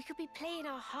 We could be playing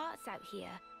our hearts out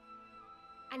here,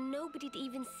 and nobody'd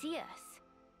even see us.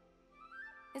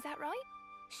 Is that right?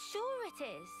 Sure it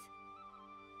is.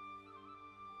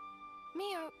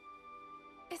 Mio,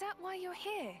 is that why you're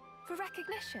here? For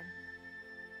recognition?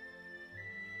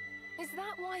 Is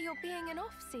that why you're being an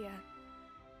Offseer?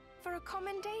 For a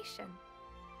commendation?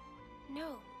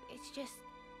 No, it's just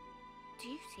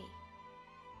duty.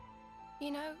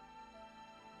 You know,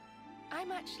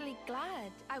 I'm actually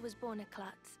glad I was born a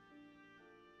klutz.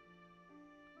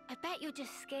 I bet you're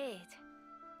just scared.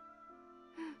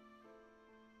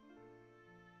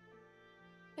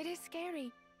 It is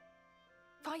scary.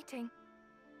 Fighting.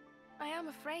 I am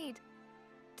afraid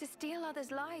to steal others'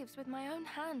 lives with my own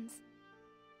hands.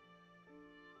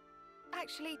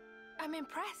 Actually, I'm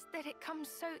impressed that it comes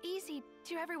so easy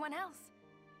to everyone else.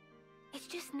 It's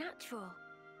just natural.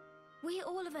 We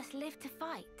all of us live to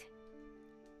fight.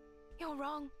 You're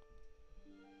wrong.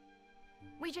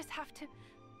 We just have to...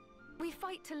 We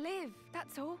fight to live,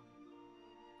 that's all.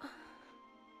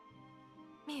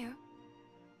 Mio,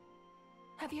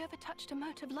 have you ever touched a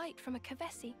mote of light from a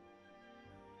Kavesi?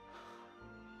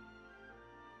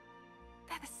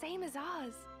 They're the same as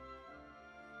ours.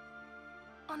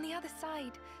 On the other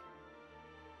side,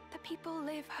 the people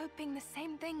live hoping the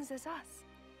same things as us.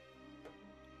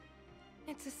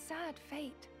 It's a sad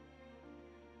fate.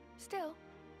 Still,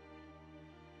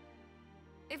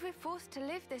 if we're forced to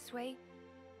live this way,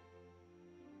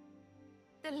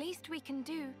 the least we can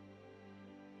do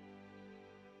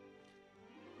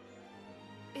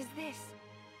is this.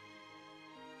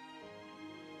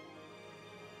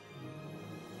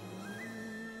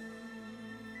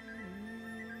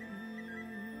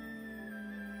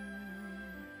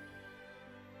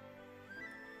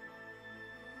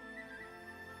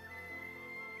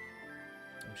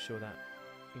 I'm sure that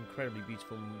incredibly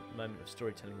beautiful moment of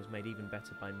storytelling was made even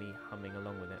better by me humming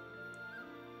along with it.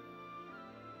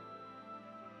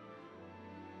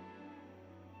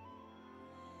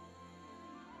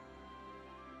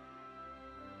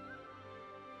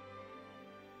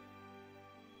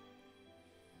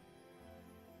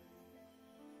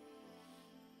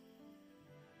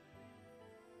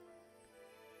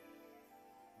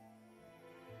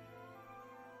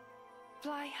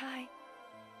 Fly high,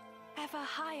 ever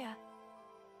higher.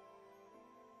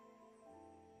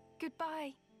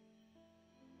 Goodbye.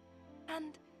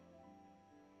 And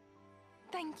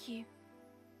thank you.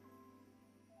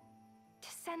 To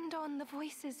send on the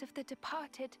voices of the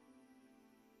departed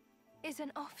is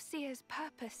an Offseer's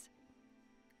purpose.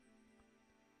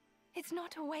 It's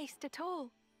not a waste at all,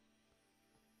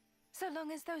 so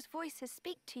long as those voices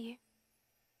speak to you.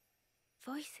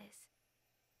 Voices?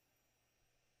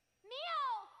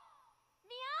 Mio!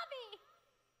 Miyabi!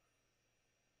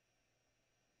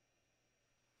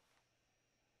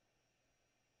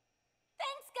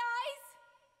 Thanks, guys!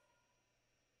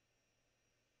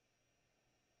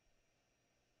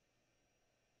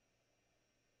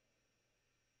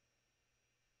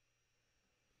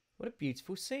 What a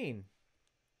beautiful scene.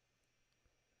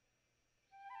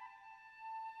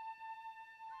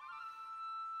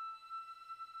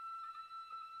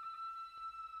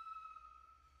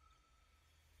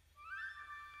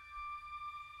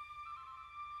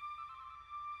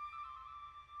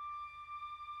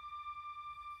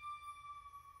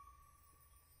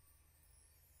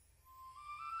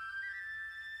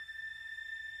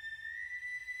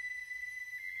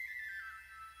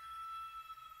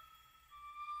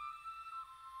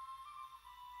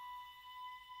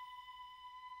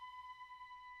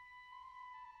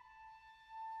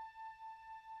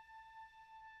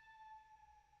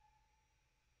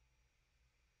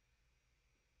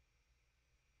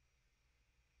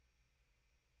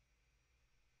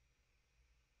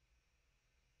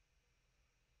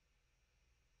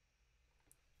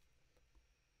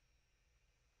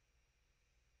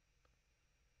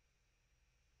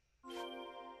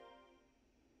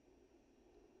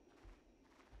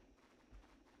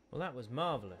 Well, that was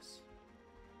marvellous.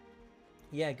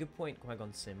 Yeah, good point,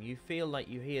 Qui-Gon Sim. You feel like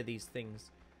you hear these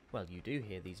things... Well, you do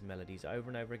hear these melodies over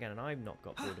and over again, and I've not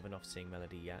got bored of an off-seeing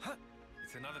melody yet.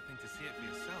 It's another thing to see it for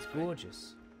yourself. It's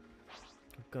gorgeous.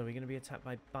 Oh God, we're going to be attacked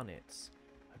by bunnets.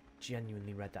 I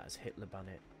genuinely read that as Hitler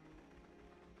bunnet.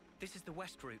 This is the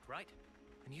west route, right?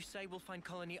 And you say we'll find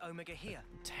Colony Omega here?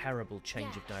 Terrible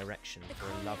change of direction for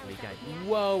a lovely game.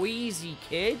 Whoa, easy,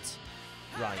 kid!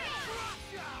 Right.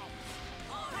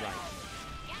 Right.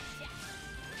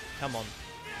 Come on.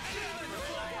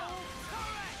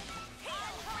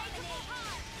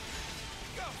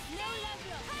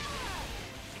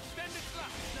 Extended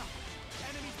thrust. No.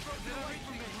 Enemies broken away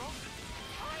from me.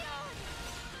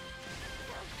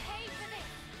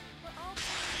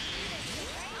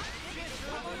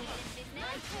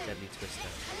 Deadly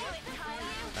Twister.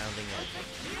 Bounding Lightning.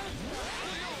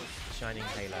 Shining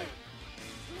Halo.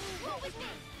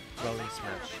 Rolling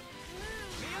Smash.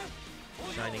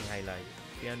 Shining Halo.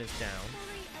 Fiona's down.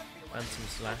 Phantom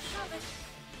Slash.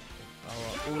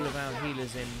 Oh, all of our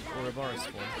healers in Ouroboros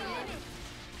form.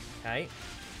 Okay.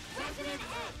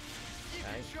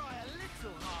 Okay. Try a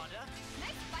little harder.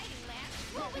 Nice fighting, Lanz.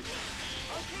 What was it?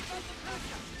 I'll keep up the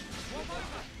pressure. One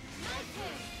over. Nice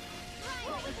hit.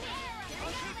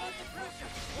 I'll keep up the pressure.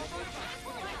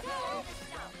 One over.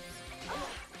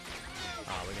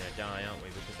 Oh, we're gonna die, aren't we?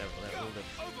 Because they're all the...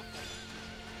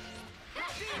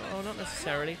 Oh, not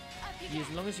necessarily. As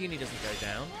long as Eunie doesn't go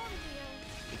down,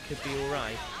 it could be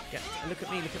alright. Look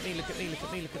at me, look at me, look at me, look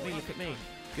at me, look at me, look at me.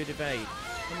 Good evade.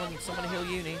 Come on, someone heal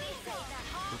Eunie.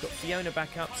 We've got Fiona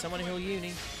back up. Someone heal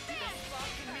Eunie.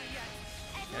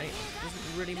 Okay,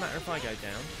 doesn't really matter if I go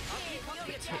down.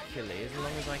 Particularly, as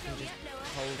long as I can just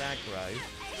hold aggro.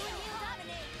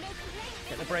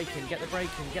 Get the break in, get the break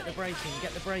in, get the break in,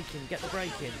 get the break in, get the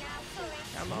break in.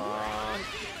 Come on!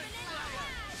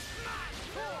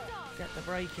 Get the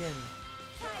break in.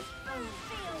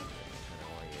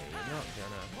 You're not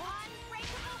gonna.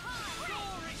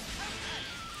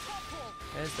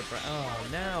 There's the break. Oh,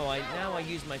 now I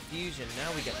use my fusion.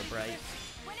 Now we get the break.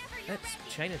 Let's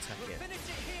chain attack it.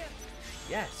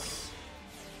 Yes.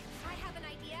 I have an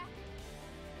idea.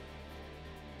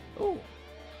 Oh.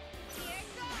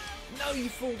 No, you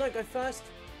fool! Don't go first.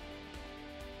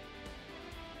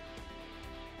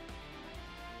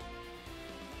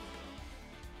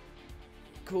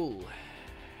 Cool.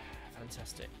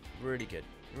 Fantastic. Really good.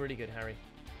 Really good, Harry.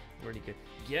 Really good.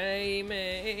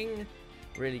 Gaming!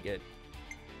 Really good.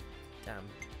 Damn.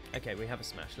 Okay, we have a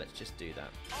smash. Let's just do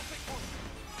that.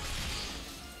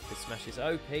 This smash is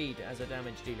OP'd as a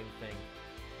damage dealing thing.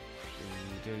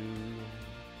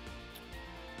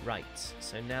 Right,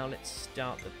 so now let's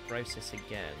start the process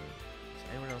again. Has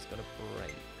anyone else got a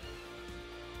break?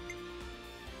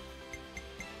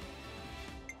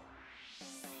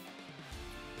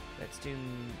 Let's do...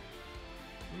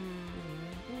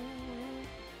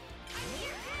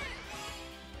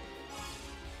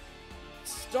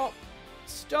 Stop!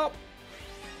 Stop!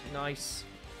 Nice.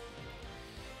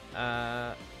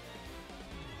 Oh.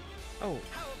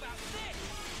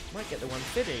 Might get the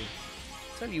 150.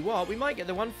 Tell you what, we might get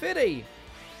the 150.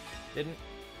 Didn't.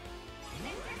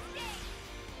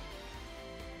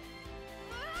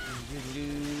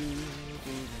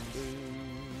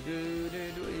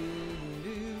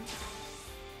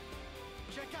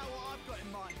 Check out what I've got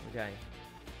in mind. Okay.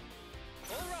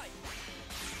 All right.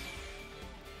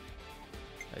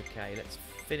 Okay, let's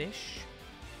finish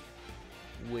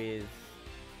with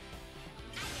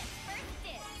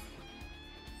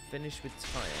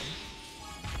Taion.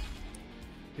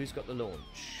 Who's got the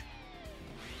launch?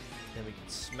 Then we can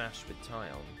smash with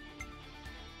Taion.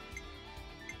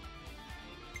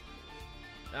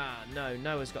 Ah, no,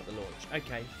 Noah's got the launch.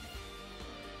 Okay.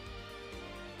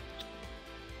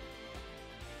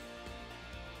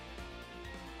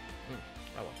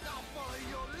 Oh well.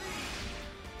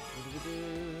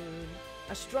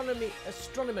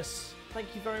 Astronomus,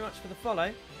 thank you very much for the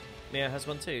follow. Mia has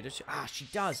one too, does she? Ah, she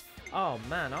does. Oh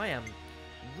man, I am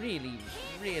really,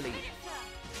 really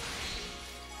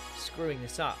screwing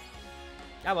this up.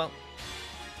 Oh well.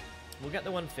 We'll get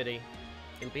the 150.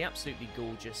 It'll be absolutely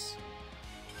gorgeous.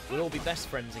 We'll all be best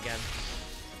friends again.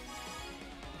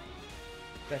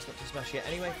 Best not to smash yet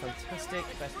anyway, fantastic.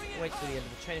 Best wait till the end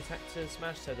of the chain attack to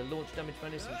smash, so the launch damage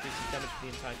bonus increases damage for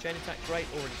the entire chain attack. Great,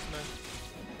 already smashed.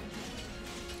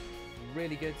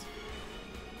 Really good.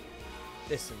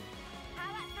 Listen.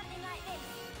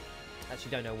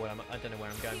 Actually, I don't know where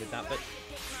I'm going with that, but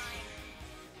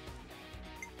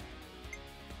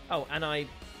oh, and I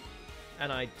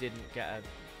didn't get a,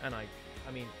 and I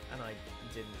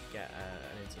didn't get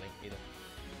an interlink either.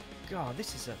 God,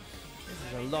 this is a This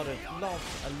is a lot of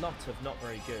not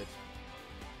very good.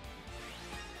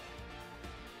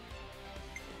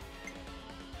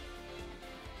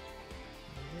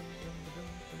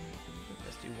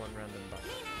 Let's do one random button.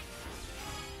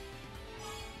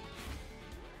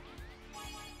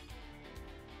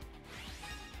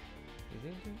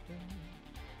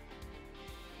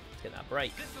 Let's get that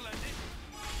break.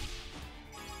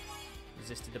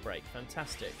 Resisted the break.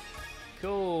 Fantastic.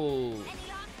 Cool.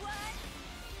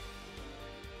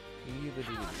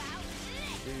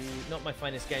 Not my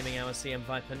finest gaming hour, CM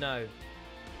Viper, no.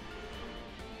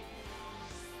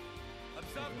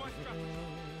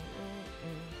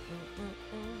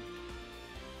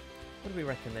 What do we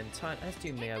reckon then? Let's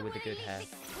do Mio with the good hair.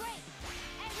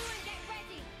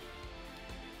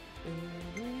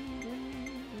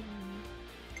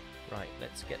 Right,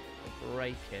 let's get the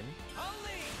break in.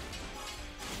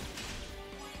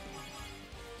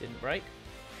 Didn't break.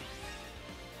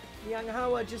 Young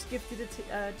Howard just gifted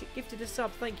a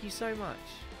sub. Thank you so much.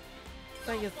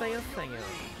 Thank you.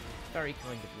 Very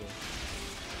kind of you.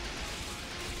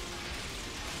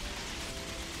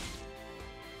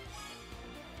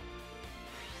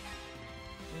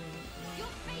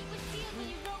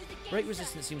 Break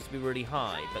resistance seems to be really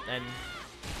high, but then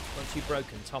once you've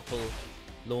broken, topple,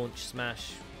 launch,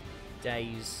 smash,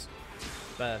 daze,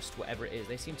 burst, whatever it is,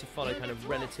 they seem to follow kind of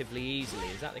relatively easily.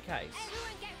 Is that the case?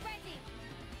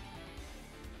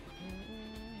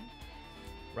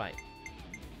 Right.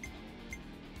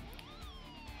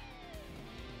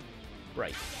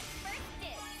 Break.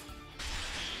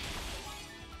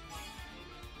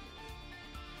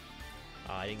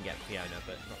 Oh, I didn't get Fiona,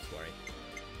 but not to worry.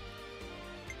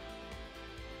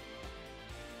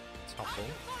 Topple.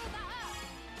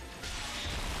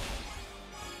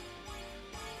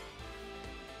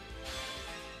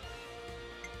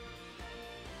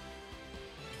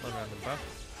 One random buff.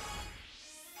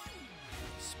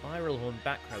 Spiral Horn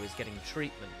back row is getting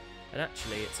treatment, and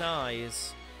actually its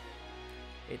eyes,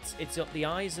 it's got the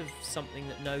eyes of something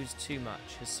that knows too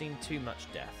much, has seen too much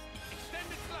death.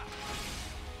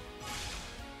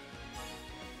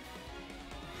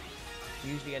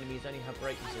 Usually enemies only have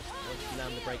break resistance. Once you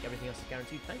land the break, everything else is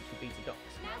guaranteed. Thank you,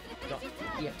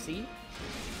 Beta.exe.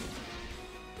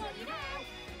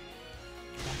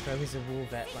 Back row is a war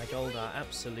vet like Oldar,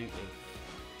 absolutely.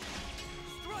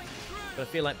 But I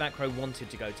feel like back row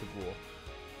wanted to go to war.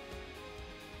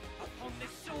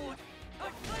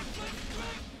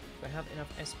 Do I have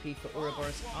enough SP for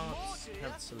Ouroboros Arts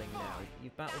cancelling now?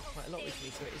 You've battled quite a lot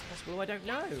recently, so it is possible. Oh, I don't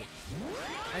know.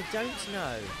 I don't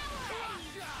know.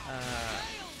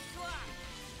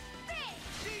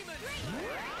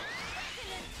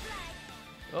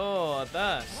 Oh, a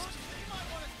burst.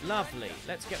 Lovely.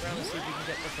 Let's get round and see if we can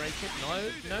get the break it.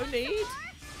 No need.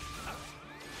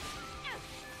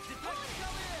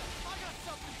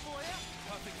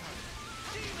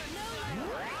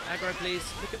 Aggro, please.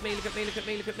 Look at me, look at me, look at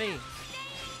me, look at me.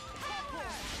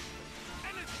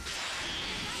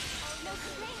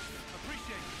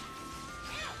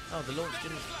 Oh, the launch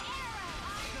didn't...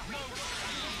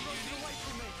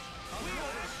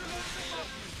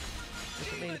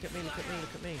 Look at me, look at me, look at me,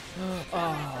 look at me.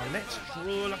 Oh, let's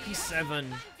draw lucky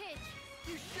 7.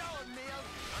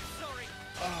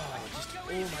 Oh, just all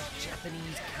my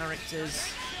Japanese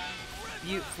characters.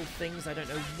 Beautiful things, I don't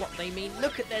know what they mean.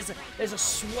 Look at, there's a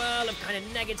swirl of kind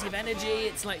of negative energy.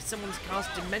 It's like someone's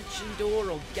cast Dimension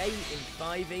Door or Gate in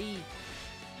 5e.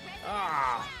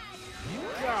 Ah,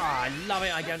 God, I love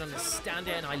it. I don't understand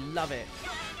it, and I love it.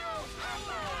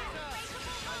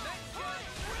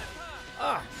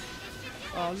 Ah,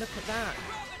 oh, look at that.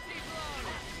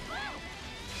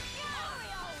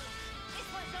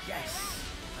 Yes.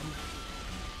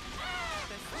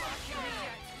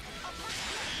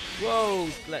 Whoa!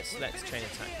 Let's chain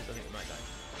attack because I think we might die.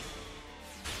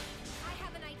 I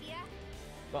have an idea.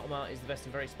 Bottom art is the best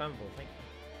and very spammable. Thank you.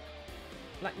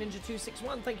 Black Ninja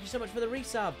 261. Thank you so much for the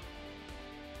resub.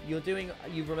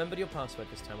 You've remembered your password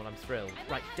this time. Well, I'm thrilled.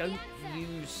 Right, don't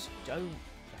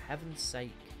for heaven's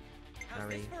sake,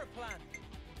 Harry.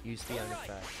 Use Fiona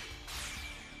first.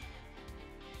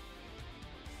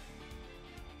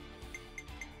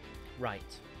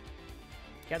 Right.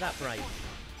 Get that break.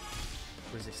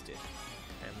 Resisted.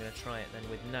 Okay, I'm going to try it then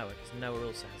with Noah, because Noah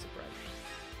also has a break.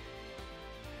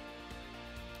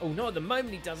 Oh, no, at the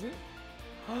moment he doesn't.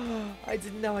 I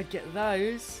didn't know I'd get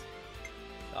those.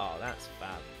 Oh, that's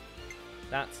fab.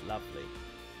 That's lovely.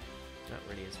 That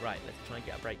really is. Right, let's try and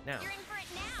get a break now. You're in for it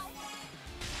now.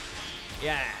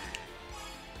 Yeah.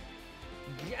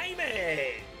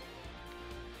 Gaming!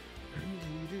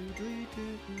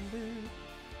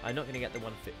 I'm not going to get the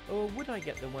 150. Or would I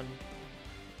get the one?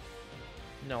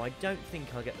 No, I don't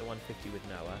think I'll get the 150 with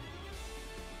Noah.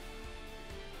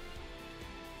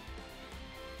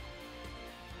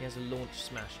 He has a launch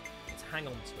smash. Let's hang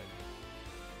on to him.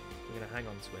 We're going to hang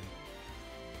on to him.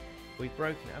 We've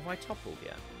broken it. Have I toppled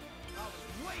yet?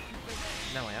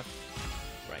 No, I have.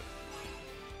 Great.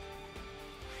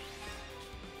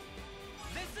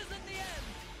 This isn't the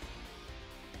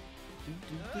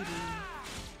end.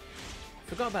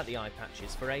 Forgot about the eye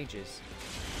patches for ages.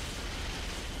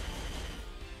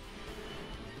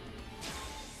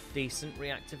 Decent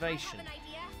reactivation.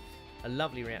 A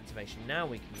lovely reactivation. Now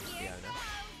we can use Fiona.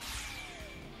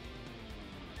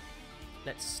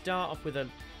 Let's start off with a...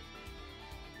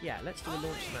 Yeah, let's do a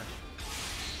launch smash.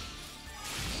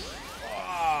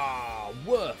 Ah,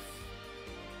 woof!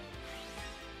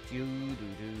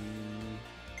 Doo-doo-doo.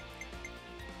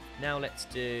 Now let's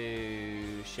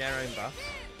do share own buffs.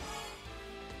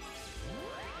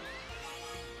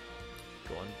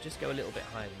 Go on, just go a little bit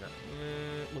higher than that.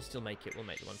 We'll still make it. We'll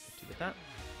make the 150 with that.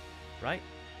 Right?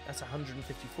 That's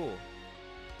 154.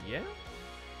 Yeah?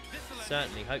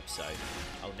 Certainly hope so.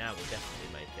 Oh, now we'll definitely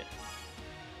make it.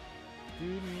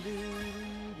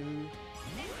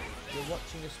 You're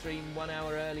watching a stream 1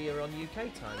 hour earlier on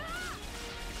UK time.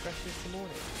 Fresh this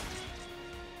morning.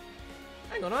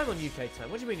 Hang on, I'm on UK time.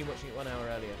 What do you mean you're watching it 1 hour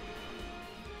earlier?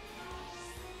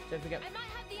 Don't forget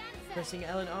pressing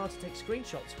L and R to take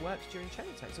screenshots works during chain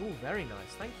attacks. Oh, very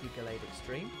nice. Thank you, Gallade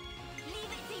Extreme.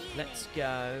 Let's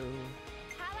go.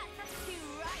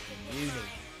 Eunie.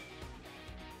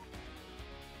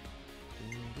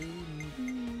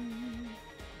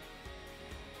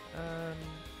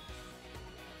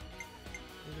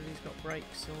 Whether he's got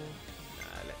brakes or...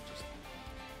 Nah, let's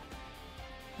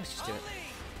just do it.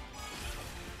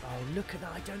 Oh, look at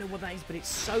that. I don't know what that is, but it's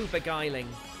so beguiling.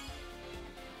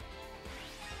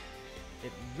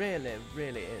 It really,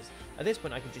 really is. At this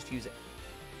point, I can just use it.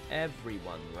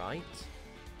 Everyone, right?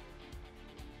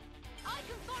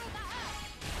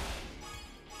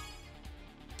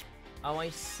 Oh, I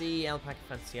see, Alpaca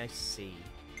Fantasy, I see.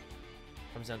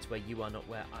 Comes down to where you are, not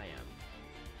where I am.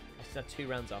 I still have 2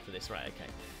 rounds after this, right, okay.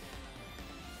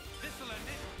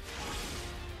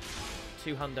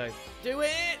 2 hundo. Do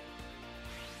it!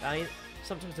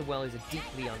 Sometimes the well is a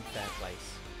deeply unfair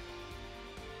place.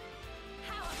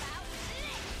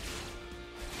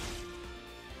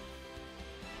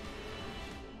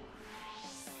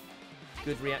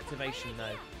 Good reactivation,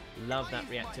 though. Love that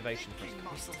reactivation.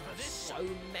 We still have so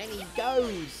many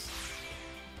goes.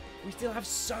 We still have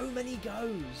so many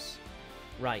goes.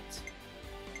 Right.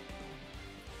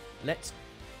 Let's...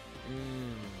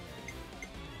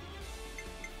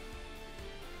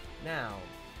 Now,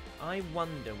 I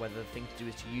wonder whether the thing to do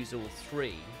is to use all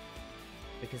 3,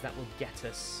 because that will get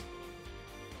us...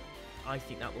 I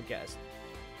think that will get us...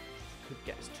 Could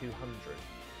get us 200.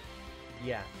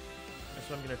 Yeah. That's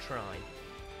what I'm going to try.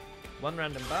 1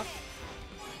 random buff.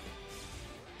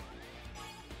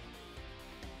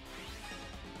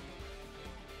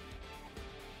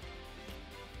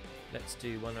 Let's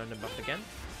do 1 random buff again.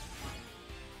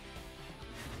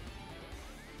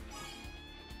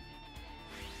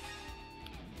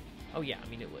 Oh yeah, I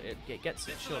mean it gets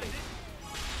it, surely.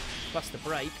 Plus the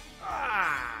break.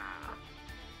 Ah!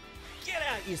 Get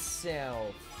out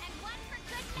yourself!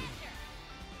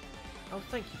 Oh,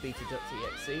 thank you,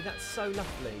 Beta.exe. That's so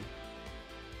lovely.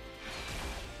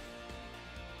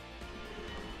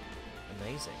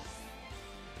 Amazing.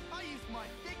 I used my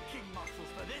thinking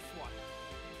muscles for this one.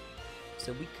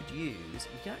 So we could use...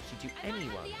 We can actually do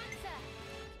anyone.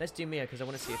 Let's do Mia, because I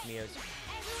want to see if Mia's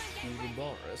even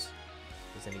Boris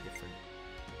is any different.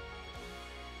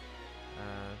 I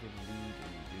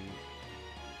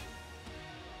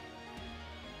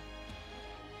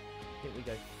think we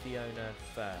go Fiona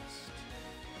first.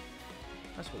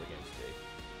 That's what we're going to do.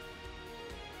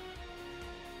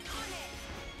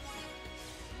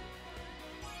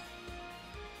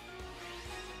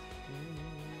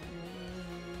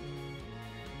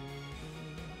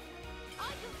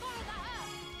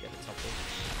 Get the topple.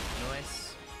 Nice.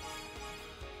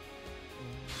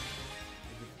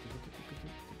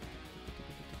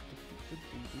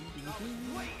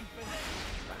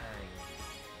 Bang.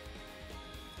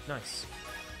 Nice.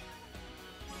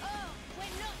 Oh,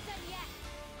 we're not done yet.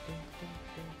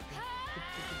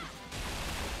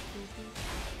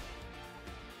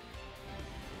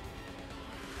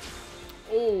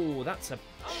 Oh, that's a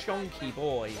chonky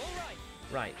boy.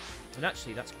 Right, and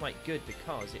actually that's quite good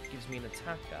because it gives me an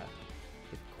attacker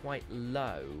with quite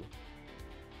low.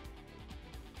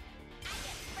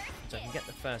 So I can get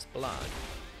the first blood.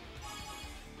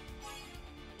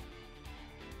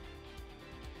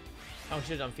 Oh, I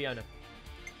should have done Fiona.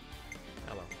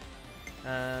 Oh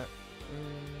well.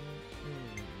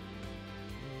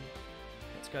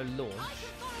 Let's go launch.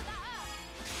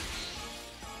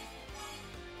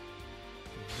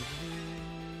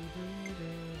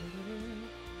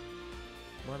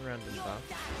 One random buff.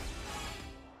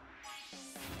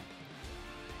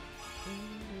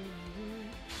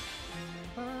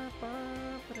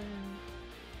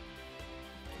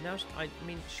 Now, I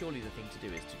mean, surely the thing to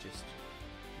do is to just,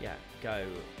 yeah, go.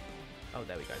 Oh,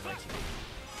 there we go, 90.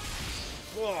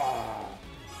 Whoa!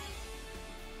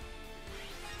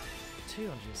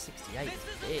 268.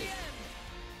 Big.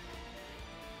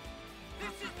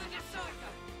 This is the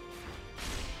decipher.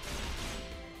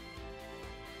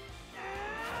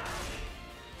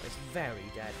 It's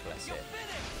very dead, bless it.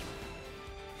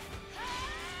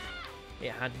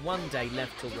 It had one day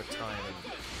left till retirement.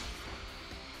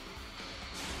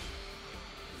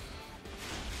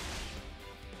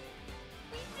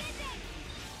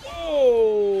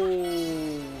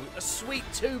 Oh! A sweet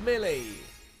 2 milli!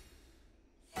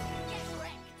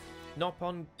 Nop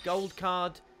on gold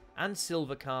card and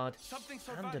silver card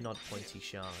and an odd pointy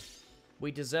shard.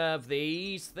 We deserve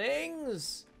these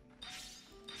things!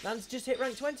 Lanz just hit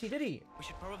rank 20, did he? We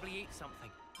should probably eat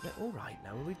something. Yeah, all right,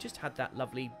 now we've just had that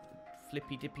lovely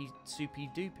flippy dippy soupy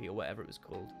doopy or whatever it was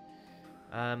called.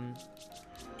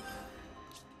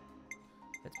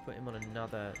 Let's put him on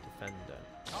another defender.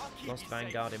 Lost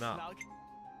Vanguard him up.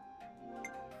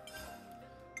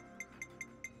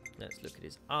 Let's look at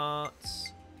his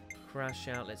arts. Crash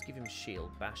out. Let's give him Shield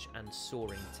Bash and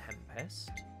Soaring Tempest.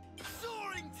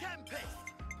 Soaring Tempest!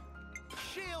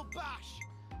 Shield Bash!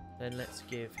 Then let's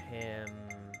give him...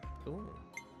 Ooh.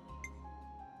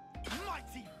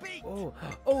 Mighty Beat! Oh!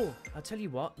 I'll tell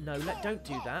you what. No, don't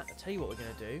do that. I'll tell you what we're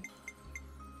going to do.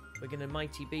 We're going to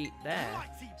Mighty Beat there.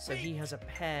 So he has a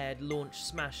paired launch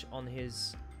smash on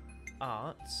his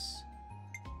arts.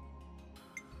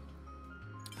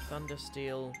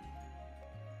 Thundersteel.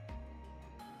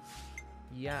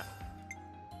 Yeah.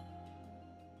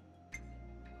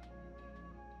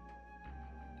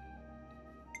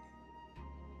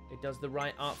 It does the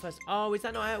right art first. Oh, is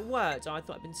that not how it works? Oh, I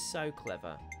thought I'd been so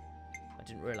clever. I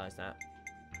didn't realise that.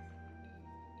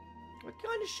 It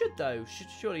kind of should, though.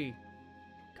 Surely...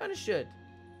 Kind of should.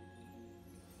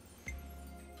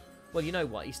 Well, you know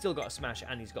what? He's still got a smash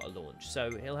and he's got a launch. So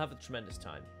he'll have a tremendous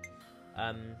time.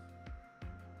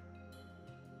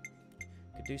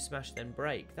 Could do smash then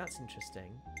break. That's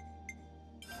interesting.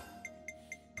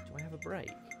 Do I have a break?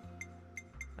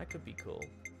 That could be cool.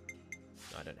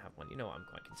 No, I don't have one. You know what? I'm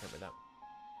quite content with that.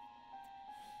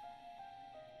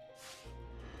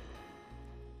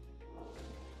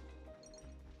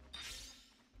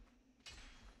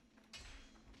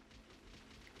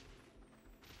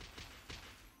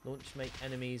 Launch makes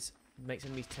enemies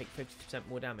take 50%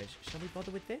 more damage. Shall we bother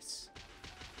with this?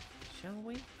 Shall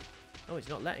we? Oh, it's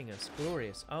not letting us.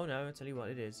 Glorious. Oh no, I'll tell you what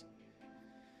it is.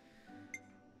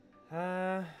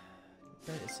 Don't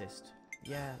assist.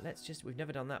 Yeah, let's just... We've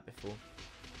never done that before.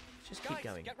 Let's just keep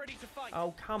going. Get ready to fight.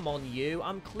 Oh, come on, you.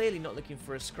 I'm clearly not looking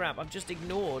for a scrap. I've just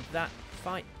ignored that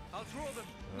fight. I'll draw them.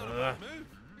 Not a bad move.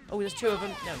 Oh, there's two of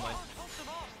them. Never mind.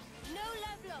 No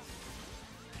level.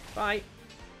 Bye.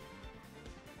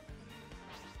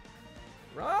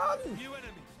 Run! New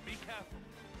enemies. Be careful.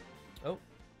 Oh.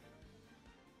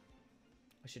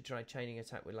 I should try chaining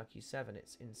attack with Lucky 7.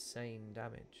 It's insane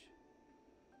damage.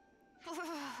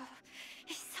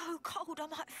 It's so cold I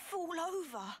might fall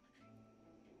over.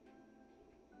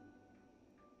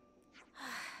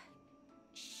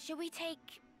 Should we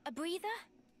take a breather?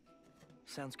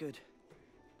 Sounds good.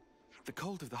 The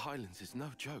cold of the Highlands is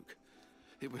no joke.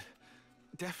 It would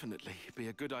definitely be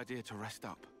a good idea to rest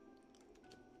up.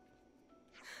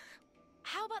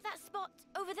 How about that spot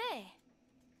over there?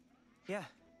 Yeah,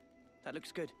 that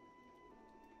looks good.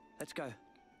 Let's go.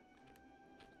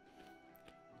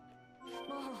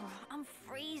 Oh, I'm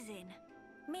freezing.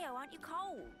 Mio, aren't you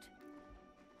cold?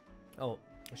 Oh,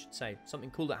 I should say,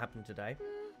 something cool that happened today.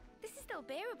 This is still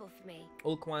bearable for me.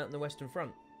 All Quiet on the Western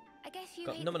Front. I guess you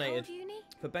got hate nominated the cold, Eunie?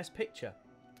 for Best Picture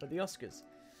at the Oscars.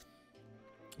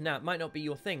 Now, it might not be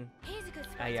your thing. Here's a good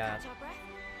spot to catch our breath.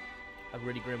 A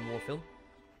really grim war film.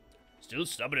 Still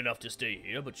stubborn enough to stay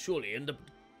here, but surely in the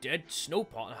dead snow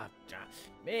pot.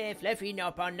 Fluffy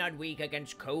up are not weak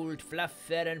against cold. Fluff,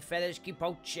 fur, and feathers keep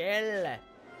out chill.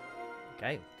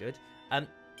 Okay, good.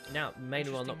 Now, may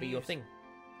well not be your thing.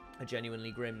 A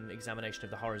genuinely grim examination of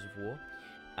the horrors of war.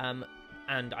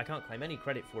 And I can't claim any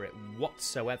credit for it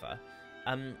whatsoever.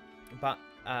 But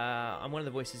I'm one of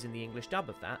the voices in the English dub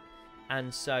of that.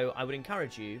 And so I would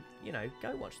encourage you, you know,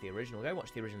 go watch the original. Go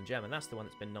watch the original German. That's the one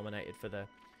that's been nominated for the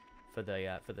for the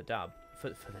dub. For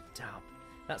the dub.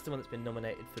 That's the one that's been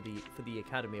nominated for the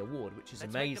Academy Award, which is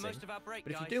amazing. Make the most of our break,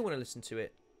 but if you guys. do want to listen to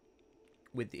it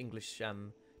with the English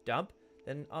dub,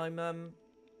 then I'm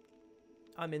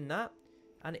in that.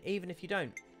 And even if you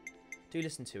don't, do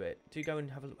listen to it. Do go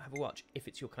and have a watch if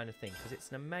it's your kind of thing, because it's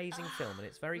an amazing film and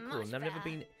it's very cool. And I've never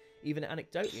been even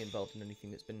anecdotally involved in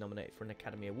anything that's been nominated for an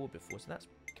Academy Award before, so that's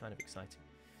kind of exciting.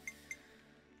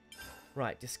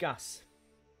 Right, discuss.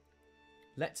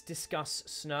 Let's discuss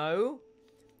Snow.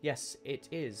 Yes, it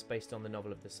is based on the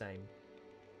novel of the same.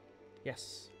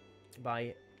 Yes,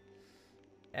 by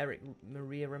Eric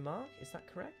Maria Remarque. Is that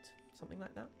correct? Something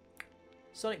like that.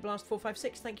 Sonic Blast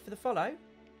 456. Thank you for the follow.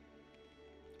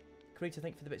 Karita,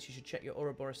 thank you for the bits. You should check your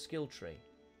Ouroboros skill tree.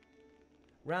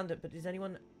 Roundup, but does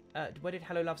anyone... where did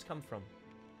Hello Loves come from?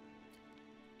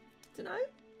 Dunno.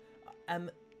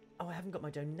 Oh, I haven't got my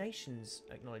donations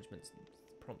acknowledgements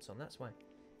prompts on. That's why.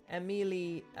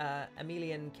 Emilian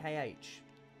KH.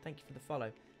 Thank you for the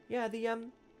follow. Yeah, the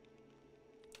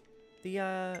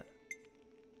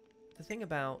thing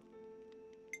about...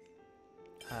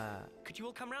 Could you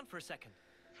all come round for a second?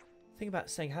 thing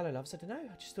about saying hello, loves, I don't know.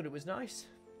 I just thought it was nice.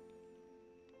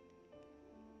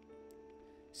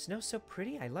 Snow's so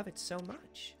pretty. I love it so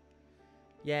much.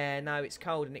 Yeah, no, it's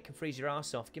cold and it can freeze your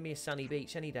ass off. Give me a sunny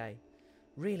beach any day.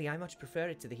 Really, I much prefer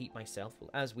it to the heat myself.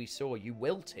 Well, as we saw, you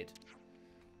wilted.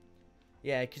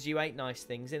 Yeah, because you ate nice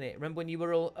things, innit? Remember when you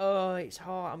were all, oh, it's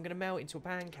hot, I'm going to melt into a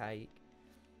pancake?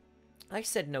 I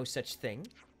said no such thing.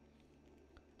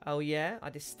 Oh, yeah?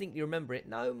 I distinctly remember it.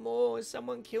 No more.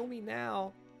 Someone kill me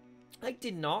now. I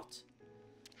did not.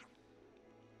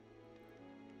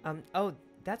 Oh,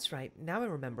 that's right. Now I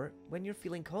remember. When you're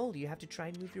feeling cold, you have to try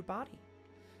and move your body.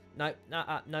 No,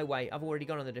 no way. I've already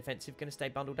gone on the defensive. Gonna stay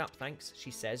bundled up, thanks,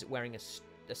 she says, wearing a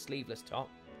sleeveless top.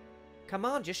 Come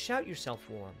on, just shout yourself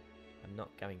warm. I'm not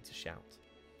going to shout.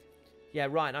 Yeah,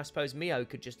 right, and I suppose Mio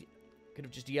could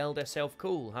have just yelled herself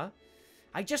cool, huh?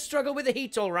 I just struggle with the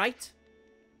heat, all right.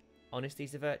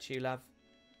 Honesty's a virtue, love.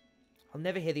 I'll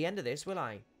never hear the end of this, will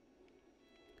I?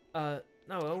 No,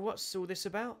 well, what's all this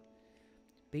about?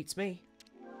 Beats me.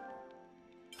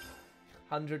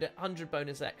 100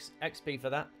 bonus XP for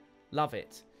that. Love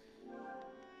it.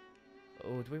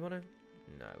 Oh, do we want to...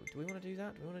 No. Do we want to do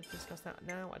that? Do we want to discuss that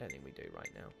now? I don't think we do right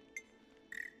now.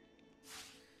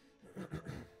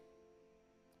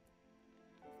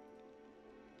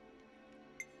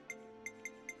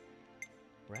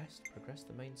 Rest. Progress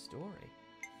the main story.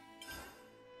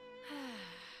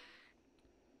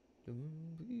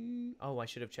 Oh, I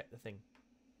should have checked the thing.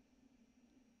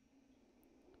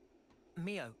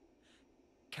 Mio,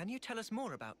 can you tell us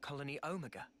more about Colony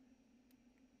Omega?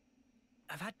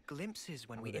 I've had glimpses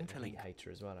when we interlink. I'm a hater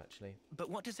as well, actually. But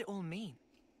what does it all mean?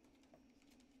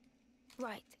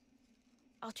 Right.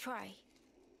 I'll try.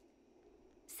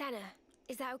 Sena,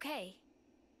 is that okay?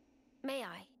 May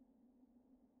I?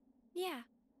 Yeah.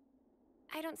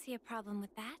 I don't see a problem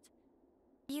with that.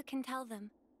 You can tell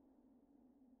them.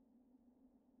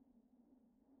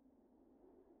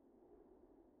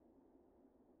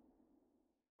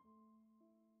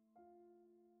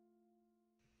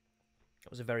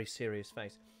 That was a very serious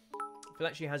face. I feel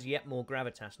like she has yet more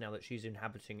gravitas now that she's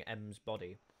inhabiting M's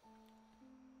body.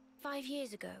 5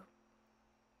 years ago,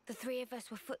 the three of us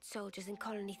were foot soldiers in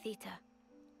Colony Theta.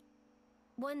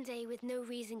 One day, with no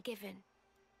reason given,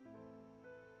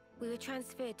 we were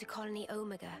transferred to Colony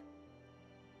Omega.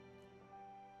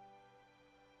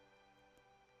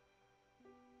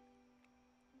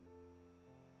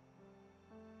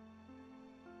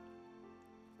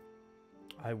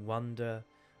 I wonder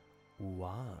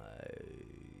why.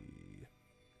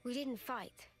 We didn't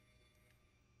fight.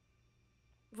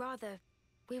 Rather,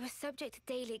 we were subject to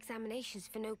daily examinations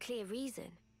for no clear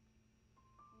reason.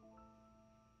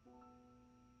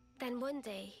 Then one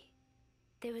day,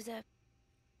 there was an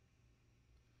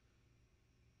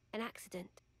accident.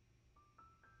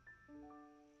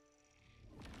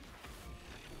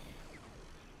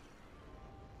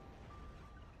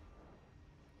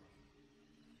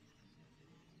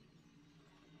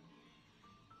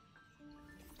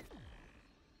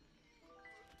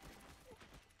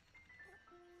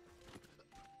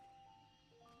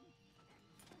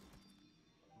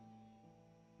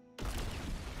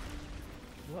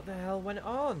 What the hell went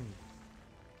on?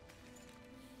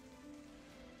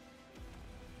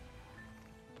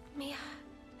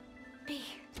 Miyabi.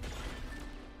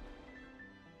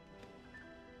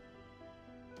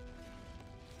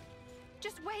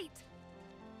 Just wait.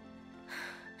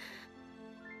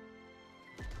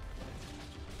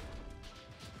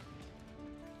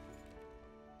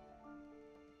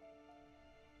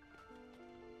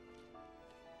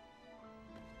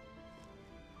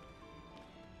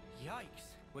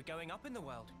 Yikes, we're going up in the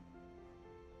world.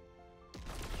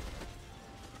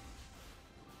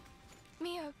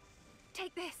 Mio,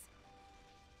 take this.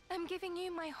 I'm giving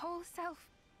you my whole self.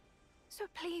 So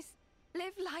please,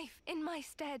 live life in my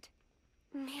stead.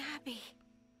 Miyabi.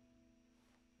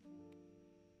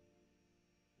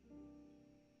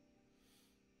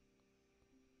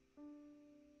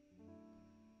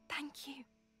 Thank you.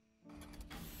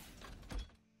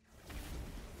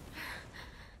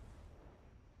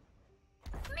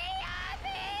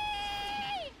 Miyabi!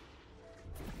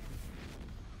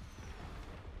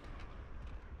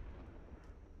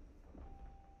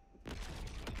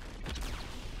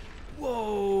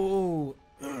 Whoa!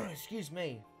 Excuse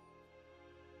me.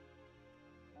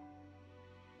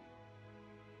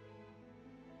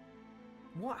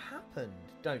 What happened?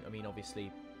 Don't, I mean,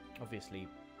 obviously,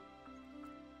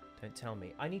 don't tell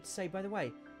me. I need to say, by the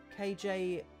way,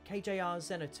 KJR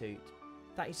Zenatute,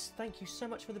 that is, thank you so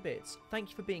much for the bits. Thank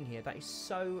you for being here. That is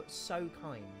so, so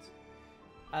kind.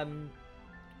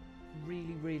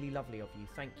 Really, really lovely of you.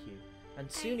 Thank you. And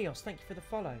Sunios, thank you for the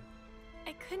follow.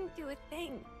 I couldn't do a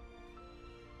thing.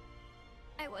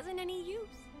 I wasn't any use.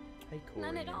 Hey, Corey,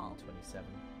 None at all. 27.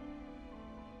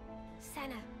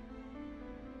 Sena.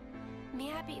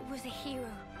 Miyabi was a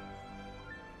hero.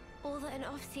 All that an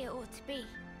officer ought to be.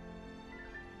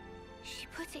 She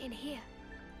put it in here,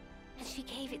 and she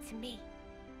gave it to me.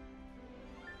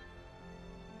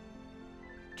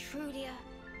 Truly a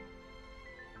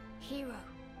hero.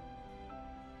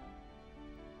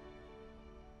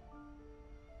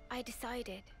 I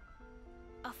decided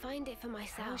I'll find it for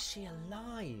myself. How is she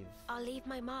alive? I'll leave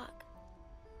my mark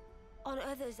on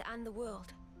others and the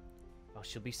world. Oh,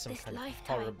 she'll be some This kind of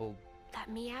lifetime horrible that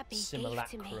Miyabi gave to me.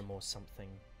 simulacrum or something.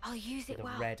 I'll use with it a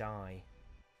well. red eye.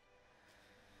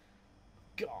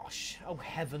 Gosh, oh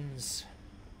heavens.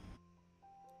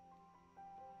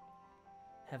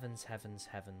 Heavens, heavens,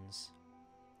 heavens.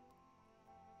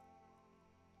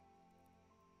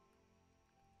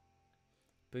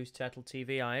 Boost Turtle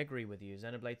TV, I agree with you.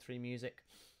 Xenoblade 3 music,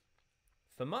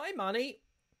 for my money,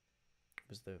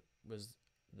 was the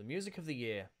music of the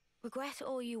year. Regret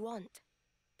all you want,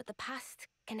 but the past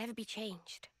can never be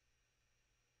changed.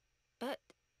 But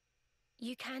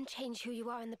you can change who you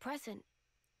are in the present.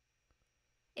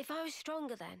 If I was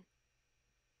stronger then,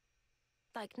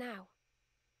 like now,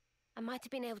 I might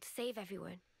have been able to save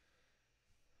everyone.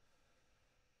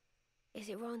 Is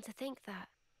it wrong to think that?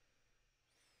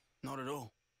 Not at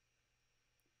all.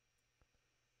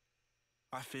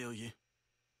 I feel you.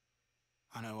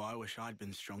 I know I wish I'd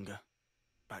been stronger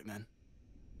back then.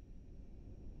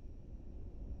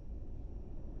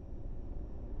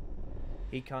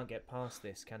 He can't get past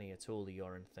this, can he, at all, the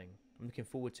Yoran thing? I'm looking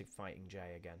forward to fighting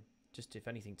Jay again. Just, if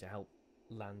anything, to help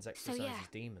Lanz exorcise his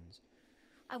demons.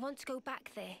 I want to go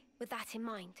back there with that in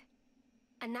mind.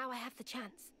 And now I have the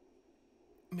chance.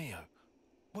 Mio,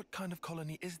 what kind of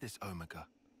colony is this Omega?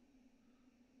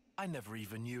 I never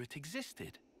even knew it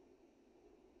existed.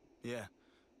 Yeah.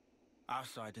 Our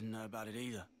side didn't know about it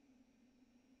either.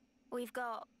 We've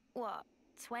got, what,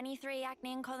 23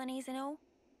 Acnean colonies in all?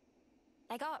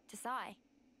 They go up to Psi.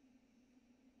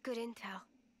 Good intel.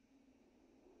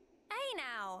 Hey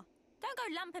now! Don't go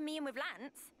lumping me in with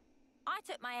Lance. I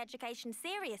took my education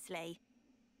seriously.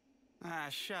 Ah,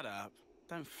 shut up.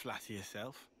 Don't flatter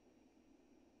yourself.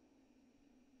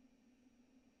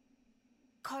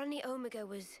 Colony Omega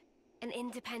was an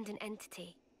independent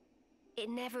entity. It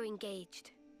never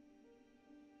engaged.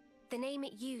 The name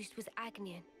it used was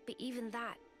Agnian, but even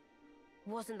that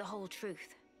wasn't the whole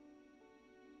truth.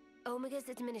 Omega's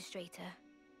administrator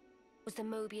was the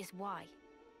Mobius Y.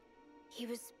 He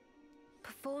was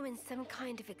performing some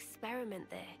kind of experiment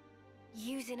there,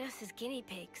 using us as guinea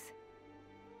pigs.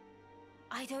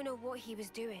 I don't know what he was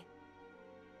doing.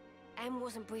 M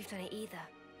wasn't briefed on it either.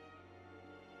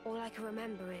 All I can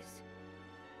remember is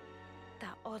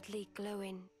that oddly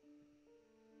glowing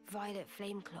violet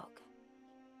flame clock.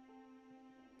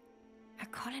 A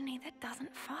colony that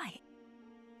doesn't fight.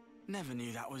 Never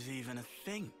knew that was even a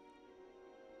thing.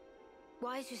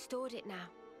 Why's restored it now?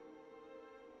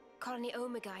 Colony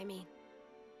Omega, I mean.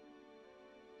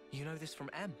 You know this from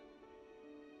M?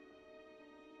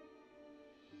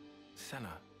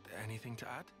 Sena, anything to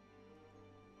add?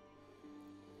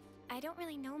 I don't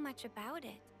really know much about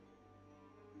it.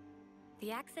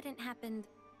 The accident happened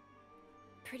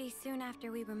pretty soon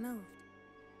after we were moved.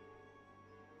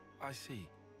 I see.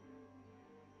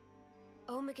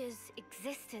 Omega's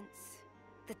existence,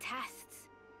 the tests,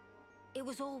 it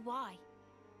was all Y.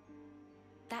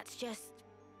 That's just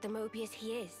the Mobius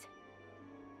he is.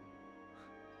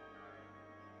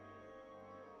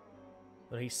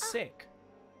 Well, he's sick.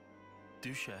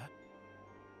 Do share.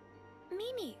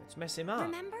 Mimi. Let's mess him up.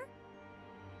 Remember?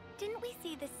 Didn't we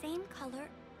see the same color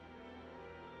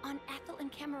on Ethel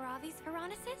and Kamaravi's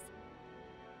Veronicus?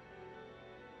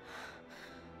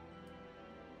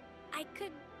 I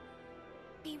could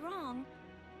be wrong.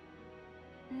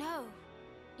 No,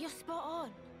 you're spot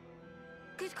on.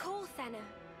 Good call, Sena.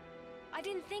 I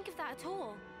didn't think of that at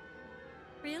all.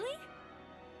 Really?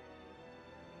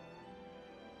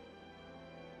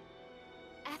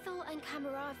 Ethel and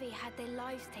Kamaravi had their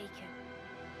lives taken.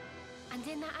 And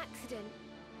in that accident,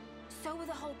 so were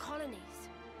the whole colonies.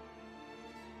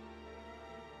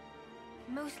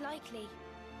 Most likely,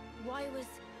 Y was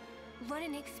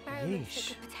running experiments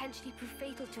that could potentially prove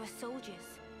fatal to us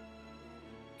soldiers.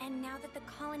 And now that the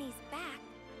colony's back,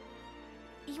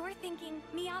 you're thinking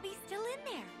Miyabi's still in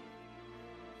there?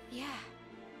 Yeah.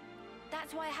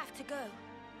 That's why I have to go.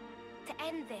 To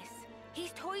end this.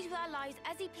 He's toyed with our lives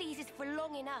as he pleases for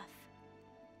long enough.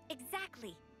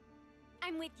 Exactly.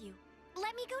 I'm with you.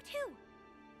 Let me go too.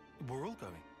 We're all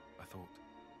going, I thought.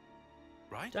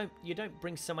 Right? You don't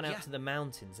bring someone out to the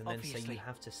mountains and then say you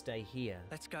have to stay here.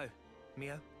 Let's go,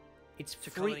 Mio. It's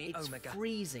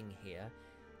freezing here.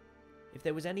 If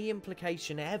there was any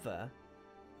implication ever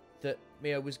that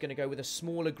Mio was going to go with a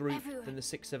smaller group than the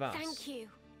 6 of us. Thank you.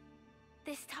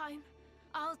 This time,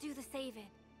 I'll do the saving.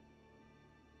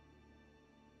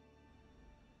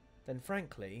 Then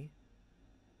frankly,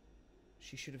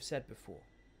 she should have said before.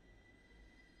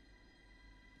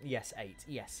 Yes, 8.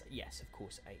 Yes, of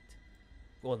course 8.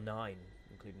 Or 9,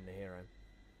 including the hero.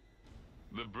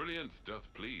 The brilliance doth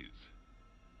please.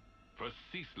 For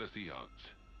ceaseless eons,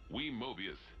 we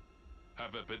Mobius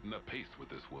have abidden apace with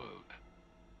this world.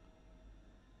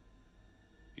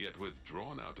 Yet with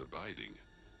drawn-out abiding,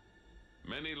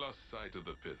 many lost sight of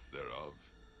the pith thereof,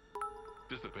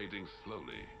 dissipating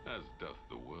slowly, as doth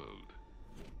the world.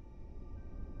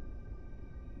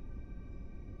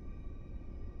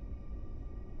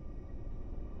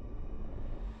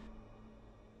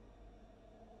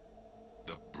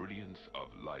 The brilliance of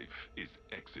life is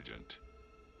exigent,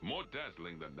 more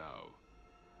dazzling than now.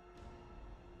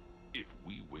 If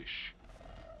we wish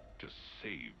to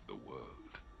save the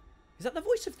world. Is that the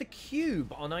voice of the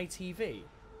Cube on ITV?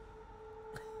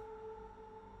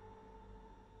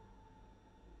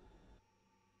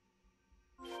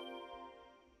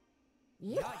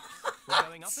 Yikes, we're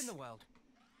going up in the world.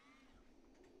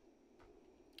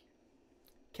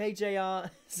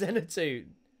 KJR Xena2.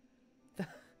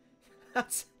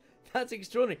 That's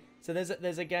extraordinary. So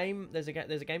there's a game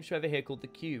show over here called The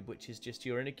Cube, which is just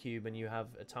you're in a cube and you have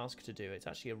a task to do. It's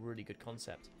actually a really good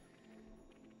concept.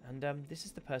 And this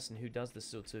is the person who does the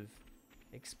sort of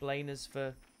explainers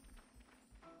for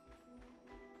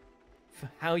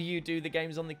how you do the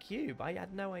games on the Cube. I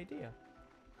had no idea.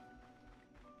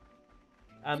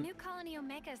 The new colony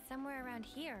Omega is somewhere around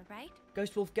here, right?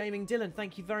 Ghost Wolf Gaming Dylan,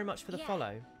 thank you very much for the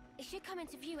follow. It should come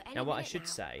into view any Now what I minute should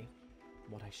say,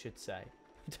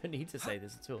 I don't need to say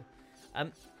this at all.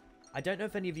 I don't know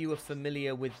if any of you are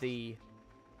familiar with the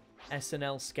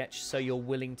SNL sketch "So You're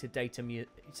Willing to Date a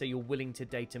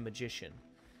Magician,"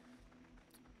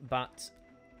 but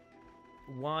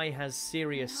Y has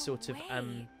serious sort of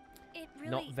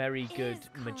not very good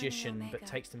magician, but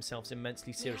takes themselves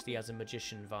immensely seriously as a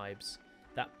magician vibes.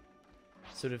 That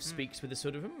sort of speaks with a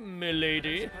sort of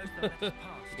milady. You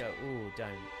go, ooh,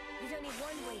 don't. There's only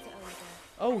one way to Omega.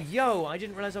 Oh, yo! I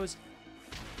didn't realize I was.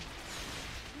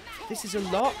 This is a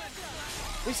lot.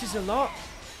 This is a lot.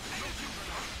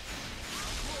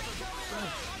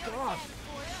 Oh God.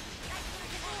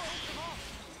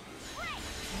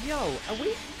 Yo, are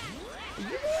you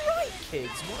alright,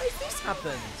 kids? Why has this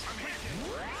happened?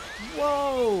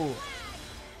 Whoa!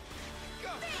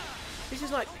 This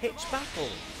is like pitch battle.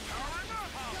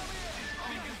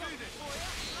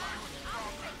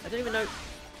 I don't even know.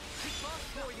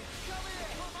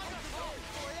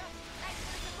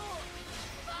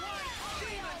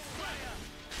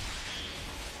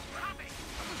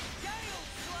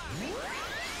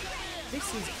 This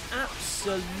is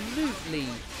absolutely...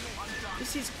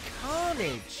 This is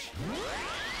carnage.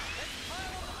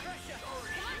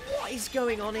 What is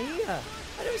going on here?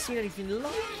 I've never seen anything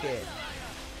like it.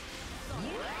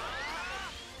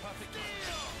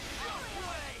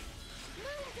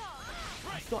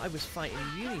 I thought I was fighting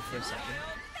Eunie for a second.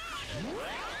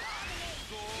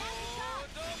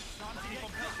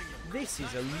 This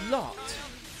is a lot.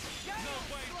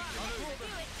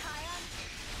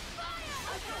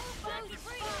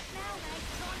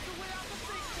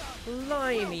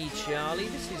 Blimey, Charlie,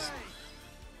 this is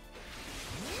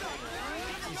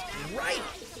great.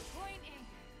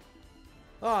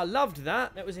 Oh, I loved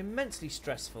that. That was immensely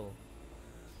stressful.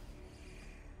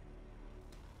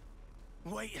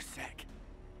 Wait a sec.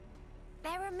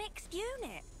 They're a mixed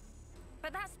unit.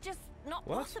 But that's just not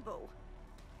What? possible.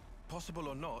 Possible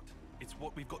or not, it's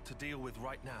what we've got to deal with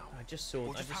right now. I just saw.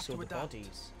 We'll I just have saw to the adapt.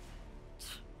 bodies.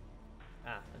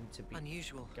 And to be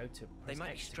unusual. Go to They press might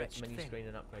be X to go to stretched menu thin. screen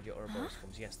and upgrade your Ouroboros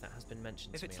forms. Yes, that has been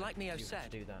mentioned. If to it's me. like I Neo do have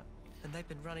said, to do that. and they've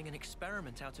been running an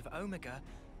experiment out of Omega.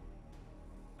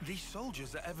 These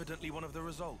soldiers are evidently one of the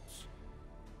results.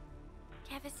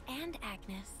 Kevis and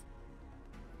Agnes.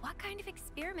 What kind of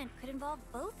experiment could involve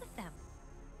both of them?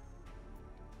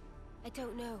 I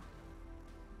don't know.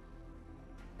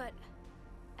 But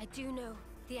I do know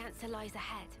the answer lies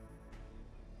ahead.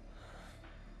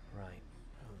 Right.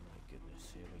 Oh my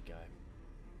goodness, here we go.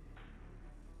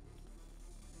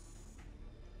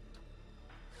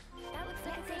 That looks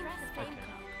like a dangerous flame Okay.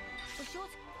 clock. We're sure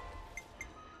to...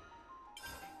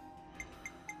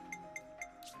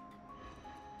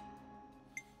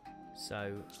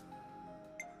 So,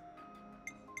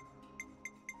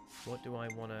 what do I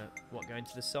want to... What, go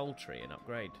into the soul tree and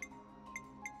upgrade?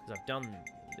 Because I've done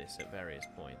this at various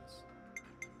points.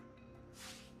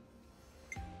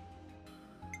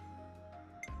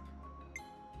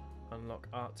 Unlock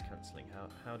arts cancelling.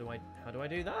 How do I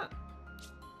do that?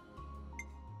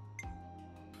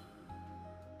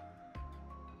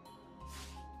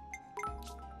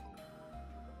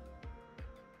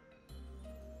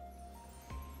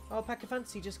 Oh, Pack of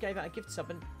Fantasy just gave out a gift sub,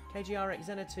 and KGRX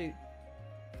Xena 2.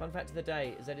 Fun fact of the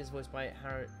day, Zed is voiced by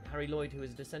Harry Lloyd, who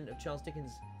is a descendant of Charles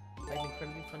Dickens, played an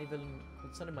incredibly funny villain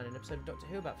called Son of Mine in an episode of Doctor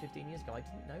Who about 15 years ago. I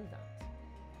didn't know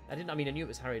that. I knew it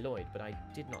was Harry Lloyd, but I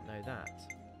did not know that.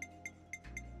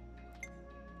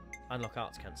 Unlock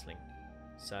arts cancelling.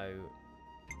 So,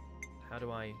 how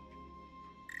do I...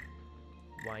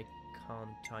 Why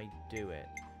can't I do it?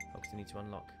 Oh, because I need to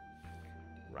unlock...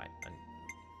 Right,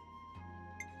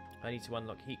 I need to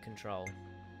unlock heat control,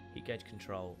 heat gauge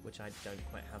control, which I don't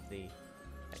quite have the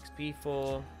XP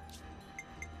for.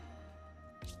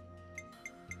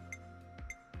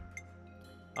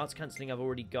 Arts cancelling I've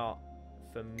already got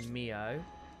for Mio.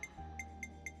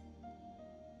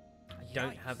 I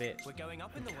don't have it. We're going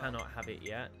up in the world. Cannot have it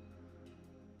yet.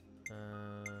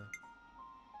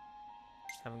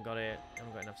 Haven't got it.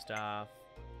 Haven't got enough staff.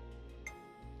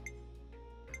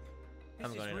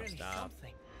 Haven't got enough staff.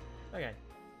 Okay.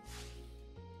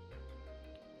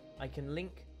 I can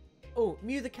link... Oh,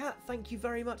 Mew the Cat, thank you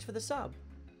very much for the sub.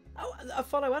 Oh, a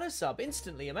follow and a sub,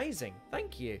 instantly, amazing.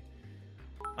 Thank you.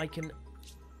 I can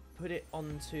put it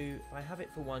onto... If I have it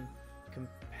for one,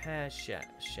 compare share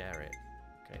it.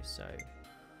 Okay, so...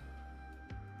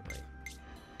 Wait.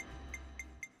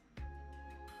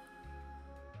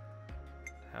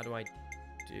 How do I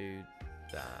do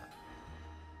that?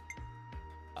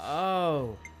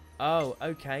 Oh! Oh,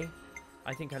 okay.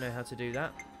 I think I know how to do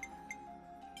that.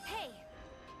 Hey,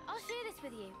 I'll share this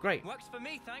with you. Great. Works for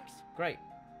me, thanks. Great.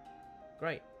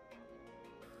 Great.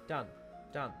 Done.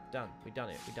 Done. Done. We done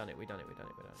it. We done it. We done it. We done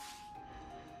it. We done it.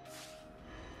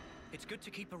 It's good to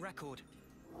keep a record.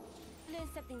 Learn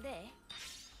something there.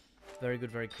 Very good.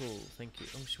 Very cool. Thank you.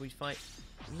 Oh, should we fight?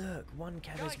 Look, one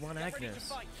Kevis, one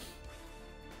Agnes.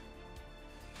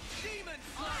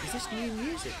 Is this new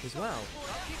music as well?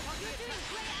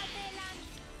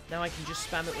 Now I can just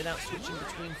spam it without switching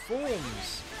between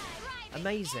forms.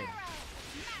 Amazing.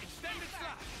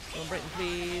 Come on, break them,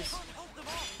 please.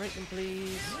 Break them,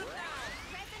 please.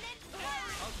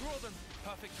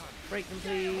 Break them,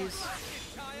 please.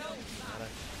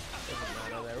 Doesn't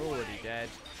matter, they're already dead.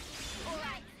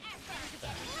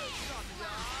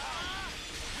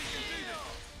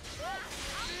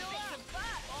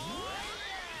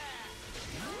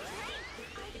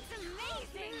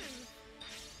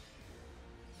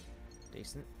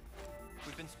 Decent.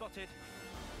 We've been spotted.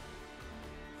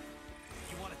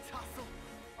 You want to tussle?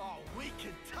 Oh, we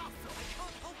can tussle. I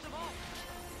can't hold them off.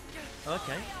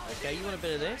 Okay, okay, you want a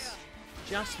bit of this?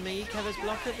 Just me, Kevis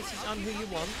blocker. This is who you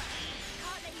want.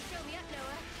 Can't let you throw me up,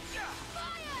 Noah.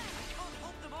 Fire! I can't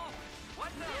hold them off.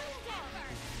 What now?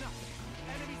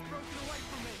 Enemy's broken away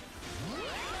from me.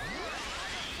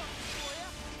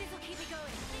 This'll keep it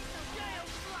going.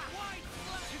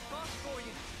 Too fast for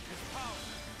you. It's power.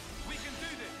 We can do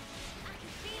this. I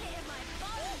can feel it in my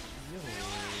bones.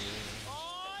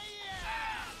 Oh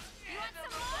yeah! You want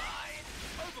some more?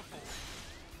 Overboard.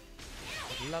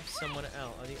 I'd love someone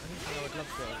else. The only thing I would love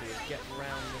to do is get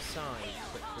round the side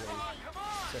quickly.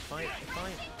 So if I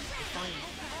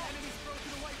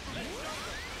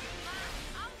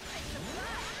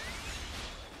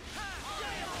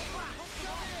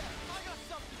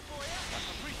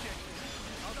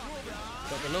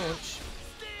got the launch.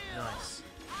 Nice.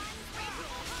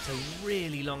 It's a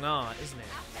really long art, isn't it?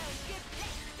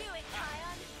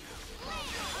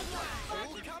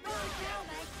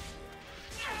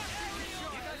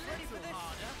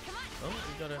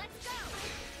 gonna... Let's go!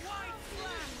 Wide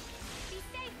slam! Be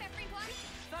safe, everyone!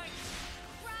 Thanks!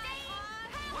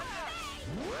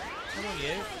 Come on,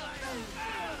 you.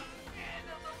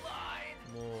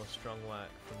 More strong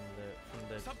work from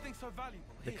the Something so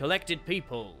valuable. the collected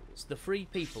peoples, the free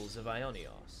peoples of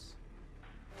Aionios.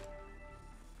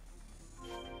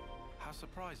 How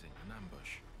surprising, an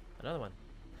ambush. Another one.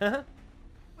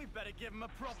 We better give him a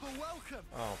proper welcome.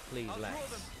 Oh, please, Lex.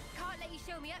 Can't let you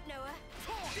show me up, Noah.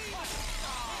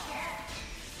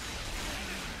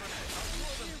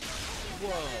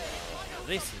 Whoa,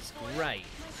 this is great.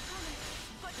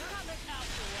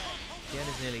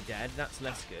 Deanna's nearly dead. That's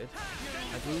less good.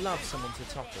 I'd love someone to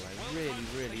topple. I really,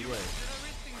 really would.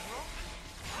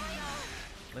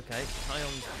 Okay,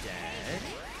 Taion's dead.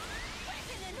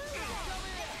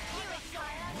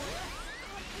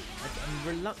 I'm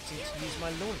reluctant to use my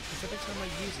launch because every time I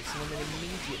use it, someone then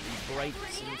immediately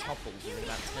breaks and topples within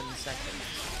about 10 seconds.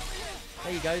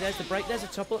 There you go. There's the break. There's a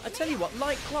topple. I tell you what,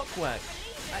 like clockwork.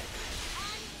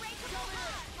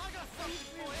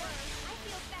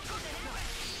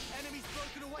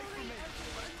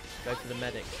 Go for the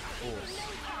medic, of course.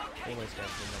 Almost go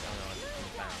for the medic. Oh no,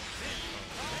 I'm bound.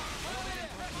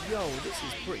 Yo, this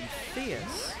is pretty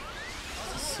fierce.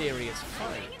 It's a serious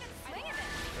fight.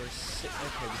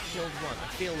 Okay, we killed one. I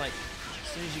feel like as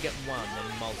soon as you get one, then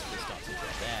multiple start to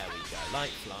drop. There we go. Light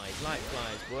flies,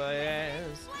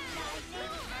 boys.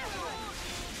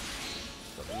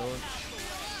 Got the launch.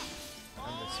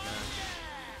 And the smash.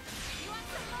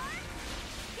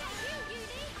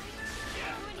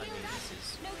 Yeah, I mean, this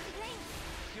is...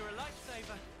 You're a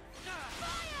lifesaver.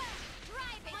 Fire!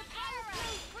 Drive it!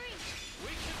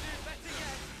 We can do better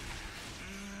yet.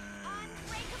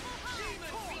 Unbreakable heart!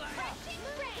 Refreshing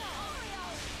rain!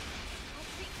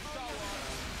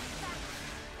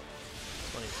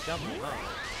 Well, it's double hard.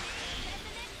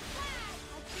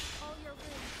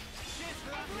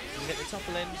 Someone get the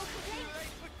topple in.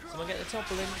 Someone get the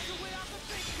topple in.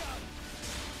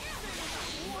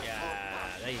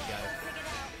 Yeah, there you go.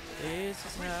 This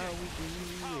is how we do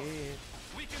it.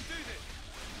 We can do this.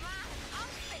 I'm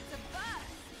fit to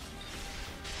burst.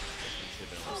 Should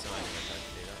have been on the side if I tried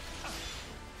to do that.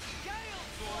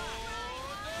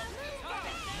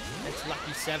 It's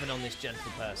lucky 7 on this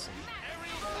gentle person.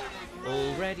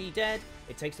 Already dead.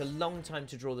 It takes a long time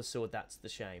to draw the sword. That's the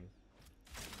shame.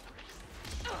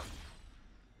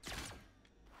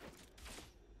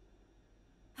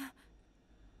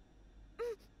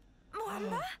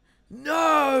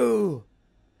 No!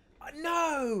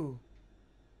 No!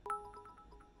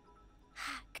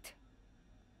 Hacked.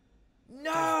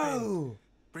 No!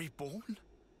 Reborn?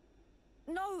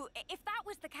 No, if that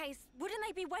was the case, wouldn't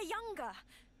they be way younger?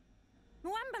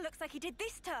 Mwamba looks like he did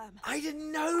this term. I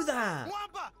didn't know that!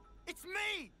 Mwamba! It's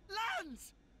me!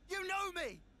 Lanz! You know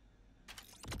me!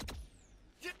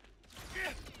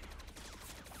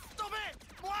 Stop it!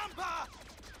 Mwamba!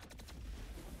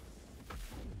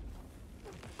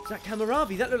 Is that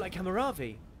Kamaravi? That looked like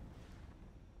Kamaravi.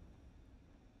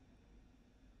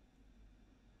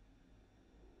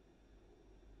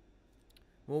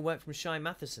 More work from Shy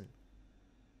Matheson.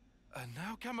 And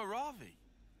now Kamaravi.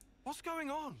 What's going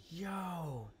on?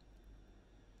 Yo.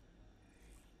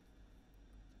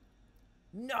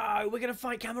 No, we're going to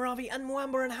fight Kamaravi and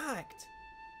Mwamba and Hacked.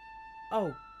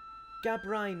 Oh,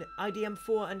 Gabrine,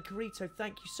 IDM4 and Carito,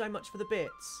 thank you so much for the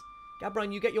bits.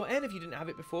 Gabrine, you get your N if you didn't have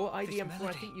it before. IDM4,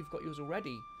 I think you've got yours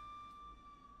already.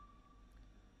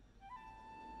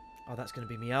 Oh, that's going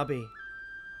to be Miyabi.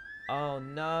 Oh,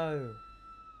 no.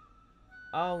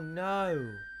 Oh,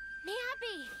 no.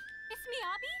 Miyabi! It's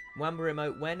Miyabi? Mwamba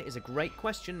remote when is a great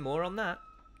question. More on that.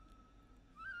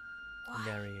 And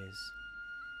there he is.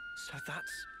 So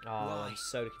that's Oh, why. I'm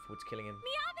so looking forward to killing him.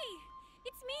 Miyabi!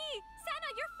 It's me, Sena,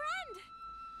 your friend!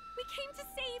 We came to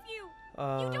save you!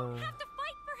 Oh. You don't have to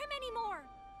fight for him anymore!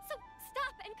 So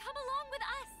stop and come along with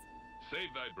us!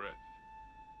 Save thy breath.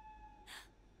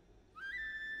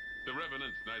 The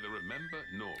Revenants neither remember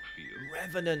nor feel.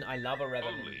 Revenant, I love a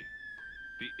Revenant. Only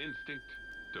the instinct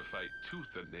to fight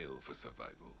tooth and nail for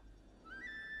survival.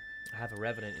 I have a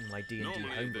Revenant in my D&D Normally,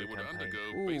 they homebrew would campaign.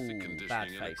 undergo Ooh, basic bad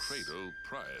conditioning in a face. cradle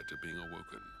prior to being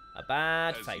awoken. A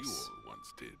bad as face. you all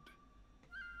once did.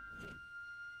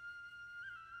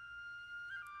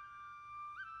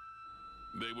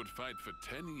 They would fight for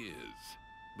 10 years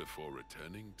before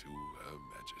returning to Her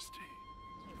Majesty.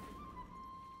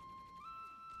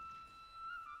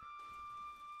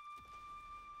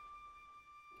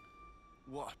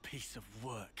 What a piece of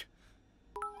work.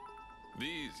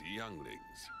 These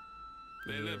younglings,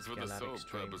 they He live is for the Galad sole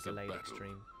Extreme, purpose of Galad battle.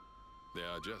 Extreme. They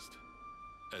are just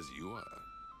as you are.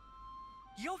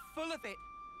 You're full of it.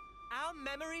 Our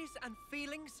memories and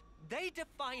feelings, they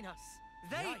define us.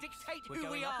 They Yikes. dictate We're who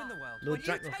going we up are. in the world. Lord When you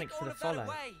Dracknell, take thanks for all the of that follow.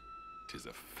 away, Tis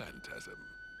a phantasm.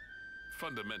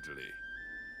 Fundamentally,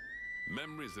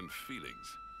 memories and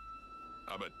feelings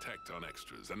are but tacked on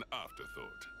extras, an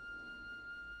afterthought.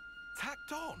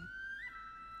 Tacked on?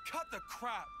 Cut the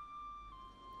crap!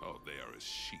 Oh, they are as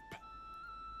sheep.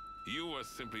 You are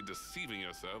simply deceiving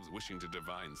yourselves, wishing to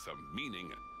divine some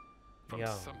meaning from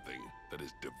Yeah. something that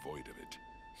is devoid of it.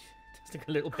 It's like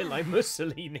a little bit like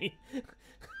Mussolini.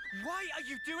 why are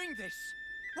you doing this?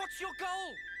 What's your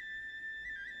goal?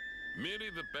 Merely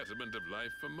the betterment of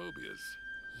life for Mobius.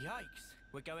 Yikes.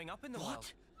 We're going up in the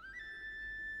world.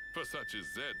 For such is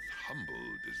Zed's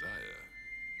humble desire.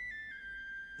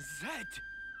 Zed!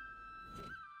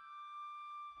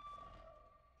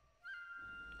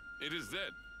 It is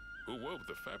Zed who wove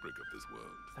the fabric of this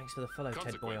world. Thanks for the follow, Ted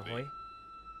Boy Consequently, Ahoy.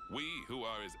 we who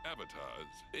are his avatars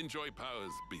enjoy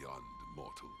powers beyond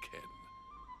mortal ken.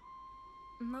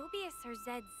 Mobius are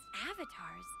Zed's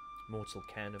avatars. Mortal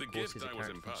Ken, of The course, gift is a I was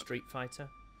character from imparted. Street Fighter.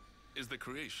 Is the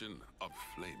creation of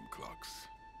flame clocks.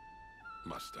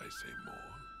 Must I say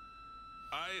more?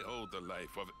 I hold the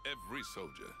life of every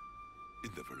soldier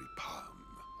in the very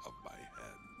palm of my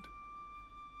hand.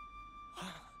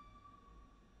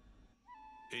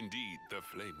 Indeed, the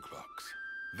flame clocks.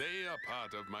 They are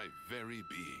part of my very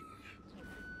being.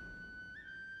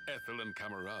 Ethel and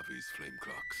Kamaravi's flame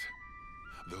clocks.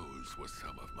 Those were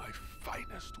some of my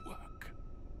finest work.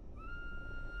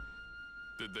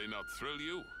 Did they not thrill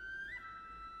you?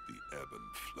 The ebb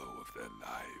and flow of their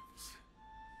lives.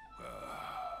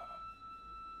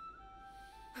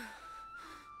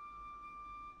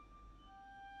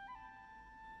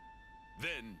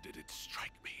 Then did it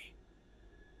strike me.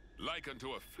 Like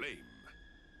unto a flame,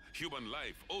 human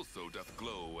life also doth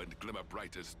glow and glimmer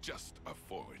brightest just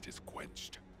afore it is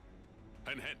quenched.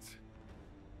 And hence,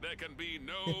 there can be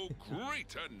no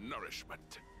greater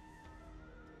nourishment.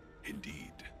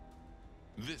 Indeed,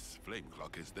 this flame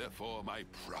clock is therefore my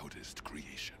proudest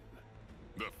creation.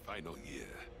 The final year,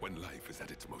 when life is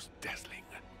at its most dazzling.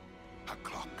 A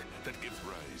clock that gives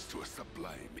rise to a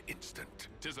sublime instant.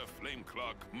 'Tis a flame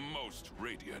clock most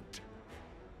radiant.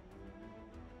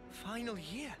 Final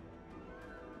year.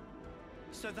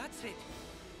 So that's it.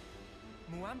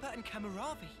 Muamba and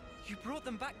Kamaravi, you brought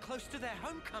them back close to their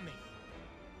homecoming.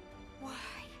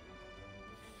 Why?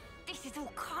 This is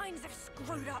all kinds of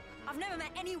screwed up. I've never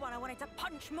met anyone I wanted to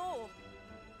punch more.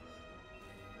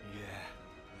 Yeah.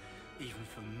 Even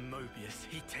for Mobius,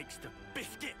 he takes the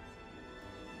biscuit.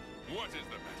 What is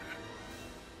the matter?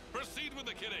 Proceed with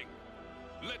the killing.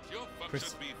 Let your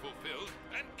function be fulfilled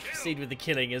and kill. Proceed with the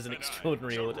killing as an And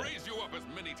extraordinary I shall order. raise you up as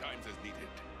many times as needed,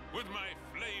 with my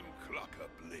flame clock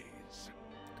ablaze.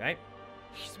 Okay.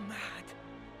 He's mad.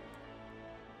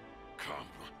 Come,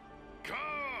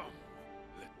 come!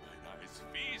 Let mine eyes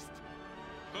feast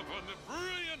upon the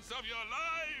brilliance of your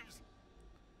lives!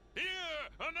 Here,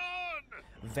 anon!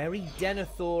 Very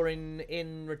Denethor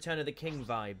in Return of the King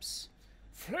vibes.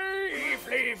 Flee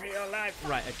for your life.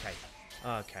 Right, okay.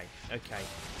 Okay.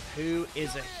 Who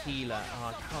is a healer? Oh,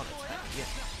 I can't attack you.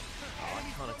 Oh, I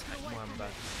can't attack Mwamba.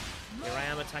 Here I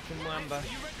am attacking Mwamba.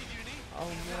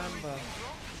 Oh, Mwamba.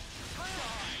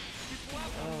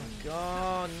 Oh,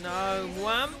 God, no.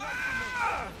 Mwamba!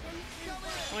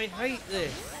 I hate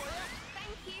this.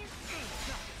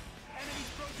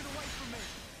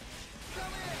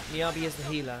 Miyabi is the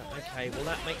healer. Okay, well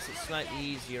that makes it slightly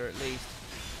easier at least.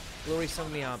 Glory Song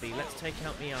Miyabi. Let's take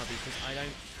out Miyabi because I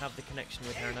don't have the connection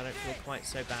with her and I don't feel quite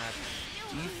so bad.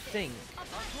 Do you think...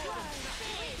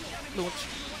 Launch.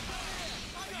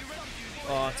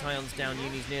 Oh, Taion's down.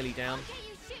 Eunie's nearly down.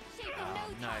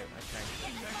 Oh, no. Okay.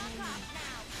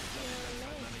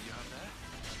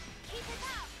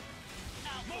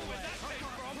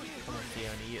 Come on,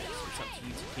 Eunie. It's up to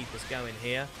you to keep us going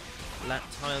here.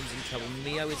 Taion's in trouble.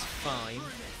 Neo is fine.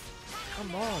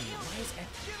 Come on. Why is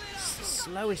it's the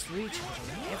slowest recharge on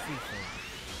everything?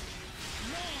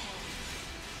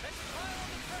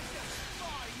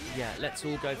 Yeah, let's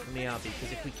all go for Miyabi,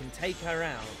 because if we can take her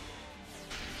out...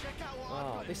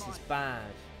 Oh, this is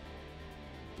bad.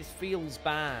 This feels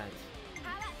bad.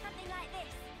 How about something like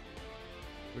this?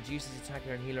 Reduces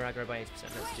attacker and healer aggro by 8%.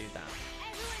 Let's do that.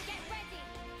 Everyone get ready.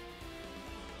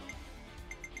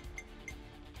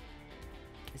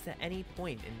 Is there any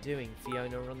point in doing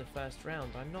Fiona on the first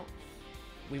round? I'm not...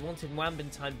 We wanted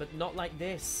Mwamban time, but not like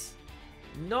this.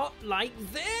 Not like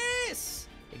this!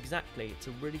 Exactly. It's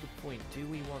a really good point. Do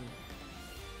we want...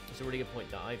 It's a really good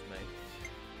point that I've made.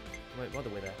 I won't bother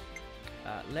with her.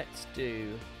 Let's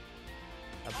do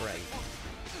a break.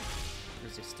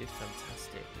 resisted.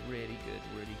 Fantastic. Really good.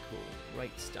 Really cool.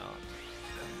 Great start.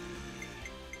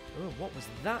 Oh, what was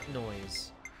that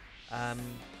noise? We're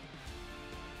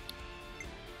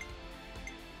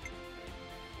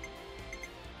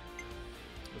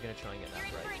going to try and get that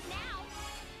break.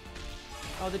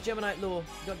 Oh, the Gemini Law.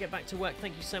 You've got to get back to work.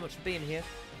 Thank you so much for being here.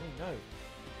 Oh, no.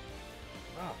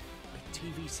 Ah, my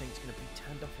TV sync's going to be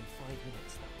turned off in 5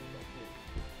 minutes. That will not work.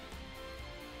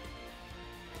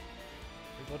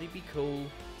 Everybody be cool.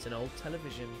 It's an old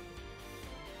television.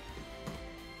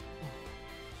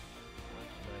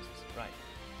 Right.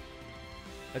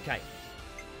 Okay.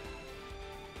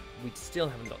 We still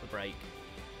haven't got the break.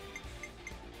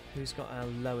 Who's got our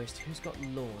lowest? Who's got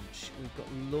launch? We've got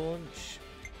launch.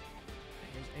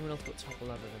 Has anyone else got topple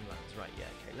other than Lanz? Right, yeah,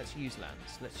 okay. Let's use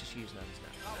Lanz. Let's just use Lanz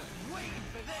now. I'm waiting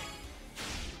for this.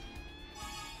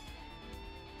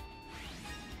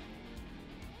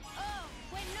 Oh,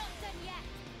 we're not done yet.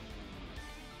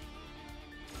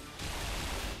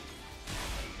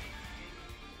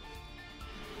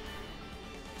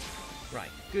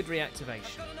 Right, good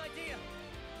reactivation. I've got an idea.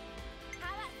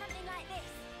 How about something like this?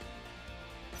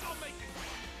 I'll make it.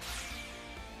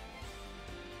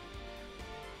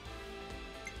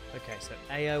 Okay, so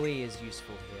AoE is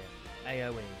useful here.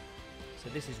 AoE. So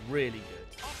this is really good.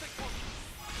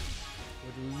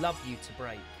 Would love you to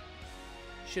break.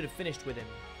 Should have finished with him.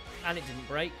 And it didn't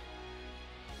break.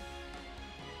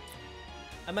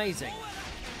 Amazing.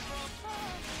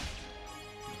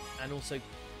 And also,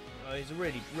 oh, he's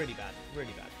really, really bad.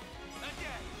 Really bad.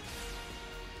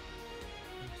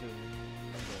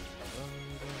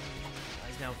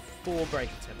 There's now 4 break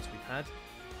attempts we've had.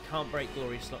 Can't break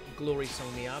Glory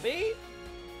Song Miyabi.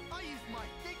 I used my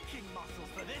thinking muscles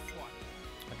for this one.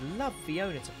 I'd love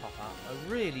Fiona to pop up.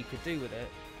 I really could do with it.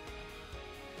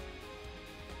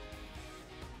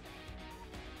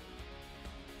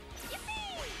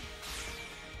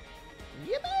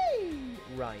 Yippee!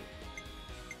 Right.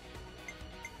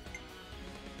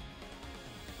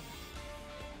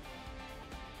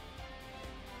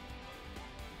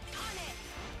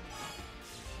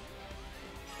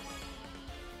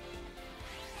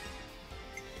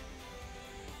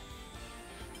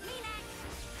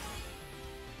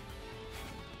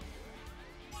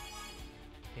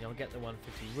 I'll get the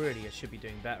 150. Really, I should be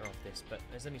doing better off this, but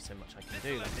there's only so much I can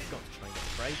do. Like, I've got to try and get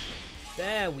the break in.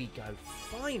 There we go.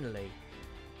 Finally.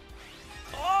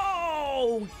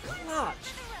 Oh,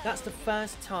 clutch. That's the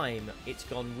first time it's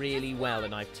gone really well,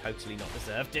 and I've totally not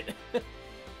deserved it.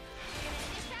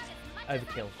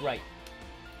 Overkill. Great.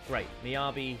 Great.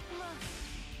 Miyabi,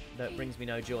 that brings me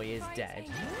no joy, is dead.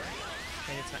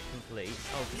 Chain attack complete.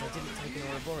 Oh, because I didn't take an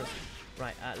Ouroboros.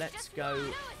 Right, let's go.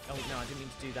 Oh, no, I didn't mean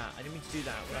to do that. I didn't mean to do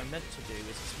that. What I meant to do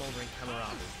is a Smouldering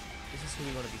Kamarabi. This is who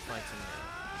we want to be fighting now.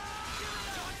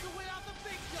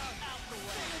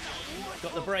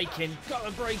 Got the break in. Got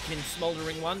the break in,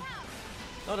 Smouldering one.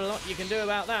 Not a lot you can do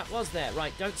about that, was there?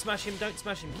 Right, don't smash him, don't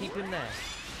smash him. Keep him there.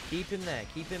 Keep him there,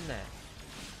 keep him there.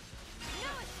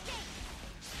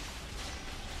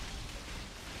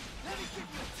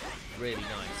 Really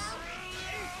nice.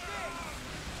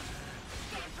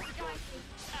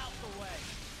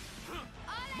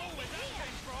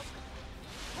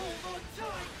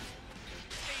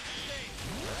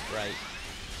 That's great.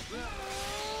 Oh,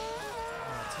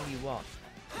 I'll tell you what.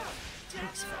 It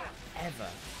takes forever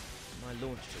for my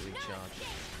launch to recharge.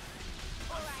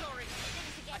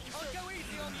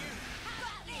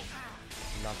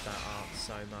 Love that art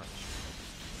so much.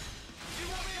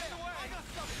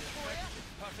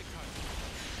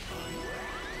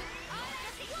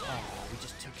 Oh, we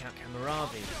just took out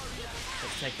Kamarabi.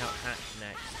 Let's take out Hack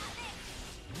next.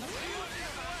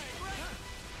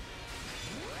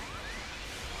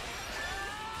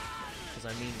 Because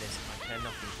I mean this, I care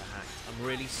nothing for Hacked. I'm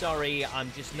really sorry,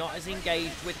 I'm just not as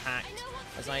engaged with Hacked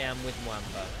as I am with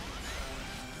Mwamba.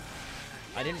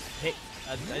 I didn't pick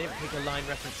a line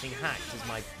referencing Hacked as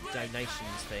my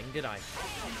donations thing, did I?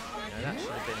 You know, that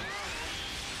should have been...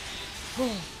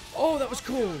 Oh, that was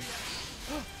cool!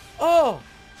 Oh!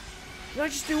 Did I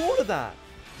just do all of that?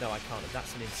 No, I can't have.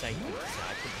 That's an insane thing to say.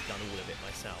 I couldn't have done all of it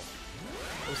myself.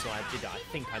 Also, I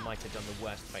think I might have done the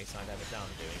worst face I've ever done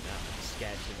doing that. I'm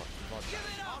scared to watch the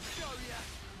VOD.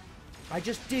 I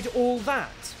just did all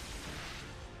that!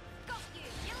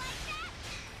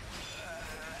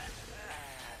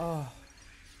 Oh.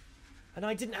 And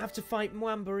I didn't have to fight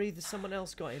Mwamba either. Someone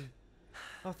else got him.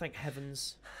 Oh, thank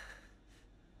heavens.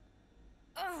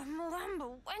 Oh,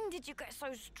 Mwamba, when did you get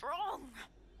so strong?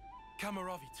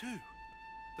 Kamaravi too.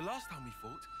 The last time we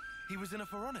fought, he was in a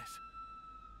Flourishes.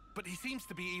 But he seems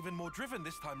to be even more driven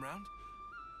this time round.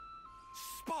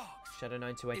 Sparks! Shadow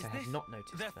 928, Is I have this not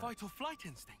noticed their that. fight or flight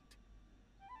instinct?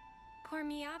 Poor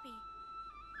Miyabi.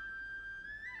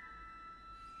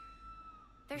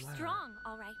 They're Wow. strong,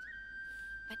 all right.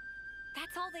 But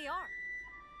that's all they are.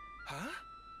 Huh?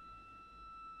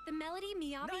 The melody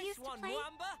Miyabi Nice used to one, play,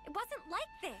 Mwamba. it wasn't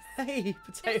like this. Hey, There's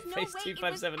Potato no Face way it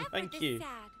 257, was ever thank this you.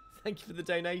 sad. Thank you for the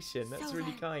donation. That's So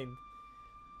really then- kind.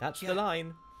 That's Yeah. the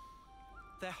line.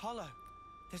 They're hollow.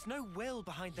 There's no will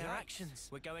behind their actions.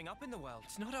 We're going up in the world.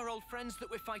 It's not our old friends that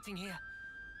we're fighting here.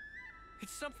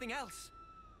 It's something else.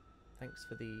 Thanks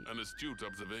for the An astute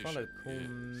observation. follow. Call yes.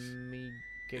 me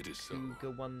It is so.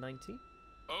 Gakuga 190.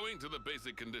 Owing to the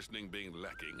basic conditioning being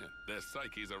lacking, their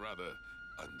psyches are rather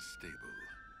unstable.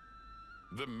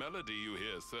 The melody you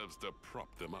hear serves to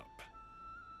prop them up.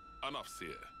 An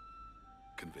Offseer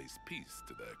conveys peace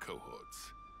to their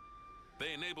cohorts.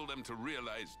 They enable them to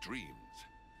realize dreams.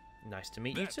 Nice to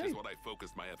meet That you too. is what I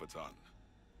focused my efforts on,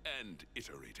 and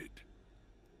iterated.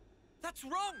 That's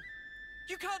wrong!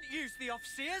 You can't use the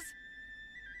Offseers!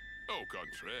 Au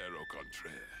contraire, au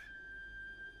contraire.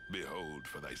 Behold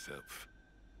for thyself.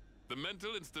 The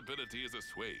mental instability is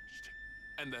assuaged,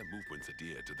 and their movements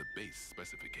adhere to the base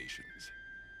specifications.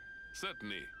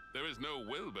 Certainly, there is no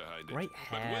will behind it. Great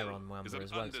but hair will on Wamba is an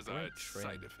as well. It's a great undesired trim.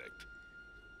 side effect.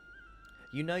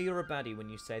 You know you're a baddie when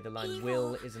you say the line Evil.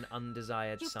 "will" is an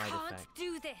undesired You side can't effect.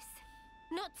 do this.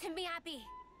 Not to Miyabi.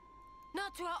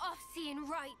 Not to our off-seeing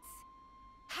rights.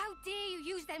 How dare you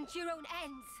use them to your own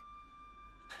ends?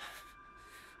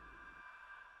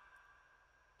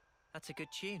 That's a good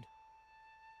tune.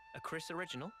 A Chris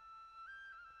original?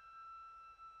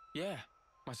 Yeah,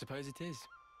 I suppose it is.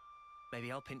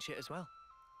 Maybe I'll pinch it as well.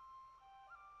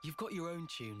 You've got your own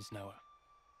tunes, Noah.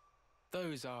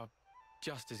 Those are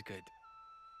just as good.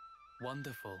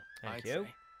 Wonderful, Thank I'd you.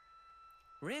 say.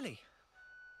 Really?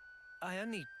 I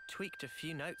only tweaked a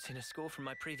few notes in a score from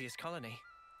my previous colony.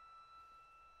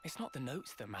 It's not the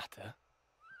notes that matter.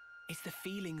 It's the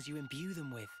feelings you imbue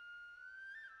them with.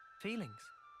 Feelings?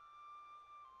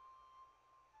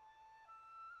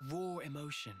 Raw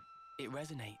emotion. It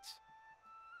resonates.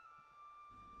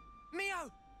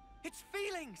 Mio! It's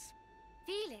feelings!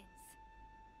 Feelings?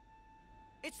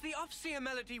 It's the Offseer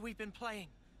melody we've been playing.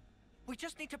 We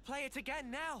just need to play it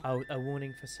again now. Oh, a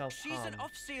warning for self-harm. She's an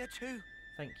Offseer too.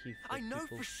 Thank you for I know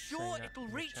people for saying sure that it'll in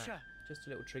the reach chat. her. Just a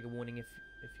little trigger warning if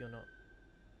you're not.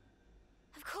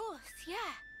 Of course, yeah.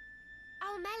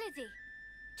 Our melody.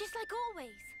 Just like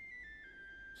always.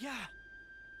 Yeah.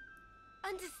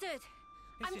 Understood.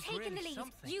 This I'm is taking really the lead.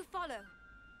 something. You follow.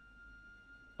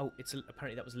 Oh,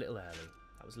 apparently that was a little early.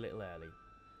 That was a little early.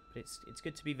 But it's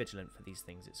good to be vigilant for these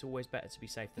things. It's always better to be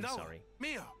safe than Noah, sorry.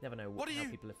 Mio, Never know what are how you-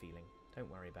 people are feeling.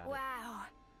 Don't worry about it. Wow.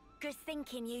 Good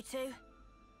thinking, you two.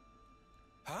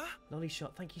 Huh? Lolly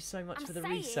Shot, thank you so much I'm for the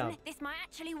saying resub. this might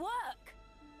actually work.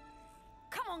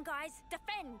 Come on, guys.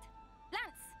 Defend.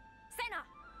 Lanz. Sena.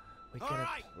 We're gonna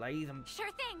play them.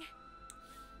 Sure thing.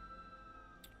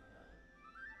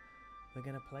 We're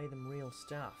gonna play them real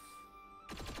stuff.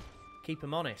 Keep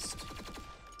them honest.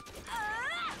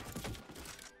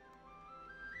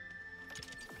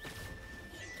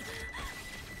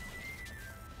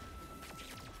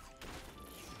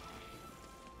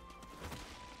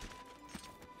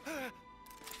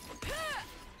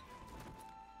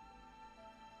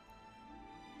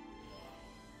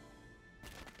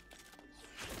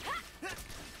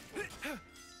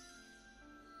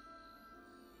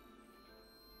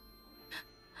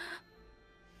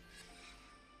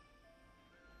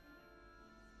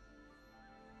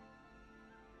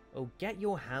 Oh, get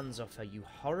your hands off her, you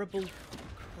horrible...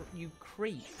 you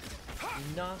creep.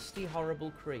 You nasty,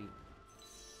 horrible creep.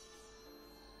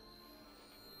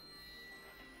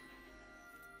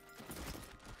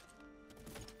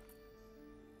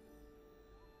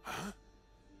 Huh?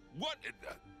 What in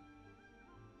the...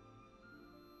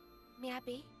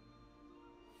 Miyabi?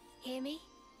 Hear me?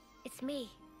 It's me.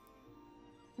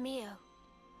 Mio.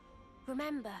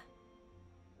 Remember?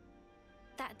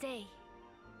 That day,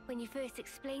 when you first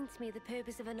explained to me the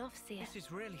purpose of an Offseer. This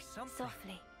is really something.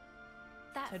 Softly.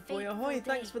 That Ted Boy fateful Ahoy, day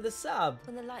thanks for the sub.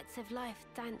 When the lights of life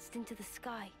danced into the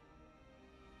sky.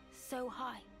 So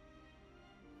high.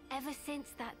 Ever since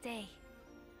that day,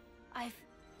 I've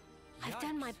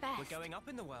done my Yikes, best We're going up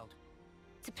in the world.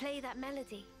 to play that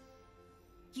melody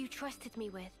you trusted me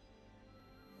with.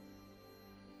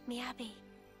 Miyabi,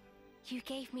 you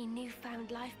gave me newfound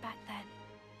life back then.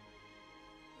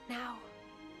 Now,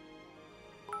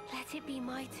 let it be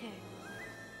my turn.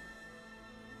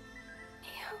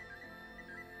 Mio.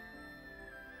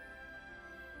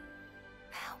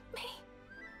 Help me.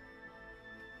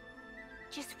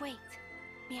 Just wait,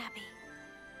 Miyabi.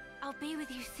 I'll be with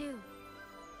you soon.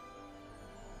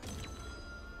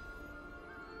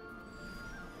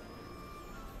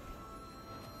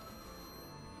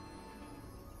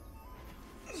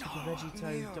 Super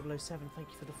Vegito 007, thank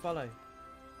you for the follow.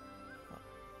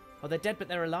 Oh, they're dead but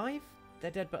they're alive?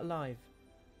 They're dead but alive.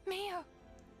 Mio!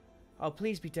 Oh,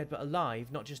 please be dead but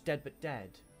alive, not just dead but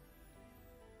dead.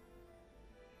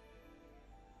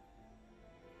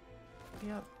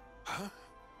 Yep. Huh?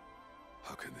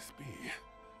 How can this be?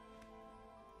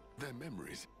 Their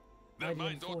memories. Their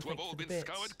minds ought to have all been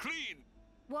scoured clean.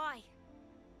 Why?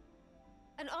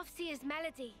 An Offseer's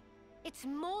melody. It's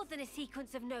more than a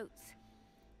sequence of notes.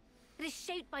 It is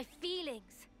shaped by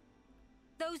feelings.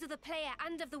 Those of the player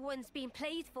and of the ones being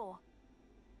played for.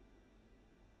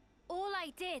 All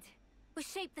I did was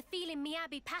shape the feeling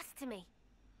Miyabi passed to me.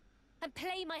 And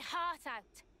play my heart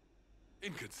out.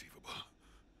 Inconceivable.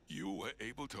 You were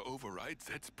able to override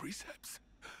Zed's precepts?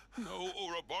 No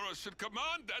Ouroboros should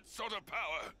command that sort of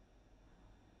power!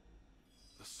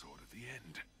 The Sword of the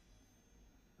End.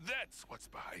 That's what's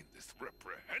behind this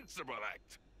reprehensible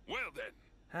act. Well then.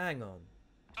 Hang on.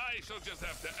 I shall just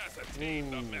have to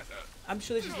ascertain the matter. I'm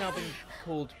sure this has now been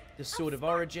called the Sword of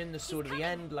Origin, the Sword of the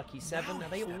End, Lucky 7. Are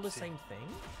they all the same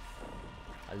thing?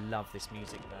 I love this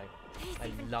music though.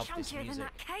 I love this music. Than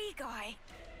that K guy.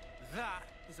 That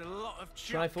is a lot of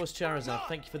Triforce Charizard,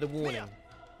 thank you for the warning.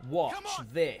 Watch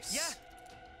this. Yeah.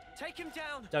 Take him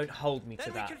down. Don't hold me to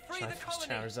Then that, we can free the Triforce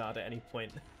colony. Charizard, at any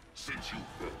point. Since you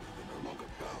are no longer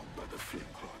bound by the flame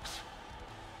clocks,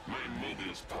 my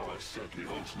Mobius power certainly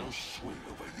holds no sway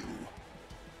over you.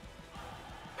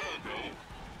 Ergo,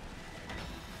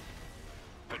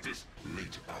 at this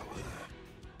late hour,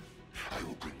 I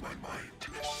will bring my mind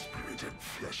to your spirit and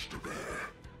flesh to bear,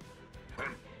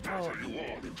 and batter you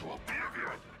all into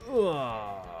oblivion.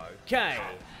 Okay.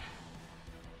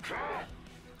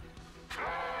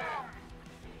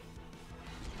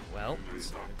 Well,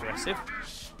 it's aggressive.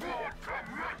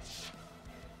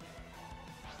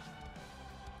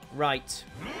 Right.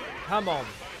 Come on.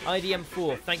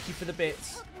 IDM4, thank you for the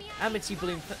bits. Amity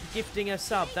Bloom gifting a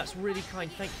sub. That's really kind.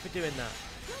 Thank you for doing that.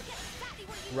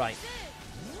 Right.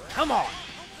 Come on.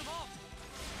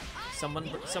 Someone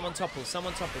topple.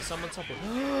 Someone topple. Someone topple.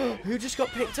 Who just got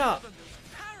picked up?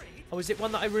 Oh, is it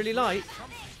one that I really like?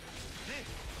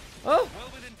 Oh!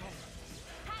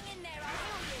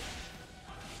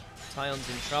 Taion's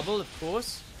in trouble, of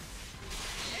course.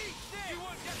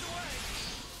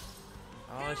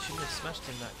 Oh, I shouldn't have smashed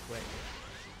him that quick.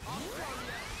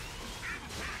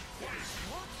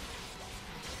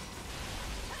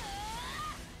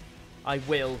 I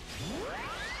will.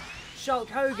 Shulk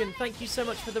Hogan, thank you so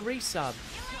much for the resub.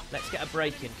 Let's get a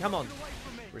break in. Come on.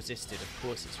 Resisted, of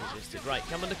course it's resisted. Right,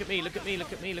 come on, look at me, look at me,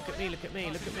 look at me, look at me, look at me,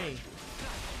 look at me.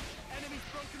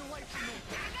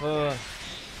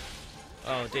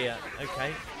 Oh dear,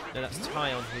 okay. No, that's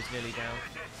Taion who's nearly down.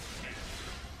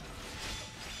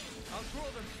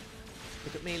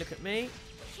 Look at me, look at me.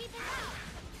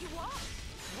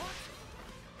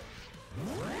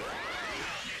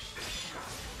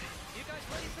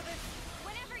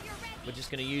 We're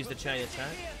just going to use the chain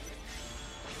attack.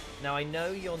 Now I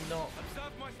know you're not.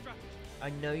 I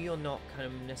know you're not kind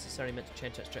of necessarily meant to chain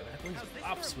attack straight away. Look at these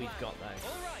ups we've got though.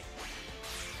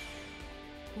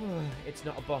 It's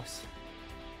not a boss.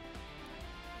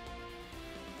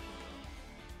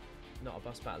 Not a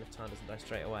boss battle if time doesn't die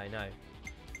straight away. No.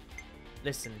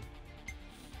 Listen.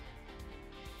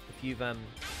 If you've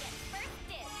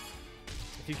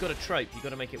got a trope, you've got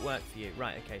to make it work for you.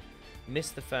 Right. Okay.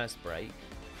 Missed the first break.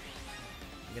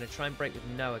 I'm going to try and break with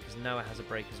Noah because Noah has a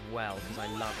break as well because I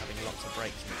love having lots of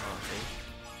breaks in the party.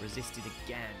 Resisted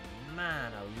again.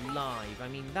 Man alive. I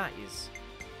mean, that is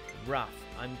rough.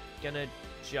 I'm going to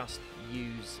just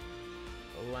use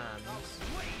Lanz.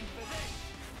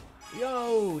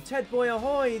 Yo, Ted Boy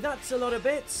ahoy! That's a lot of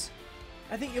bits.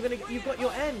 I think you've got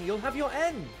your N. You'll have your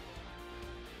N.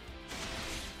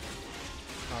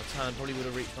 Oh, Tan probably would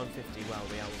have reached 150. Well,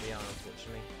 we are,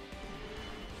 unfortunately.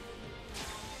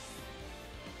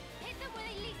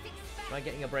 Try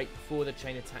getting a break before the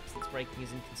chain attacks. That's breaking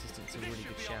is inconsistent. It's a really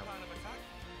good shout.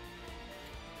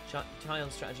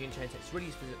 Taion's strategy and chain attacks really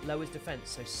useful. It lowers defense,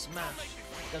 so smash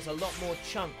does a lot more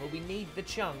chunk. Well, we need the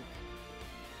chunk.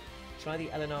 Try the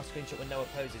LNR screenshot when Noah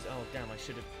poses. Oh, damn, I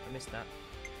missed that.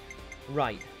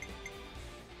 Right.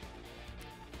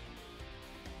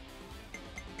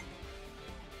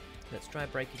 Let's try a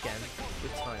break again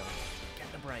with Taion.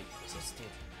 Get the break. Resisted.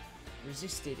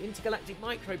 Resisted. Intergalactic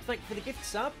Microbe, thank you for the gift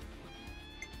sub.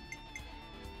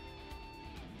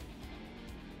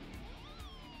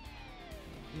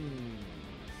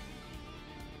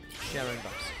 Sharon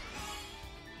buffs.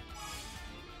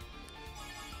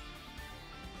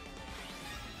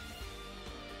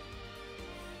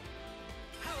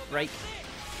 Break.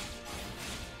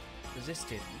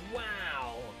 Resisted.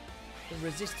 Wow! The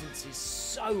resistance is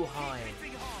so high.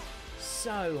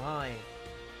 So high.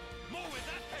 More where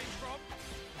that came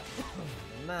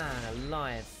from. Man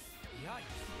alive. Yikes.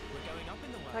 We're going up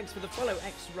in the world. Thanks for the follow,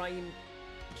 X-Raim.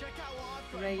 Check out what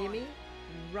I've got.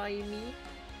 Raimi.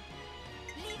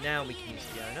 Now we can use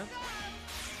Fiona.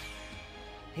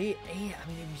 I mean,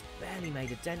 he's barely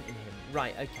made a dent in him.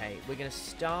 Right, okay, we're going to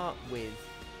start with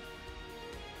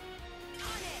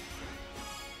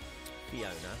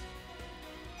Fiona.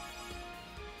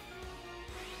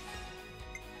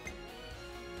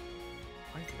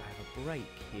 I think I have a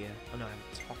break here. Oh no, I have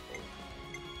a topple.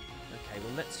 Okay,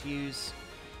 well let's use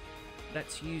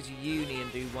Eunie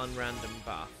and do one random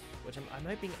buff, which I'm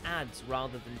hoping adds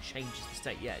rather than changes the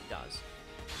state. Yeah, it does.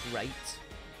 Great.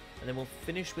 And then we'll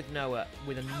finish with Noah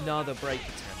with another break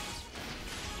attempt.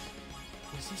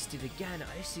 Resisted again.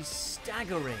 This is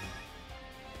staggering.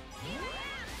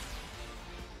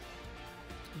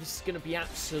 This is going to be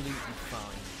absolutely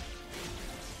fine.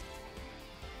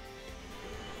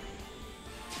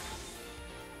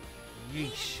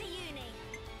 Yeesh.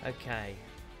 Okay.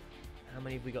 How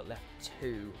many have we got left?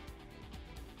 2.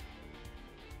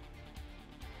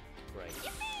 Great.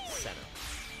 Sena.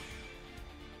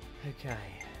 Okay.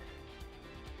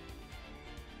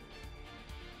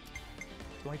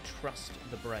 Do I trust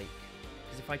the break?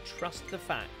 Because if I trust the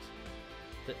fact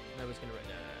that Noah's going to...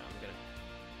 No, I'm going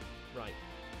to... Right.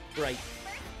 Break.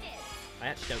 I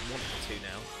actually don't want her to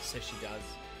now, so she does.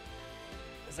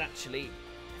 Because actually,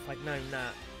 if I'd known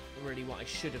that, really what I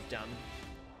should have done...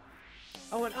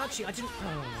 Oh, and actually, I didn't...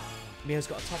 Oh, Mia's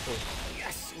got a topple.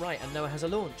 Yes! Right, and Noah has a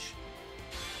launch.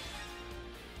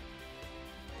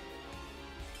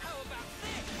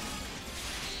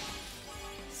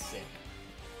 Sick.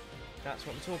 That's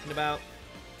what I'm talking about.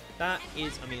 That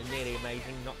is, I mean, nearly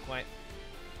amazing, not quite.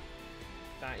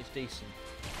 That is decent.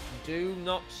 Do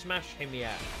not smash him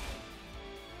yet.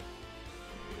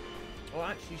 Or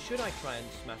actually, should I try and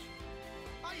smash him?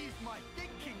 I use my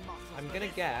thinking muscles. I'm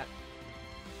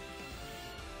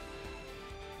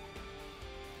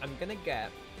gonna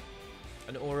get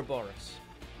an Ouroboros.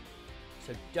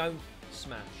 So don't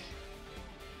smash.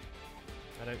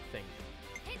 I don't think.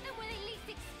 Hit them where they least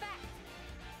expect.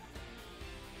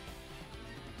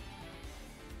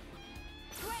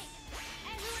 Great!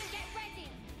 Everyone get ready.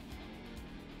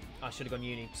 I should have gone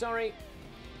Eunie. Sorry.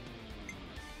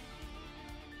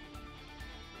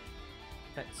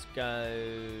 Let's go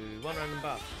one random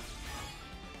buff.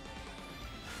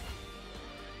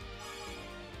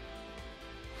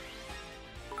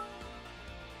 I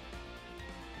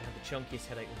have the chunkiest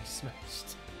headache when he's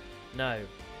smashed. No.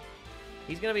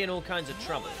 He's going to be in all kinds of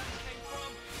trouble.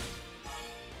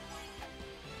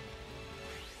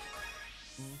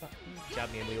 Jab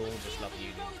me and we all just love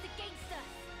Eunie.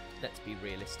 Let's be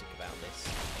realistic about this.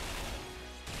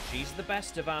 She's the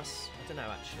best of us. I don't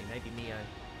know, actually. Maybe Mio.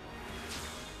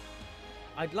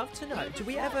 I'd love to know, do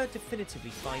we ever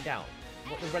definitively find out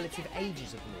what the relative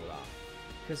ages of them all are?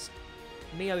 Because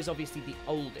Mio is obviously the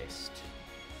oldest.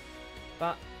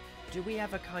 But do we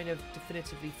ever kind of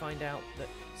definitively find out that...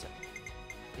 So,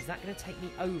 is that going to take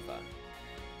me over?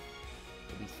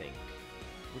 Do we think?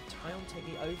 Would Taion take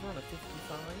me over on a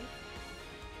 55?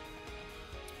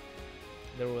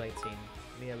 They're all 18.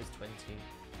 Mio is 20.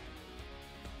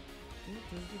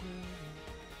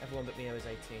 Everyone but Mio is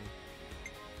 18.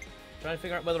 Trying to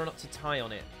figure out whether or not to tie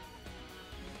on it.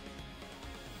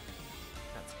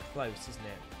 That's close, isn't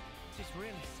it? This is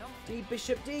really something. D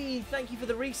Bishop D, thank you for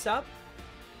the resub.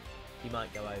 He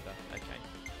might go over. Okay.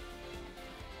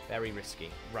 Very risky.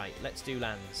 Right, let's do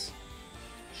Lanz.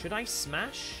 Should I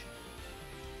smash?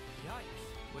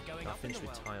 Yikes. We're going I'll up in finish the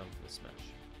with world. Taion for the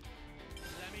smash.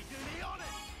 Let me do the honors.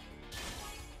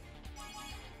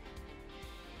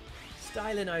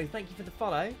 Stylino, thank you for the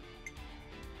follow.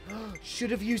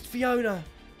 Should have used Fiona.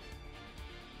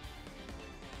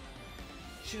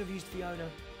 Should have used Fiona.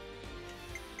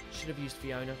 Should have used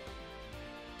Fiona.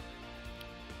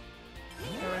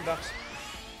 Her own buffs.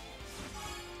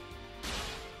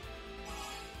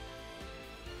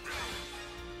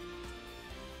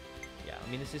 Yeah, I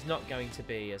mean, this is not going to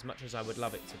be, as much as I would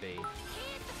love it to be,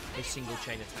 a single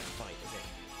chain attack fight, is it?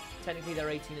 Technically, they're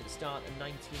 18 at the start and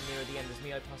 19 near the end, as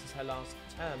Mio passes her last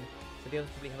term. So the others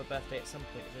probably have a birthday at some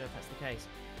point. I don't know if that's the case.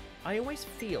 I always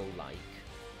feel like...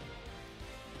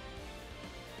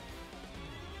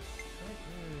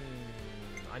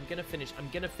 I'm gonna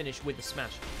finish with the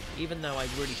smash. Even though I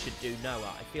really should do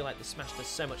Noah. I feel like the smash does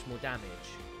so much more damage.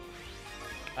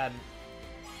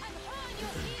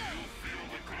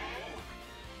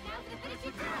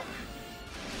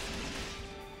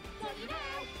 Steady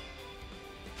now.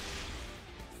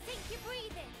 Sink your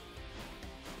breathing.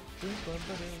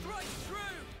 Strike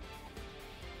true!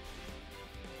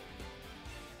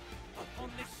 Upon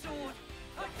this sword,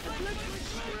 I pledge you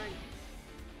strength!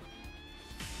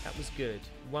 That was good.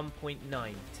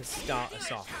 1.9 to start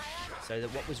us off. So that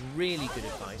what was really good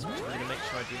advice, which I'm going to make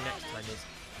sure I do next time, is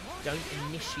don't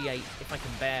initiate, if I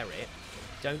can bear it,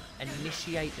 don't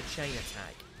initiate the chain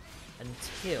attack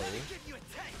until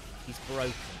he's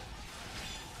broken.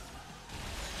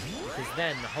 Because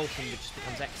then the whole thing just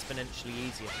becomes exponentially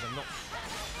easier. Because I'm not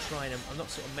I'm not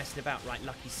sort of messing about. Right,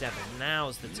 lucky 7.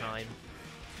 Now's the time.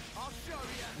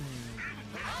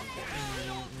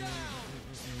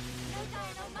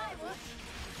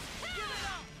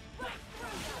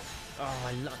 Oh,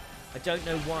 I don't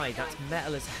know why. That's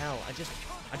metal as hell.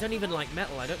 I don't even like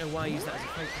metal. I don't know why I use that as a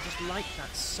phrase. I just like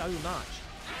that so much.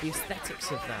 The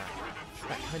aesthetics of that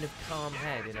kind of calm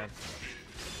head in a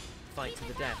fight to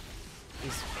the death,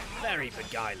 is very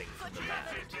beguiling from the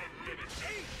left.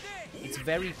 It's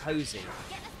very posing.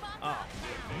 Oh.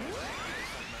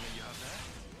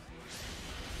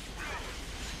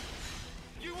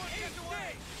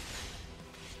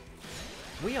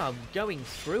 We are going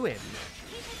through him.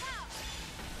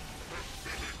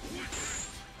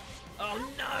 Oh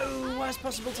no! Worst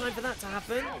possible time for that to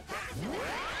happen.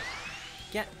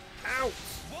 Get out!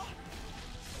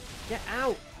 Get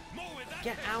out!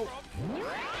 Get out!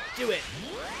 Do it!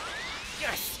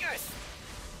 Yes! Yes!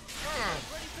 Oh.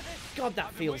 God,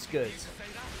 that feels good.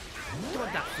 God,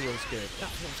 that feels good. That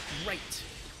feels great.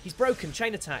 He's broken.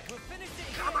 Chain attack.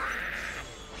 Come on!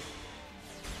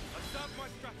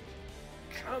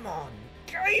 Come on!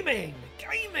 Gaming!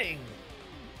 Gaming!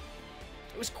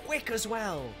 It was quick as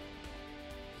well.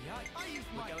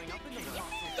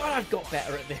 God, I've got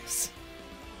better at this.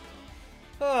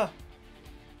 Ah.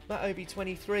 Matt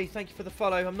OB23, thank you for the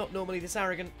follow. I'm not normally this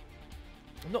arrogant.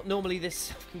 I'm not normally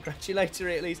this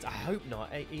congratulatory, at least. I hope not.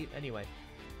 Anyway.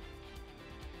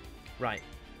 Right.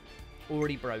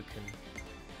 Already broken.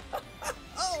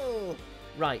 Oh!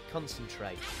 Right,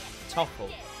 concentrate. Topple.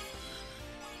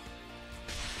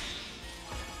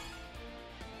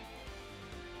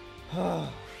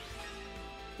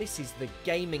 This is the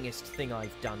gamingest thing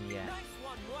I've done yet.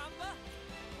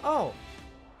 Oh!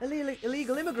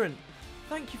 Illegal immigrant.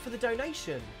 Thank you for the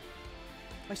donation.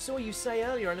 I saw you say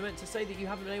earlier, and I meant to say that you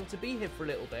haven't been able to be here for a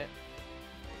little bit.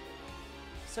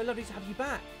 So lovely to have you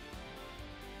back.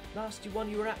 Last one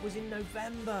you were at was in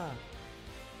November.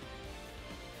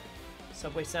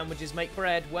 Subway sandwiches make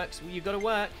bread. Works. You gotta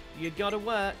work. You gotta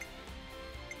work.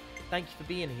 Thank you for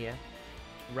being here.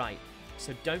 Right.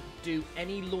 So don't do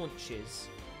any launches.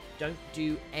 Don't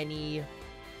do any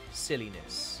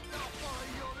silliness.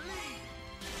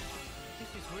 This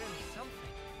is really something.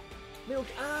 Milk,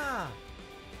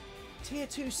 Tier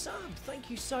 2 sub, thank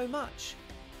you so much.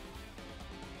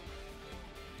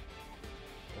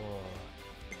 Oh.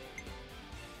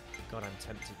 God, I'm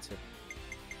tempted to...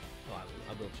 Oh,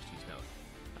 I will just use Noah.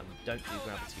 Don't do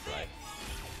Gravity Blow.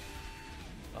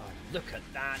 Oh, look at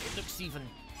that, it looks even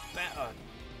better.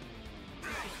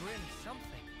 This is really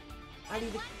something.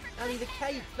 Ali the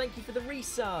Cape, thank you for the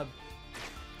resub.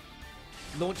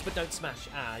 Launch but don't smash.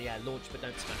 Yeah, launch but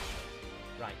don't smash.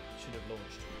 Right, should have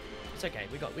launched. It's okay.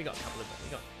 We got a couple of we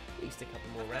got at least a couple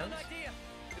more rounds.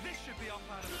 This should be off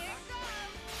out of the back.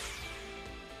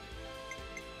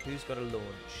 Who's got a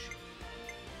launch?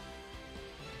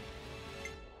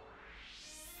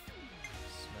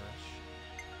 Smash.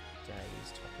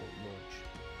 Days, topple, launch.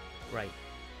 Great.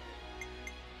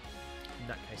 In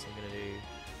that case, I'm gonna do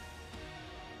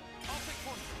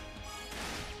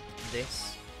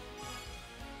this.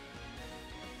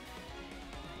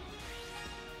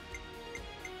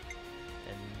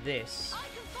 And this.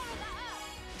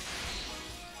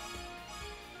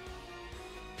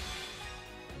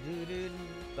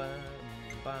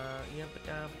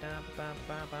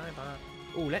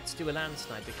 Oh, let's do a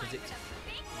landslide because it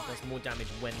does more damage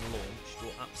when launched,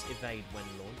 or ups evade when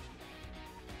launched.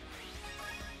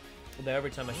 Although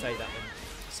every time I say that,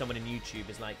 someone in YouTube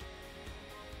is like,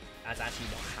 that's actually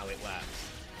not how it works.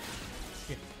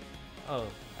 Oh,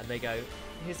 and they go,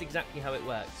 here's exactly how it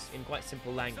works in quite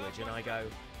simple language, and I go,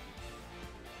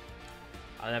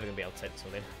 I'm never going to be able to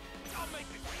pencil in.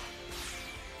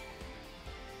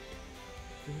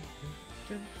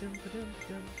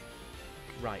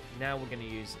 Right, now we're going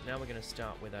to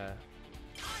start with a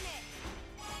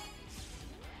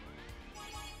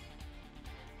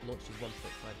launch is 1.5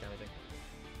 damage.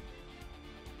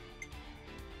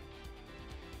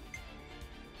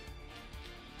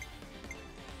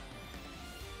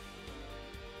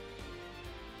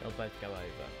 They'll both go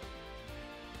over.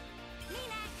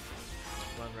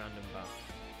 One random buff.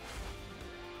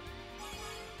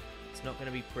 It's not going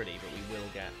to be pretty, but we will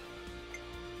get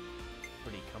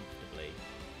pretty comfortably.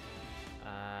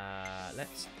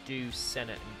 Let's do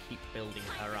Sena and keep building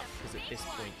her up, because at this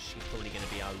point she's probably going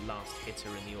to be our last hitter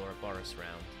in the Ouroboros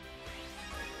round.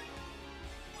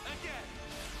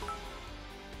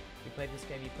 You played this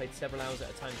game, you played several hours at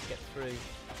a time to get through. It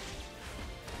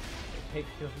paid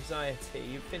for your anxiety.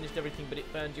 You finished everything, but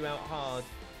it burned you out hard.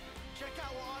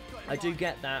 I do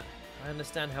get that. I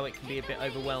understand how it can be a bit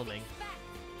overwhelming.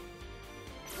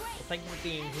 Well, thank you for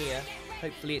being here.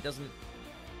 Hopefully it doesn't...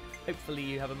 Hopefully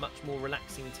you have a much more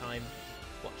relaxing time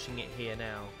watching it here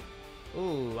now.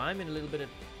 Ooh, I'm in a little bit of...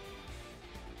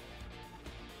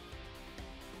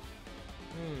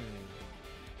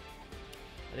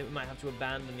 I think we might have to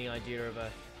abandon the idea of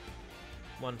a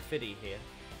 150 here.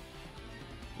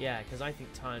 Yeah, because I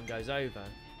think time goes over.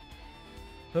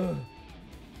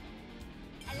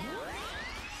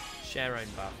 Share own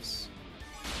buffs.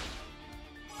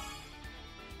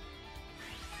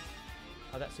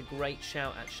 Oh, that's a great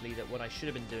shout, actually, that what I should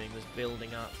have been doing was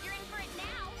building up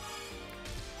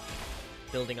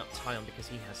Taion, because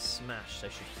he has Smash, so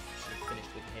should have finished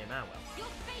with him. Ah, well.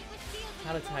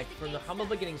 Palatag, from the humble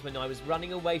beginnings when I was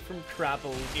running away from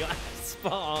Crabbles. You're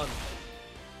spot on.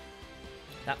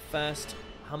 That first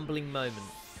humbling moment.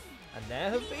 And there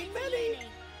have been many.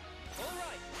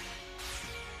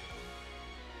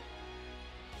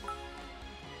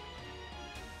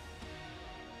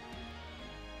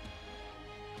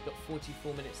 Got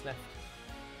 44 minutes left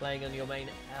playing on your main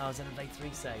Xenoblade 3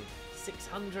 save.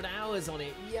 600 hours on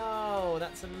it. Yo,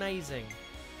 that's amazing.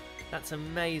 That's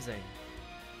amazing.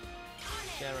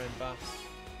 Share own buffs.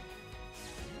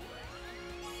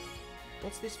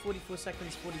 What's this 44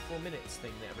 seconds, 44 minutes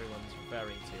thing that everyone's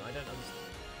referring to? I don't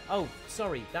understand. Oh,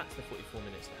 sorry, that's the 44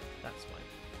 minutes left. That's fine.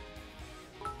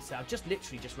 So I've just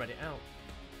literally just read it out.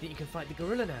 That you can fight the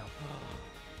gorilla now.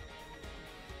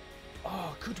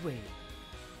 Oh, could we?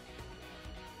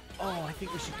 Oh, I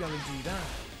think we should go and do that.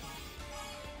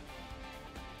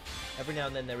 Every now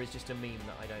and then there is just a meme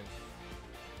that I don't...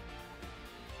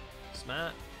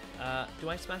 Smash. Do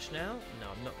I smash now? No,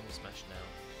 I'm not going to smash now.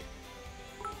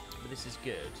 But this is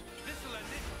good.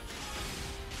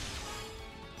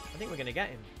 I think we're going to get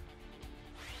him.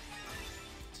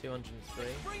 203.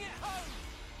 Bring it home!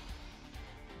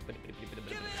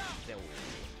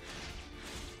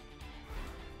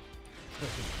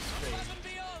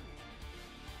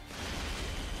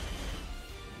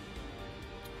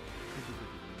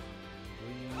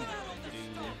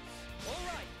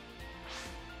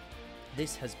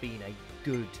 This has been a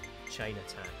good chain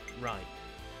attack. Right.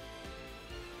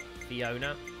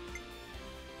 Fiona.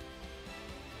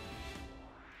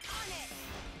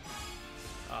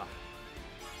 Ah.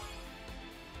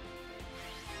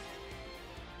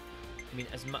 I mean,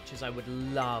 as much as I would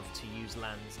love to use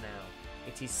Lanz now,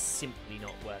 it is simply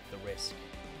not worth the risk.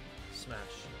 Smash.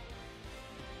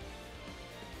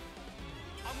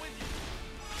 I'm with you.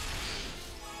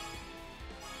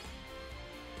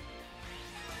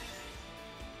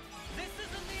 This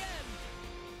isn't the end.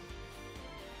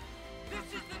 This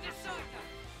is the decider.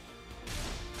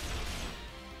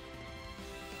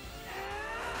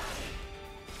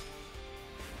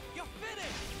 You're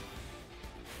finished.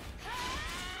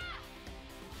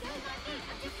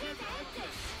 I'm just here to end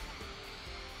this.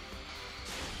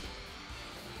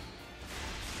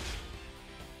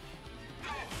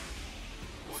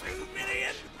 2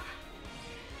 million!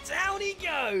 Down he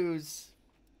goes!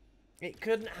 It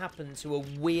couldn't happen to a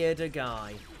weirder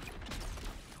guy.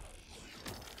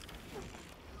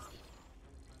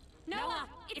 Noah,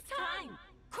 it's time!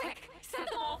 Quick, set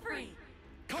them all free!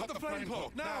 Cut the flame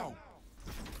clock, now!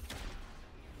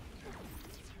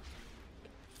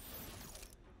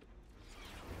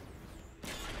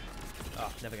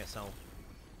 Oh, never get solved.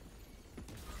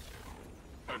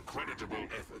 A creditable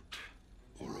effort,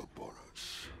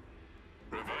 Ouroboros.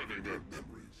 Reviving their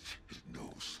memories is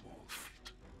no small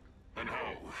feat. And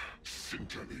how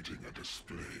scintillating a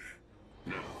display.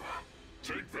 Now,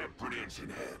 take that brilliance in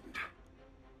hand,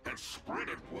 and spread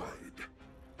it wide,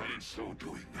 and in so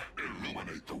doing,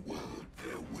 illuminate the world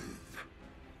therewith.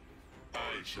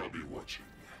 I shall be watching,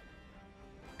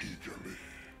 eagerly.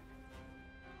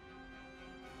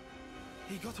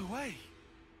 He got away.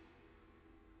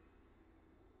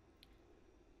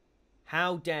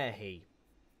 How dare he?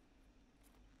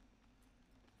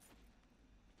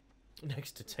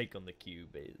 Next to take on the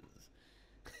cube is...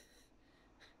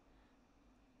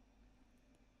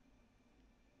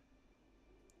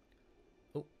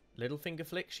 Oh, little finger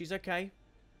flick, she's okay.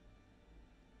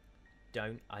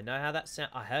 Don't. I know how that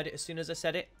sound. I heard it as soon as I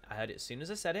said it. I heard it as soon as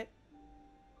I said it.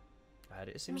 I heard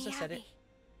it as soon as I said it.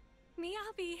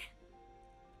 Miyabi.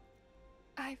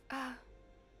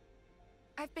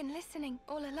 I've been listening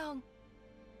all along.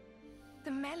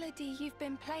 The melody you've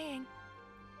been playing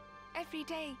every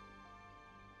day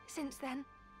since then.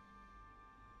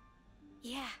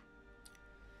 Yeah.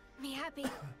 Miyabi,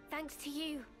 thanks to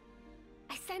you.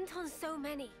 I sent on so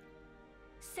many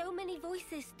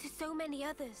voices to so many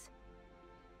others.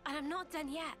 And I'm not done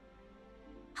yet.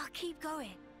 I'll keep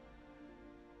going.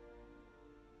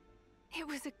 It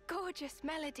was a gorgeous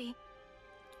melody.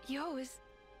 Yours.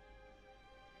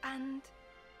 And...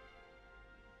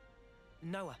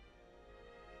 Noah.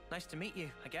 Nice to meet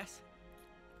you, I guess.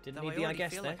 Didn't Though need the I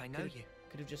guess feel there. like I know you.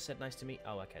 Could have just said nice to meet.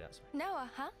 Oh, okay, that's fine. Noah,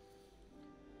 huh?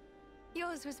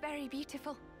 Yours was very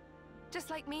beautiful. Just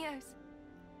like Mio's.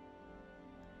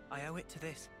 I owe it to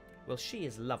this. Well, she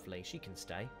is lovely. She can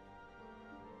stay.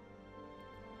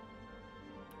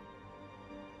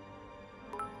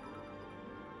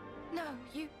 No,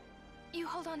 you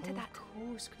hold on to that. Of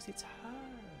course, because it's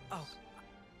hers. Oh,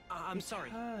 I'm it's sorry.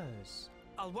 Hers.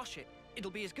 I'll wash it.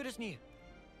 It'll be as good as new.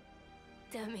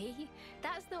 Dummy,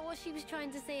 that's not what she was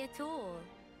trying to say at all.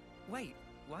 Wait,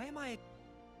 why am I...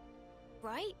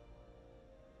 Right?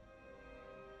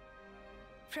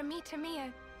 From me to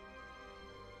Mio.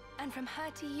 And from her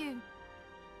to you.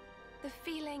 The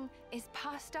feeling is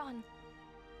passed on.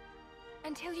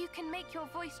 Until you can make your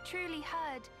voice truly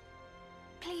heard.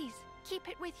 Please, keep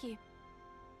it with you.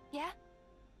 Yeah?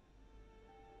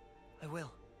 I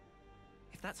will.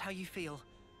 If that's how you feel,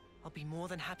 I'll be more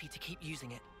than happy to keep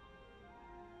using it.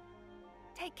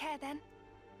 Take care then.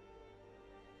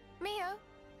 Mio?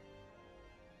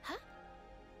 Huh?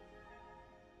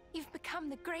 You've become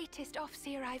the greatest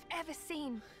Offseer I've ever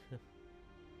seen.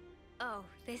 Oh,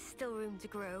 there's still room to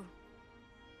grow.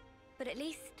 But at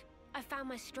least I found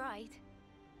my stride.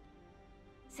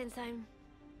 Since I'm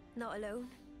not alone.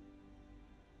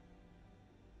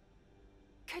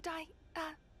 Could I,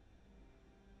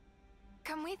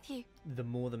 come with you? The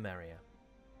more the merrier.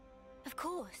 Of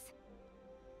course.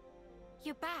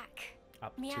 You're back.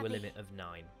 Up Miyabi. to a limit of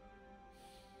 9.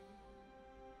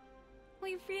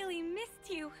 We really missed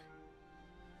you.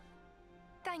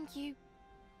 Thank you.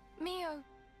 Mio.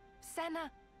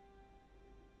 Sena.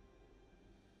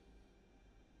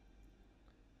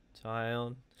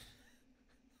 Taion.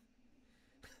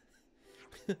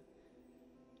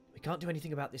 We can't do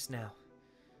anything about this now.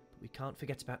 But we can't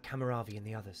forget about Kamaravi and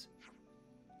the others.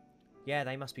 Yeah,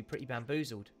 they must be pretty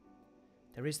bamboozled.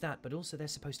 There is that, but also they're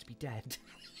supposed to be dead.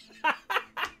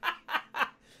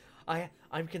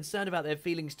 I'm concerned about their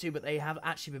feelings too, but they have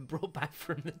actually been brought back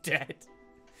from the dead.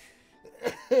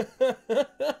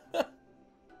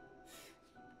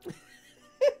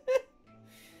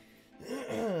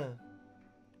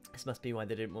 This must be why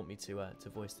they didn't want me to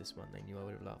voice this one. They knew I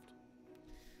would have laughed.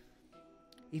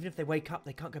 Even if they wake up,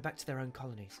 they can't go back to their own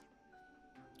colonies.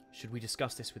 Should we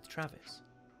discuss this with Travis?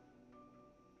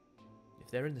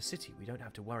 If they're in the city, we don't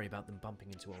have to worry about them bumping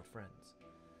into old friends.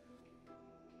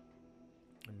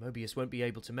 And Mobius won't be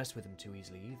able to mess with them too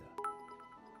easily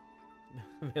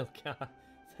either. Milka.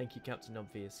 Thank you, Captain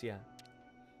Obvious, yeah.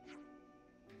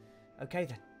 Okay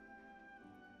then.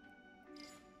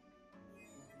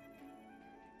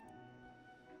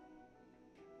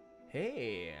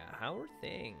 Hey, how are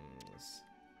things?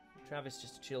 Travis,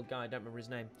 just a chill guy, I don't remember his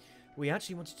name. We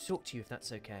actually wanted to talk to you if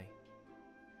that's okay.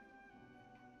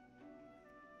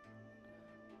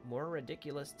 More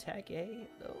ridiculous tech, eh?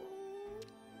 Oh.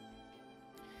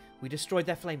 We destroyed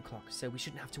their flame clock, so we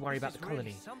shouldn't have to worry about the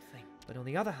colony. Something. But on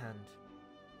the other hand...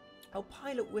 Oh,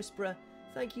 Pilot Whisperer,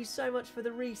 thank you so much for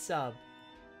the resub.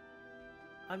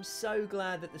 I'm so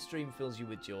glad that the stream fills you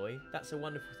with joy. That's a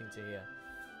wonderful thing to hear.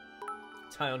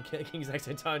 Taion King's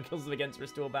Exo Taion kills them again to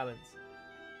restore balance.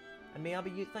 And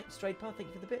Miyabi, thanks, Strayed Path, thank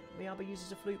you for the bit. Miyabi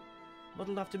uses a flute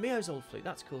modelled after Mio's old flute.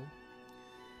 That's cool.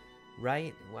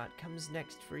 Right, what comes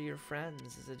next for your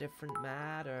friends is a different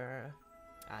matter.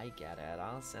 I get it.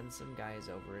 I'll send some guys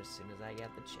over as soon as I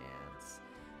get the chance.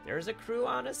 There's a crew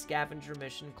on a scavenger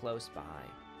mission close by.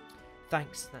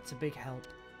 Thanks, that's a big help.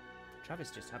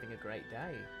 Travis just having a great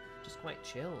day. Just quite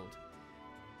chilled.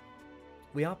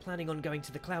 We are planning on going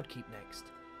to the Cloud Keep next.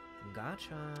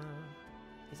 Gotcha.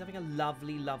 He's having a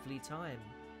lovely, lovely time.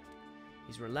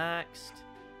 He's relaxed.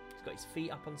 He's got his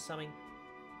feet up on something.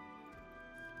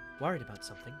 Worried about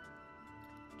something.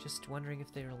 Just wondering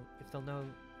if they'll know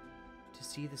to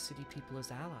see the city people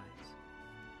as allies.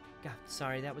 God,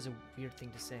 sorry, that was a weird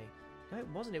thing to say. No, it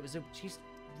wasn't. She's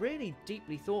really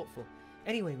deeply thoughtful.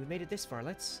 Anyway, we made it this far.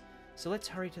 Let's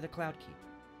hurry to the Cloud Keep.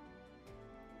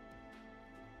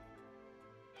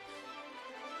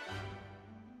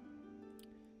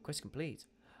 Quest complete.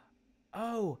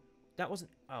 Oh, that wasn't...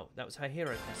 Oh, that was her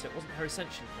hero quest, so it wasn't her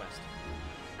Ascension quest.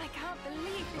 I can't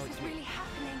believe this is really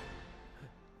happening.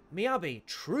 Miyabi,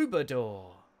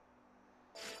 troubadour.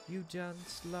 You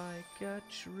dance like a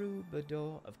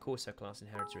troubadour. Of course her class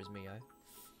inheritor is Mio.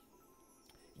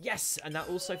 Yes, and that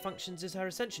also functions as her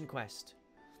Ascension quest.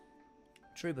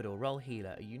 Troubadour, role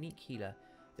healer, a unique healer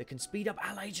that can speed up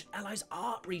allies'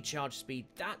 art recharge speed.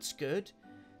 That's good.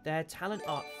 Their talent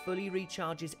art fully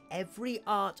recharges every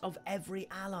art of every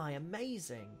ally.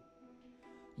 Amazing.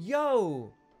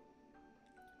 Yo!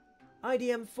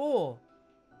 IDM4.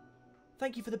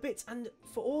 Thank you for the bits and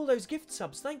for all those gift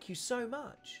subs. Thank you so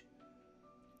much.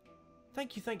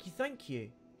 Thank you, thank you, thank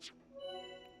you.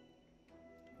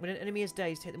 When an enemy is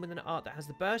dazed, hit them with an art that has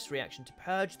the burst reaction to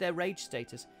purge their rage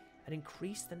status and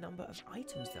increase the number of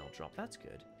items they'll drop. That's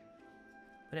good.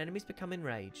 When enemies become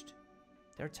enraged,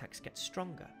 their attacks get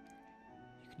stronger.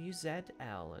 You can use Z,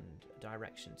 L, and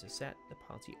direction to set the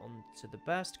party onto the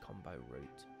burst combo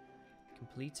route.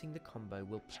 Completing the combo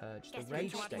will purge the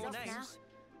rage status.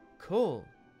 Cool.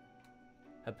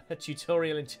 A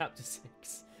tutorial in chapter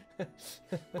 6.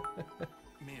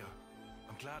 Mio,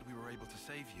 I'm glad we were able to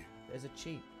save you. There's a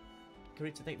cheat.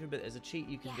 Karita, thank you, but there's a cheat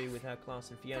you can do with her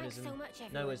class and Fiona's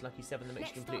and Noah's Lucky 7 that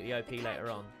makes you completely OP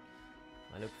later on.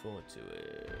 I look forward to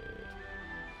it.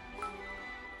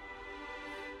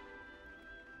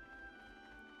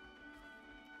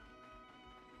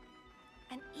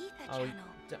 An ether channel.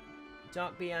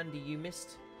 Dark B Andy, you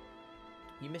missed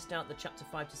out the chapter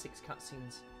 5 to 6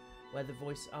 cutscenes where the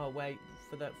voice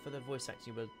for the voice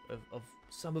acting of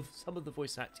some of the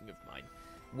voice acting of mine.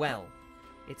 Well,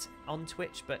 it's on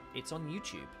Twitch, but it's on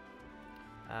YouTube.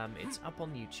 It's up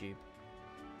on YouTube.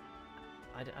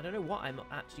 I don't know what I'm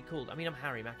actually called. I mean, I'm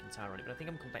Harry McEntire on it, but I think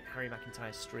I'm called like Harry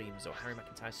McEntire Streams or Harry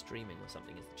McEntire Streaming or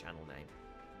something is the channel name.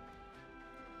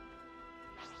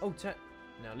 Oh,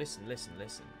 now listen.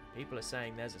 People are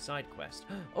saying there's a side quest.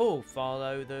 Oh,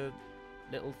 follow the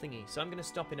little thingy. So I'm going to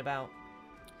stop in about,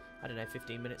 I don't know,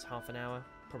 15 minutes, half an hour.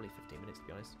 Probably 15 minutes, to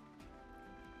be honest.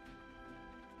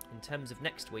 In terms of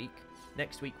next week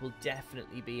will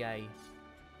definitely be a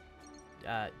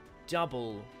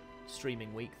double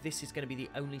streaming week. This is going to be the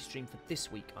only stream for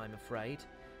this week, I'm afraid.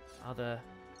 Other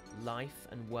life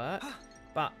and work.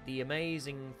 But the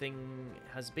amazing thing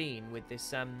has been with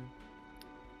this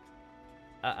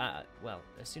well,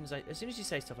 as soon as you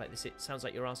say stuff like this, it sounds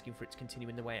like you're asking for it to continue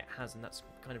in the way it has, and that's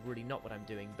kind of really not what I'm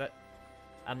doing. But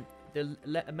the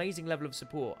amazing level of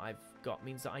support I've got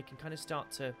means that I can kind of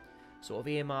start to sort of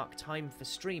earmark time for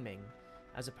streaming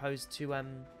as opposed to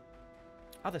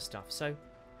other stuff. So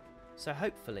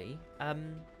hopefully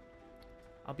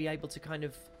I'll be able to kind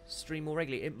of stream more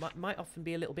regularly. It might often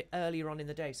be a little bit earlier on in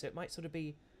the day, so it might sort of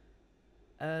be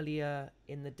earlier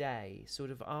in the day,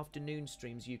 sort of afternoon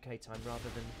streams UK time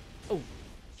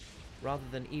rather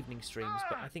than evening streams.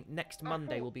 But I think next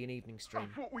Monday will be an evening stream.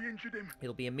 I thought we injured him.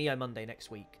 It'll be a Mio Monday next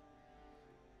week.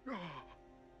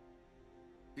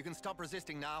 You can stop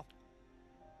resisting now.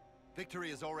 Victory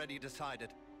is already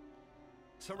decided.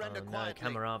 Surrender quietly.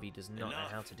 Kamaravi does not know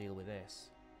how to deal with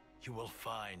this. You will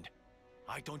find.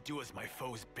 I don't do as my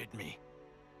foes bid me.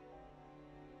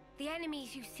 The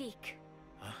enemies you seek.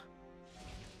 Huh?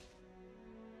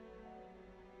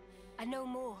 I know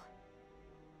more.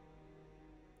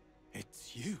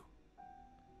 It's you.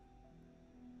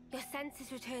 Your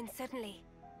senses return suddenly.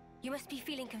 You must be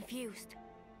feeling confused.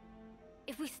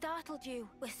 If we startled you,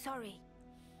 we're sorry.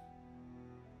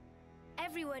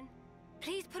 Everyone,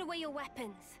 please put away your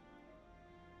weapons.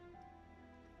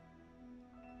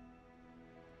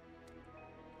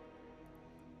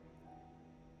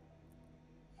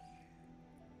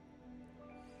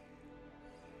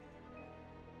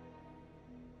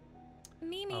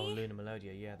 Mimi. Oh, Luna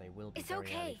Melodia, yeah, they will be It's very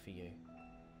okay. early for you.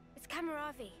 It's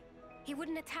Kamaravi. He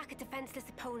wouldn't attack a defenseless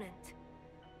opponent.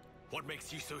 What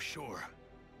makes you so sure?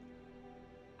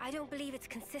 I don't believe it's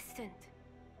consistent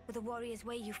with the warrior's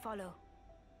way you follow.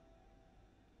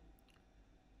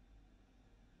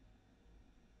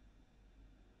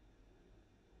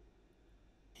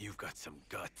 You've got some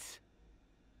guts.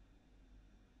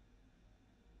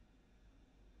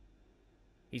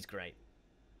 He's great.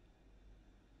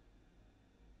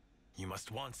 You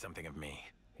must want something of me.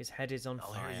 His head is on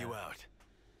I'll fire. hear you out.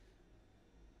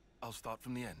 I'll start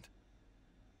from the end.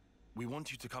 We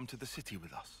want you to come to the city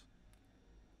with us.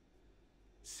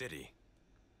 City?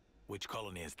 Which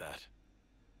colony is that?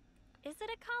 Is it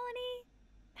a colony?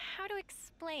 How to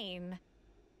explain?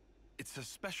 It's a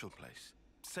special place.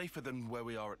 Safer than where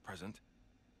we are at present.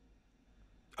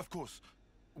 Of course,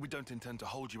 we don't intend to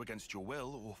hold you against your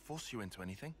will or force you into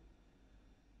anything.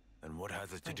 And what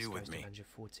has it to do with me? Avenger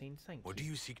 14, thank What do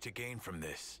you seek to gain from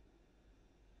this?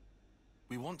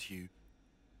 We want you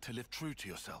to live true to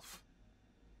yourself.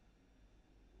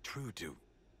 True to?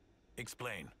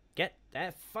 Explain. Get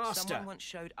there faster. Someone once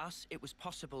showed us it was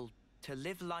possible to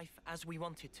live life as we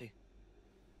wanted to.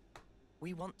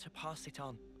 We want to pass it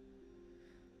on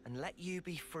and let you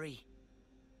be free.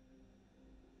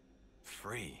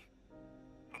 Free?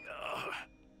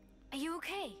 Are you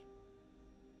okay?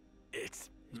 It's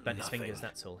He's bent his nothing. fingers,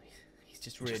 that's all. He's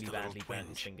just really Just a little badly bent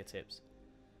his twinge. fingertips.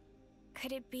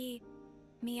 Could it be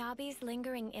Miyabi's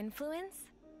lingering influence?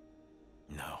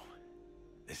 No.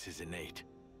 This is innate.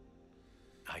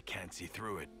 I can't see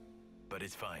through it, but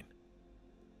it's fine.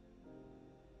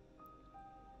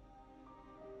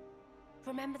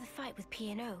 Remember the fight with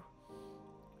P&O?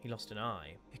 He lost an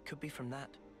eye. It could be from that.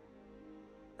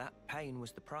 That pain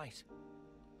was the price.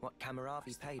 What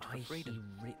Kamaravi paid for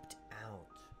freedom. He ripped out.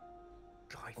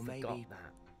 God, I Or forgot maybe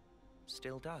that.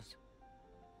 Still does.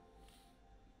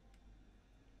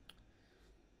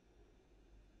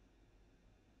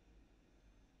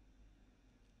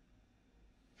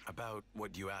 About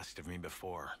what you asked of me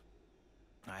before.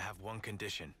 I have one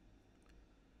condition.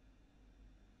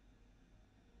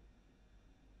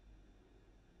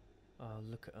 Oh,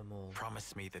 look at them all.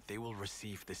 Promise me that they will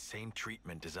receive the same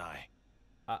treatment as I.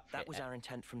 That was our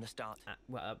intent from the start.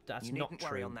 That's You not needn't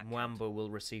worry true. on that Mwamba will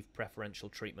receive preferential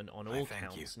treatment on I all thank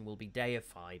counts you. and will be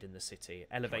deified in the city,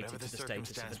 elevated Whatever to the status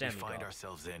of a circumstance we find demigod.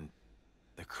 ourselves in,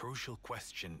 the crucial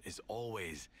question is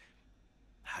always,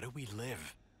 how do we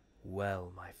live?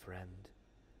 Well, my friend,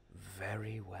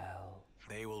 very well.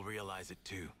 They will realize it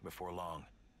too, before long.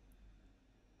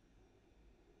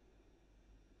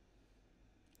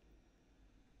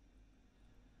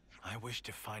 I wish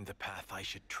to find the path I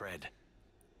should tread,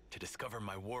 to discover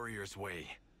my warrior's way.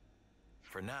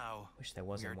 For now, Wish there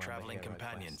was we a are Mwamba traveling hero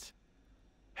companions, quest.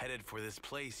 headed for this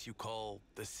place you call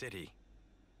the city.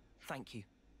 Thank you.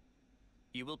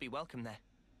 You will be welcome there.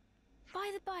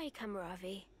 By the by,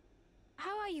 Kamaravi,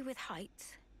 how are you with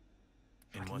heights?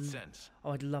 In what sense?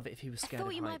 Oh, I'd love it if he was I scared thought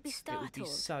of you might be heights. It startled, would be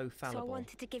so fallible. so I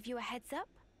wanted to give you a heads up.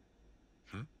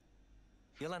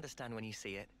 You'll understand when you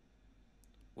see it.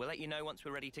 We'll let you know once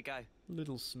we're ready to go.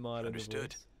 Little smile in the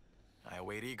Understood. voice. I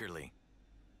await eagerly.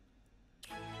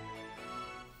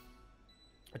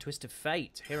 A twist of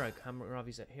fate. Hero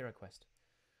Kamaravi's at Hero Quest.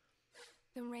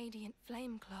 The radiant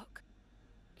flame clock.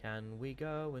 Can we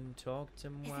go and talk to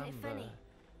Isn't it Mwamba? funny?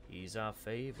 He's our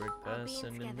favorite Our being person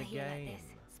in the together here like game. this,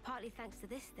 it's partly thanks to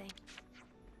this thing.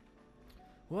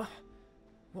 What?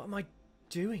 What am I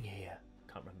doing here?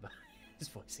 Can't remember his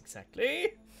voice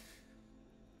exactly.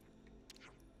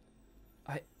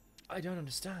 I don't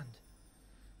understand.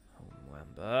 Oh,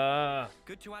 Mwamba.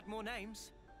 Good to add more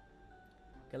names.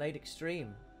 Gallade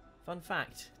Extreme. Fun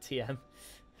fact, TM.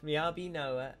 Miyabi,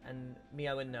 Noah, and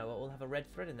Mio and Noah all have a red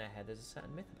thread in their hair. There's a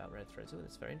certain myth about red threads. Oh,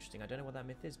 that's very interesting. I don't know what that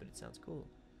myth is, but it sounds cool.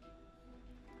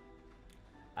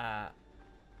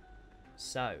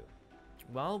 So,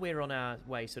 while we're on our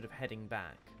way sort of heading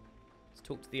back, let's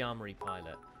talk to the armory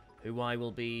pilot, who I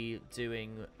will be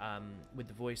doing with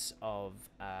the voice of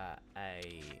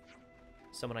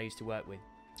someone I used to work with.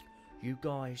 You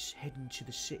guys heading to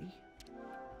the city?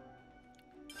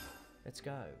 Let's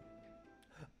go.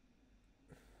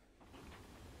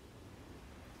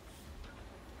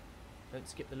 Don't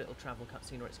skip the little travel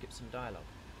cutscene or it skips some dialogue.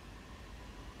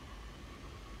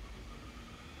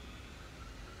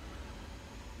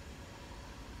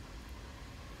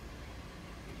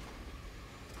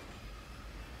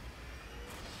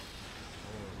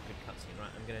 Oh, good cutscene. Right,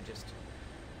 I'm gonna just...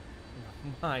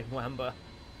 My Wamba.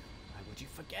 Why would you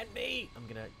forget me? I'm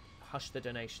gonna hush the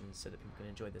donations so that people can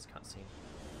enjoy this cutscene.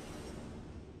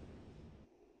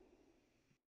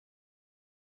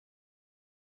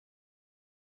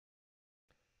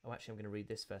 Oh, actually, I'm going to read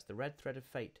this first. The red thread of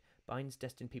fate binds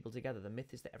destined people together. The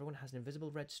myth is that everyone has an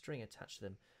invisible red string attached to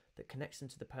them that connects them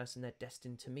to the person they're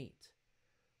destined to meet.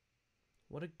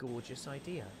 What a gorgeous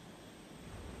idea.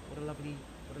 What a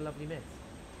lovely myth.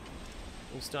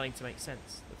 All starting to make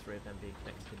sense, the three of them being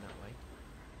connected in that way.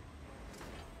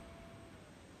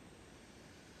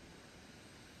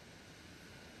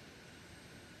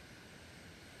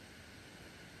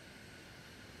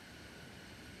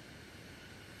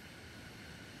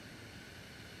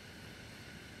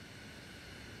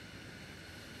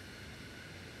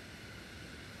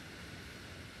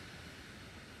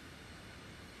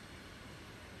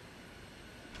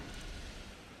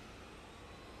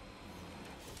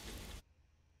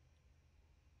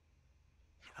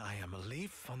 I am a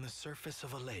leaf on the surface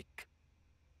of a lake.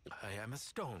 I am a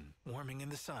stone warming in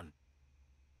the sun.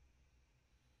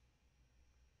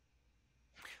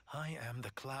 I am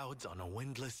the clouds on a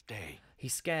windless day.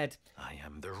 He's scared. I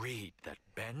am the reed that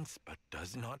bends but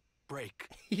does not break.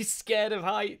 He's scared of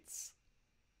heights.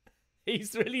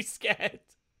 He's really scared.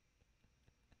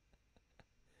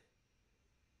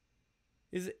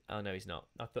 Is it? Oh, no, he's not.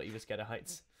 I thought he was scared of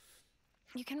heights.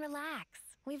 You can relax.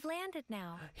 We've landed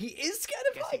now. He is scared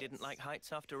of Guess heights. he didn't like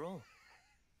heights after all.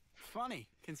 Funny,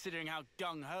 considering how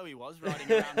gung-ho he was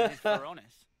riding around in his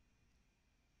Flourishes.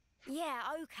 Yeah,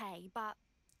 okay, but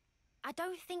I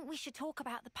don't think we should talk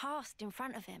about the past in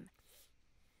front of him.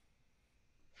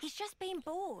 He's just been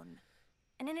born,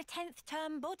 and in a 10th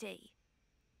term body.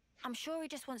 I'm sure he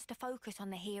just wants to focus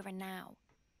on the here and now.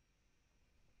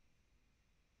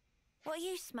 What are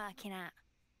you smirking at?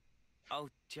 Oh,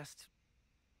 just...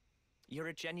 You're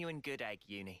a genuine good egg,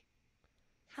 Eunie.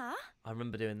 Huh? I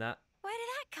remember doing that. Where did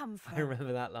that come from? I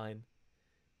remember that line.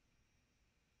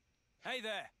 Hey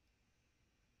there.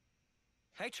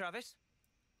 Hey, Travis.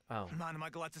 Oh. Man, am I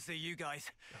glad to see you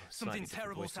guys. Slightly Something different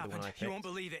terrible's voice to the one happened. I You won't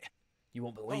picked. believe it. You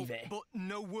won't believe it. But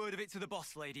no word of it to the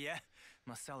boss lady, yeah?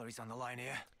 My salary's on the line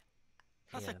here.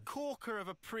 That's a corker of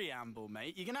a preamble,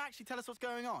 mate. You gonna actually tell us what's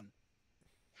going on?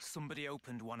 Somebody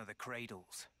opened one of the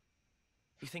cradles.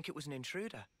 You think it was an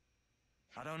intruder?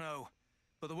 I don't know,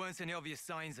 but there weren't any obvious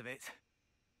signs of it.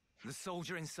 The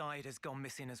soldier inside has gone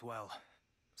missing as well.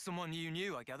 Someone you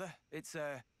knew, I gather. It's,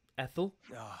 Ethel?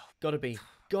 Oh, Gotta be.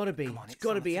 Gotta be. on, It's it's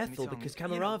gotta on be the tip of Ethel my tongue. because You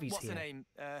know, Kamaravi's what's here. her name?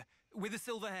 With the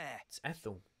silver hair. It's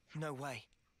Ethel. No way.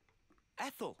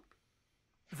 Ethel.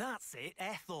 That's it,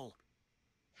 Ethel.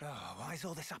 Oh, why is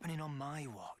all this happening on my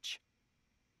watch?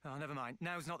 Oh, never mind.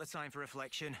 Now's not the time for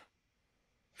reflection.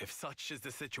 If such is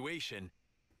the situation,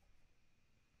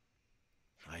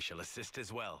 I shall assist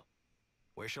as well.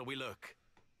 Where shall we look?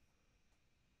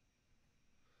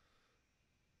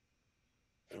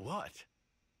 What?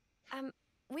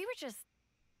 We were just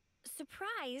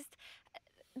surprised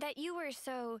that you were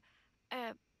so,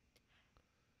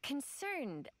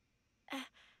 concerned.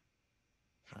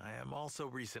 I am also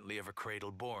recently of a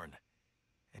cradle born.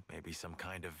 It may be some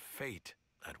kind of fate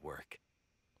at work.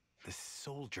 This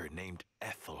soldier named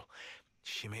Ethel,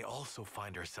 she may also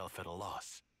find herself at a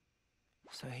loss.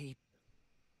 So he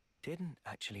didn't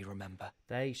actually remember.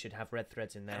 They should have red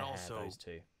threads in their And hair, also, those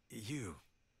two. you,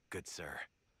 good sir.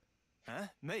 Huh?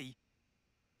 Me?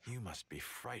 You must be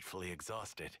frightfully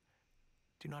exhausted.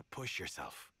 Do not push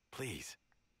yourself, please.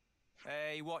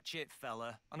 Hey, watch it,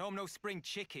 fella. I know I'm no spring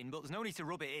chicken, but there's no need to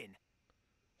rub it in.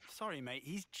 Sorry, mate,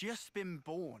 he's just been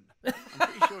born. I'm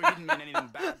pretty sure he didn't mean anything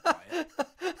bad by it.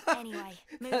 Anyway,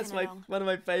 That's one of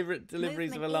my favourite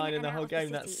deliveries of a line in the whole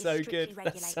game. That's so good.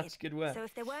 That's such good work. So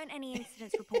if there weren't any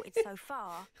incidents reported so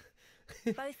far,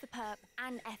 both the perp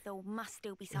and Ethel must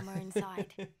still be somewhere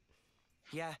inside.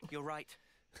 Yeah, you're right.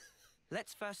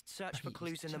 Let's first search for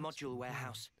clues in the module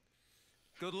warehouse.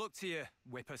 Good luck to you,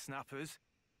 whippersnappers.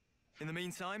 In the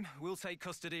meantime, we'll take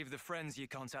custody of the friends you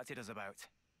contacted us about.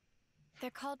 They're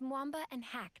called Mwamba and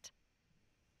Hacked.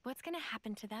 What's gonna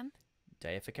happen to them?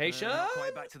 Deification. Not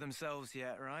quite back to themselves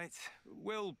yet, right?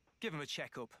 We'll give them a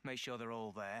checkup, make sure they're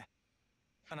all there.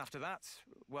 And after that,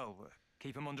 well,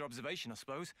 keep them under observation, I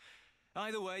suppose.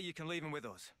 Either way, you can leave them with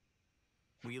us.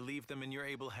 We leave them in your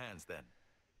able hands, then.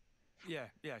 Yeah,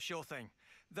 sure thing.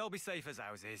 They'll be safe as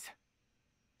houses.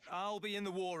 I'll be in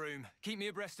the war room. Keep me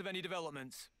abreast of any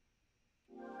developments.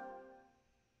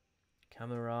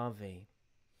 Kamaravi.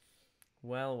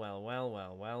 Well.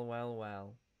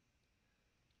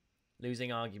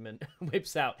 Losing argument.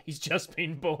 Whips out. He's just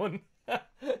been born.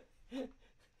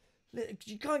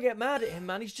 You can't get mad at him,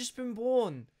 man. He's just been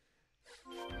born.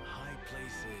 High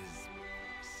places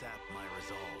sap my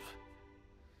resolve.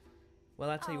 Well,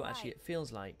 I'll tell you what, actually, it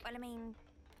feels like Well, I mean,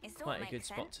 it's quite a good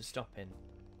spot to stop in.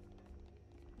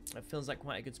 It feels like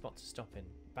quite a good spot to stop in.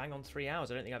 Bang on 3 hours.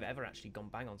 I don't think I've ever actually gone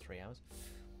bang on 3 hours.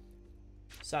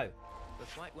 So. We're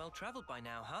quite well travelled by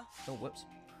now, huh? Oh, whoops.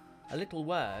 A little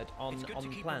word on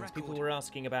plans. People were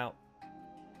asking about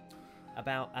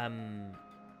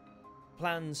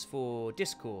plans for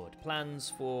Discord,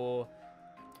 plans for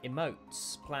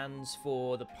emotes, plans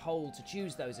for the poll to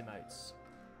choose those emotes,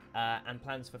 and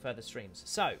plans for further streams.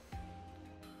 So,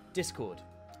 Discord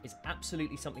is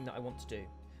absolutely something that I want to do.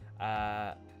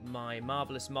 My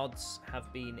marvellous mods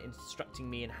have been instructing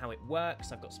me in how it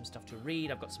works. I've got some stuff to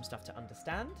read. I've got some stuff to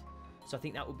understand. So I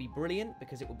think that would be brilliant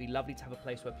because it would be lovely to have a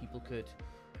place where people could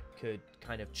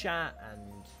kind of chat,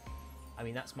 and I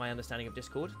mean, that's my understanding of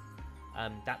Discord.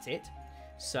 That's it.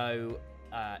 So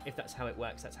if that's how it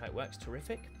works, that's how it works.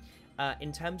 Terrific.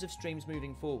 In terms of streams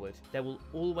moving forward, there will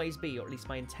always be, or at least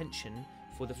my intention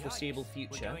for the foreseeable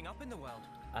future. We're going up in the world.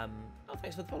 Oh,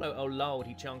 thanks for the follow. Oh, lord,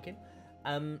 he chunking.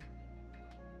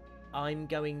 I'm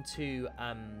going to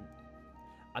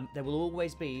there will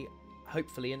always be,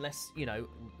 hopefully, unless, you know,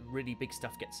 really big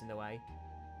stuff gets in the way,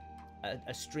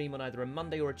 a stream on either a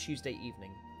Monday or a Tuesday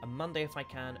evening. A Monday if I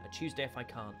can, a Tuesday if I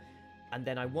can't. And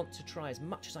then I want to try as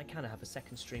much as I can to have a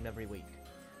second stream every week.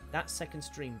 That second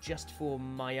stream, just for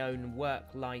my own work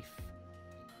life,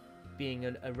 being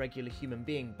a regular human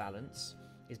being balance,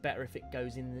 is better if it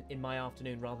goes in my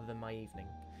afternoon rather than my evening.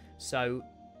 So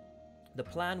the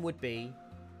plan would be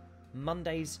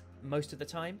Mondays most of the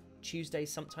time,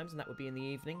 Tuesdays sometimes, and that would be in the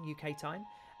evening, UK time,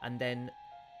 and then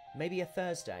maybe a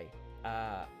Thursday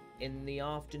in the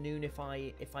afternoon if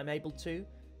I'm able to.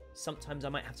 Sometimes I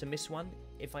might have to miss one.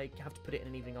 If I have to put it in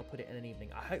an evening, I'll put it in an evening.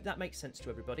 I hope that makes sense to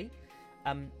everybody.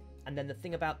 And then the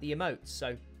thing about the emotes.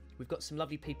 So we've got some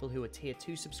lovely people who are tier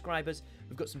 2 subscribers.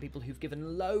 We've got some people who've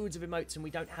given loads of emotes, and we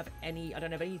don't have any. I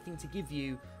don't have anything to give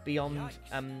you beyond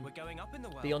We're going up in the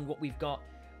world. beyond what we've got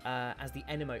as the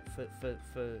end emote for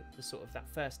the sort of that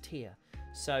first tier.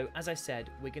 So as I said,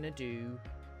 we're gonna do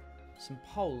some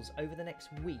polls over the next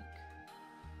week.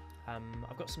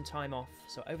 I've got some time off,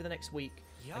 so over the next week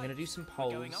I'm going to do some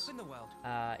polls. Going up in the world.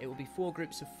 It will be 4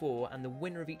 groups of 4, and the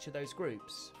winner of each of those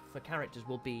groups for characters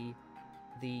will be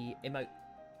the emote.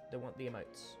 They want the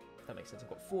emotes, if that makes sense. I've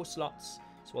got 4 slots,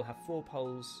 so we'll have 4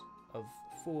 polls of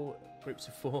 4 groups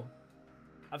of 4.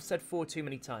 I've said 4 too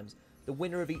many times. The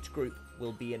winner of each group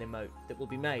will be an emote that will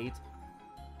be made,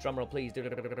 drumroll please,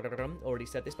 already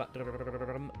said this, but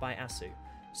by Asu.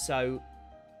 So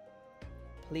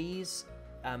please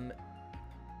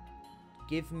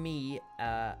give me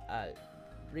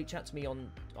reach out to me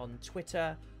on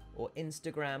Twitter or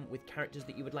Instagram with characters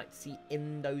that you would like to see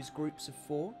in those groups of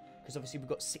 4, because obviously we've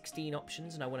got 16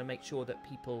 options, and I want to make sure that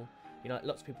people, you know,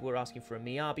 lots of people were asking for a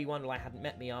Miyabi one. Well, I hadn't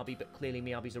met Miyabi, but clearly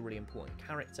Miyabi's a really important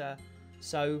character,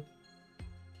 so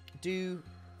do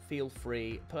feel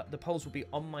free. The polls will be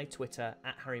on my Twitter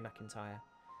at Harry McEntire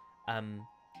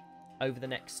over the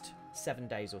next 7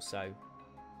 days or so.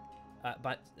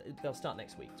 But they'll start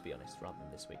next week, to be honest, rather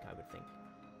than this week, I would think.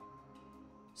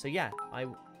 So yeah,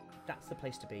 that's the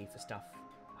place to be for stuff.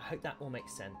 I hope that all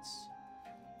makes sense.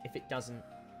 If it doesn't,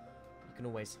 you can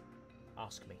always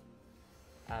ask me.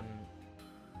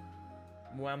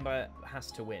 Mwamba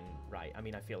has to win, right? I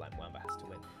mean, I feel like Mwamba has to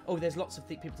win. Oh, there's lots of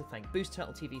people to thank. Boost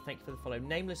Turtle TV, thank you for the follow.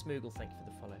 Nameless Moogle, thank you for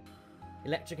the follow.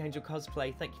 Electric Angel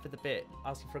Cosplay, thank you for the bit.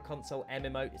 Asking for a console M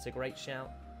emote, it's a great shout.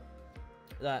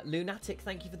 Lunatic,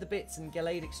 thank you for the bits, and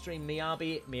Gallade Extreme,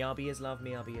 Miyabi is love,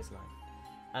 Miyabi is life.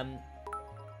 I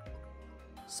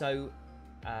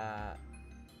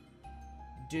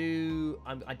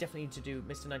definitely need to do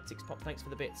Mr. 96 Pop, thanks for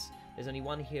the bits. There's only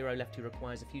one hero left who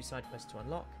requires a few side quests to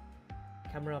unlock.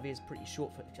 Camaravi is pretty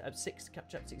short for 6.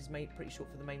 Chapter 6 is made pretty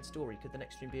short for the main story. Could the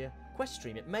next stream be a quest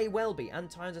stream? It may well be. And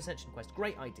Taion Ascension quest,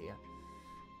 great idea.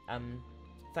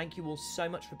 Thank you all so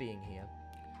much for being here.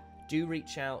 Do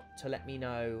reach out to let me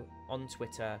know on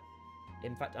Twitter.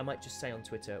 In fact, I might just say on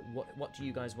Twitter, what do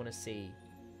you guys want to see?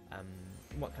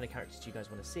 What kind of characters do you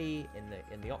guys want to see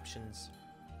in the options?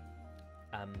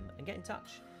 And get in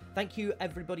touch. Thank you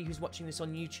everybody who's watching this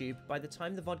on YouTube. By the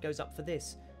time the VOD goes up for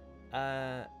this,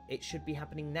 it should be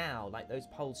happening now. Like, those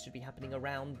polls should be happening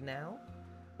around now,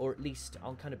 or at least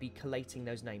I'll kind of be collating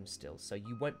those names still, so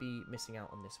you won't be missing out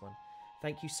on this one.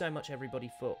 Thank you so much everybody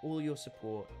for all your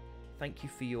support. Thank you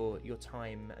for your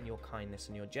time and your kindness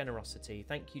and your generosity.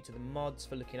 Thank you to the mods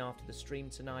for looking after the stream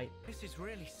tonight. This is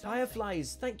really something.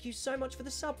 Fireflies, thank you so much for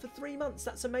the sub for 3 months.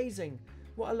 That's amazing.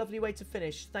 What a lovely way to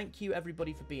finish. Thank you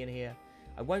everybody for being here.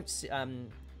 I won't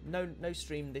no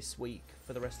stream this week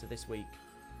for the rest of this week.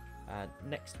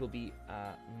 Next will be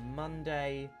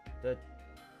Monday the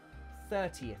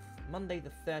 30th. Monday the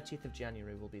 30th of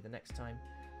January will be the next time.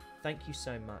 Thank you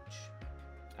so much.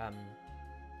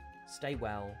 Stay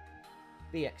well.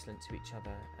 Be excellent to each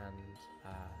other, and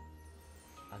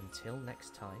until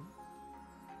next time,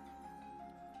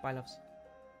 bye loves.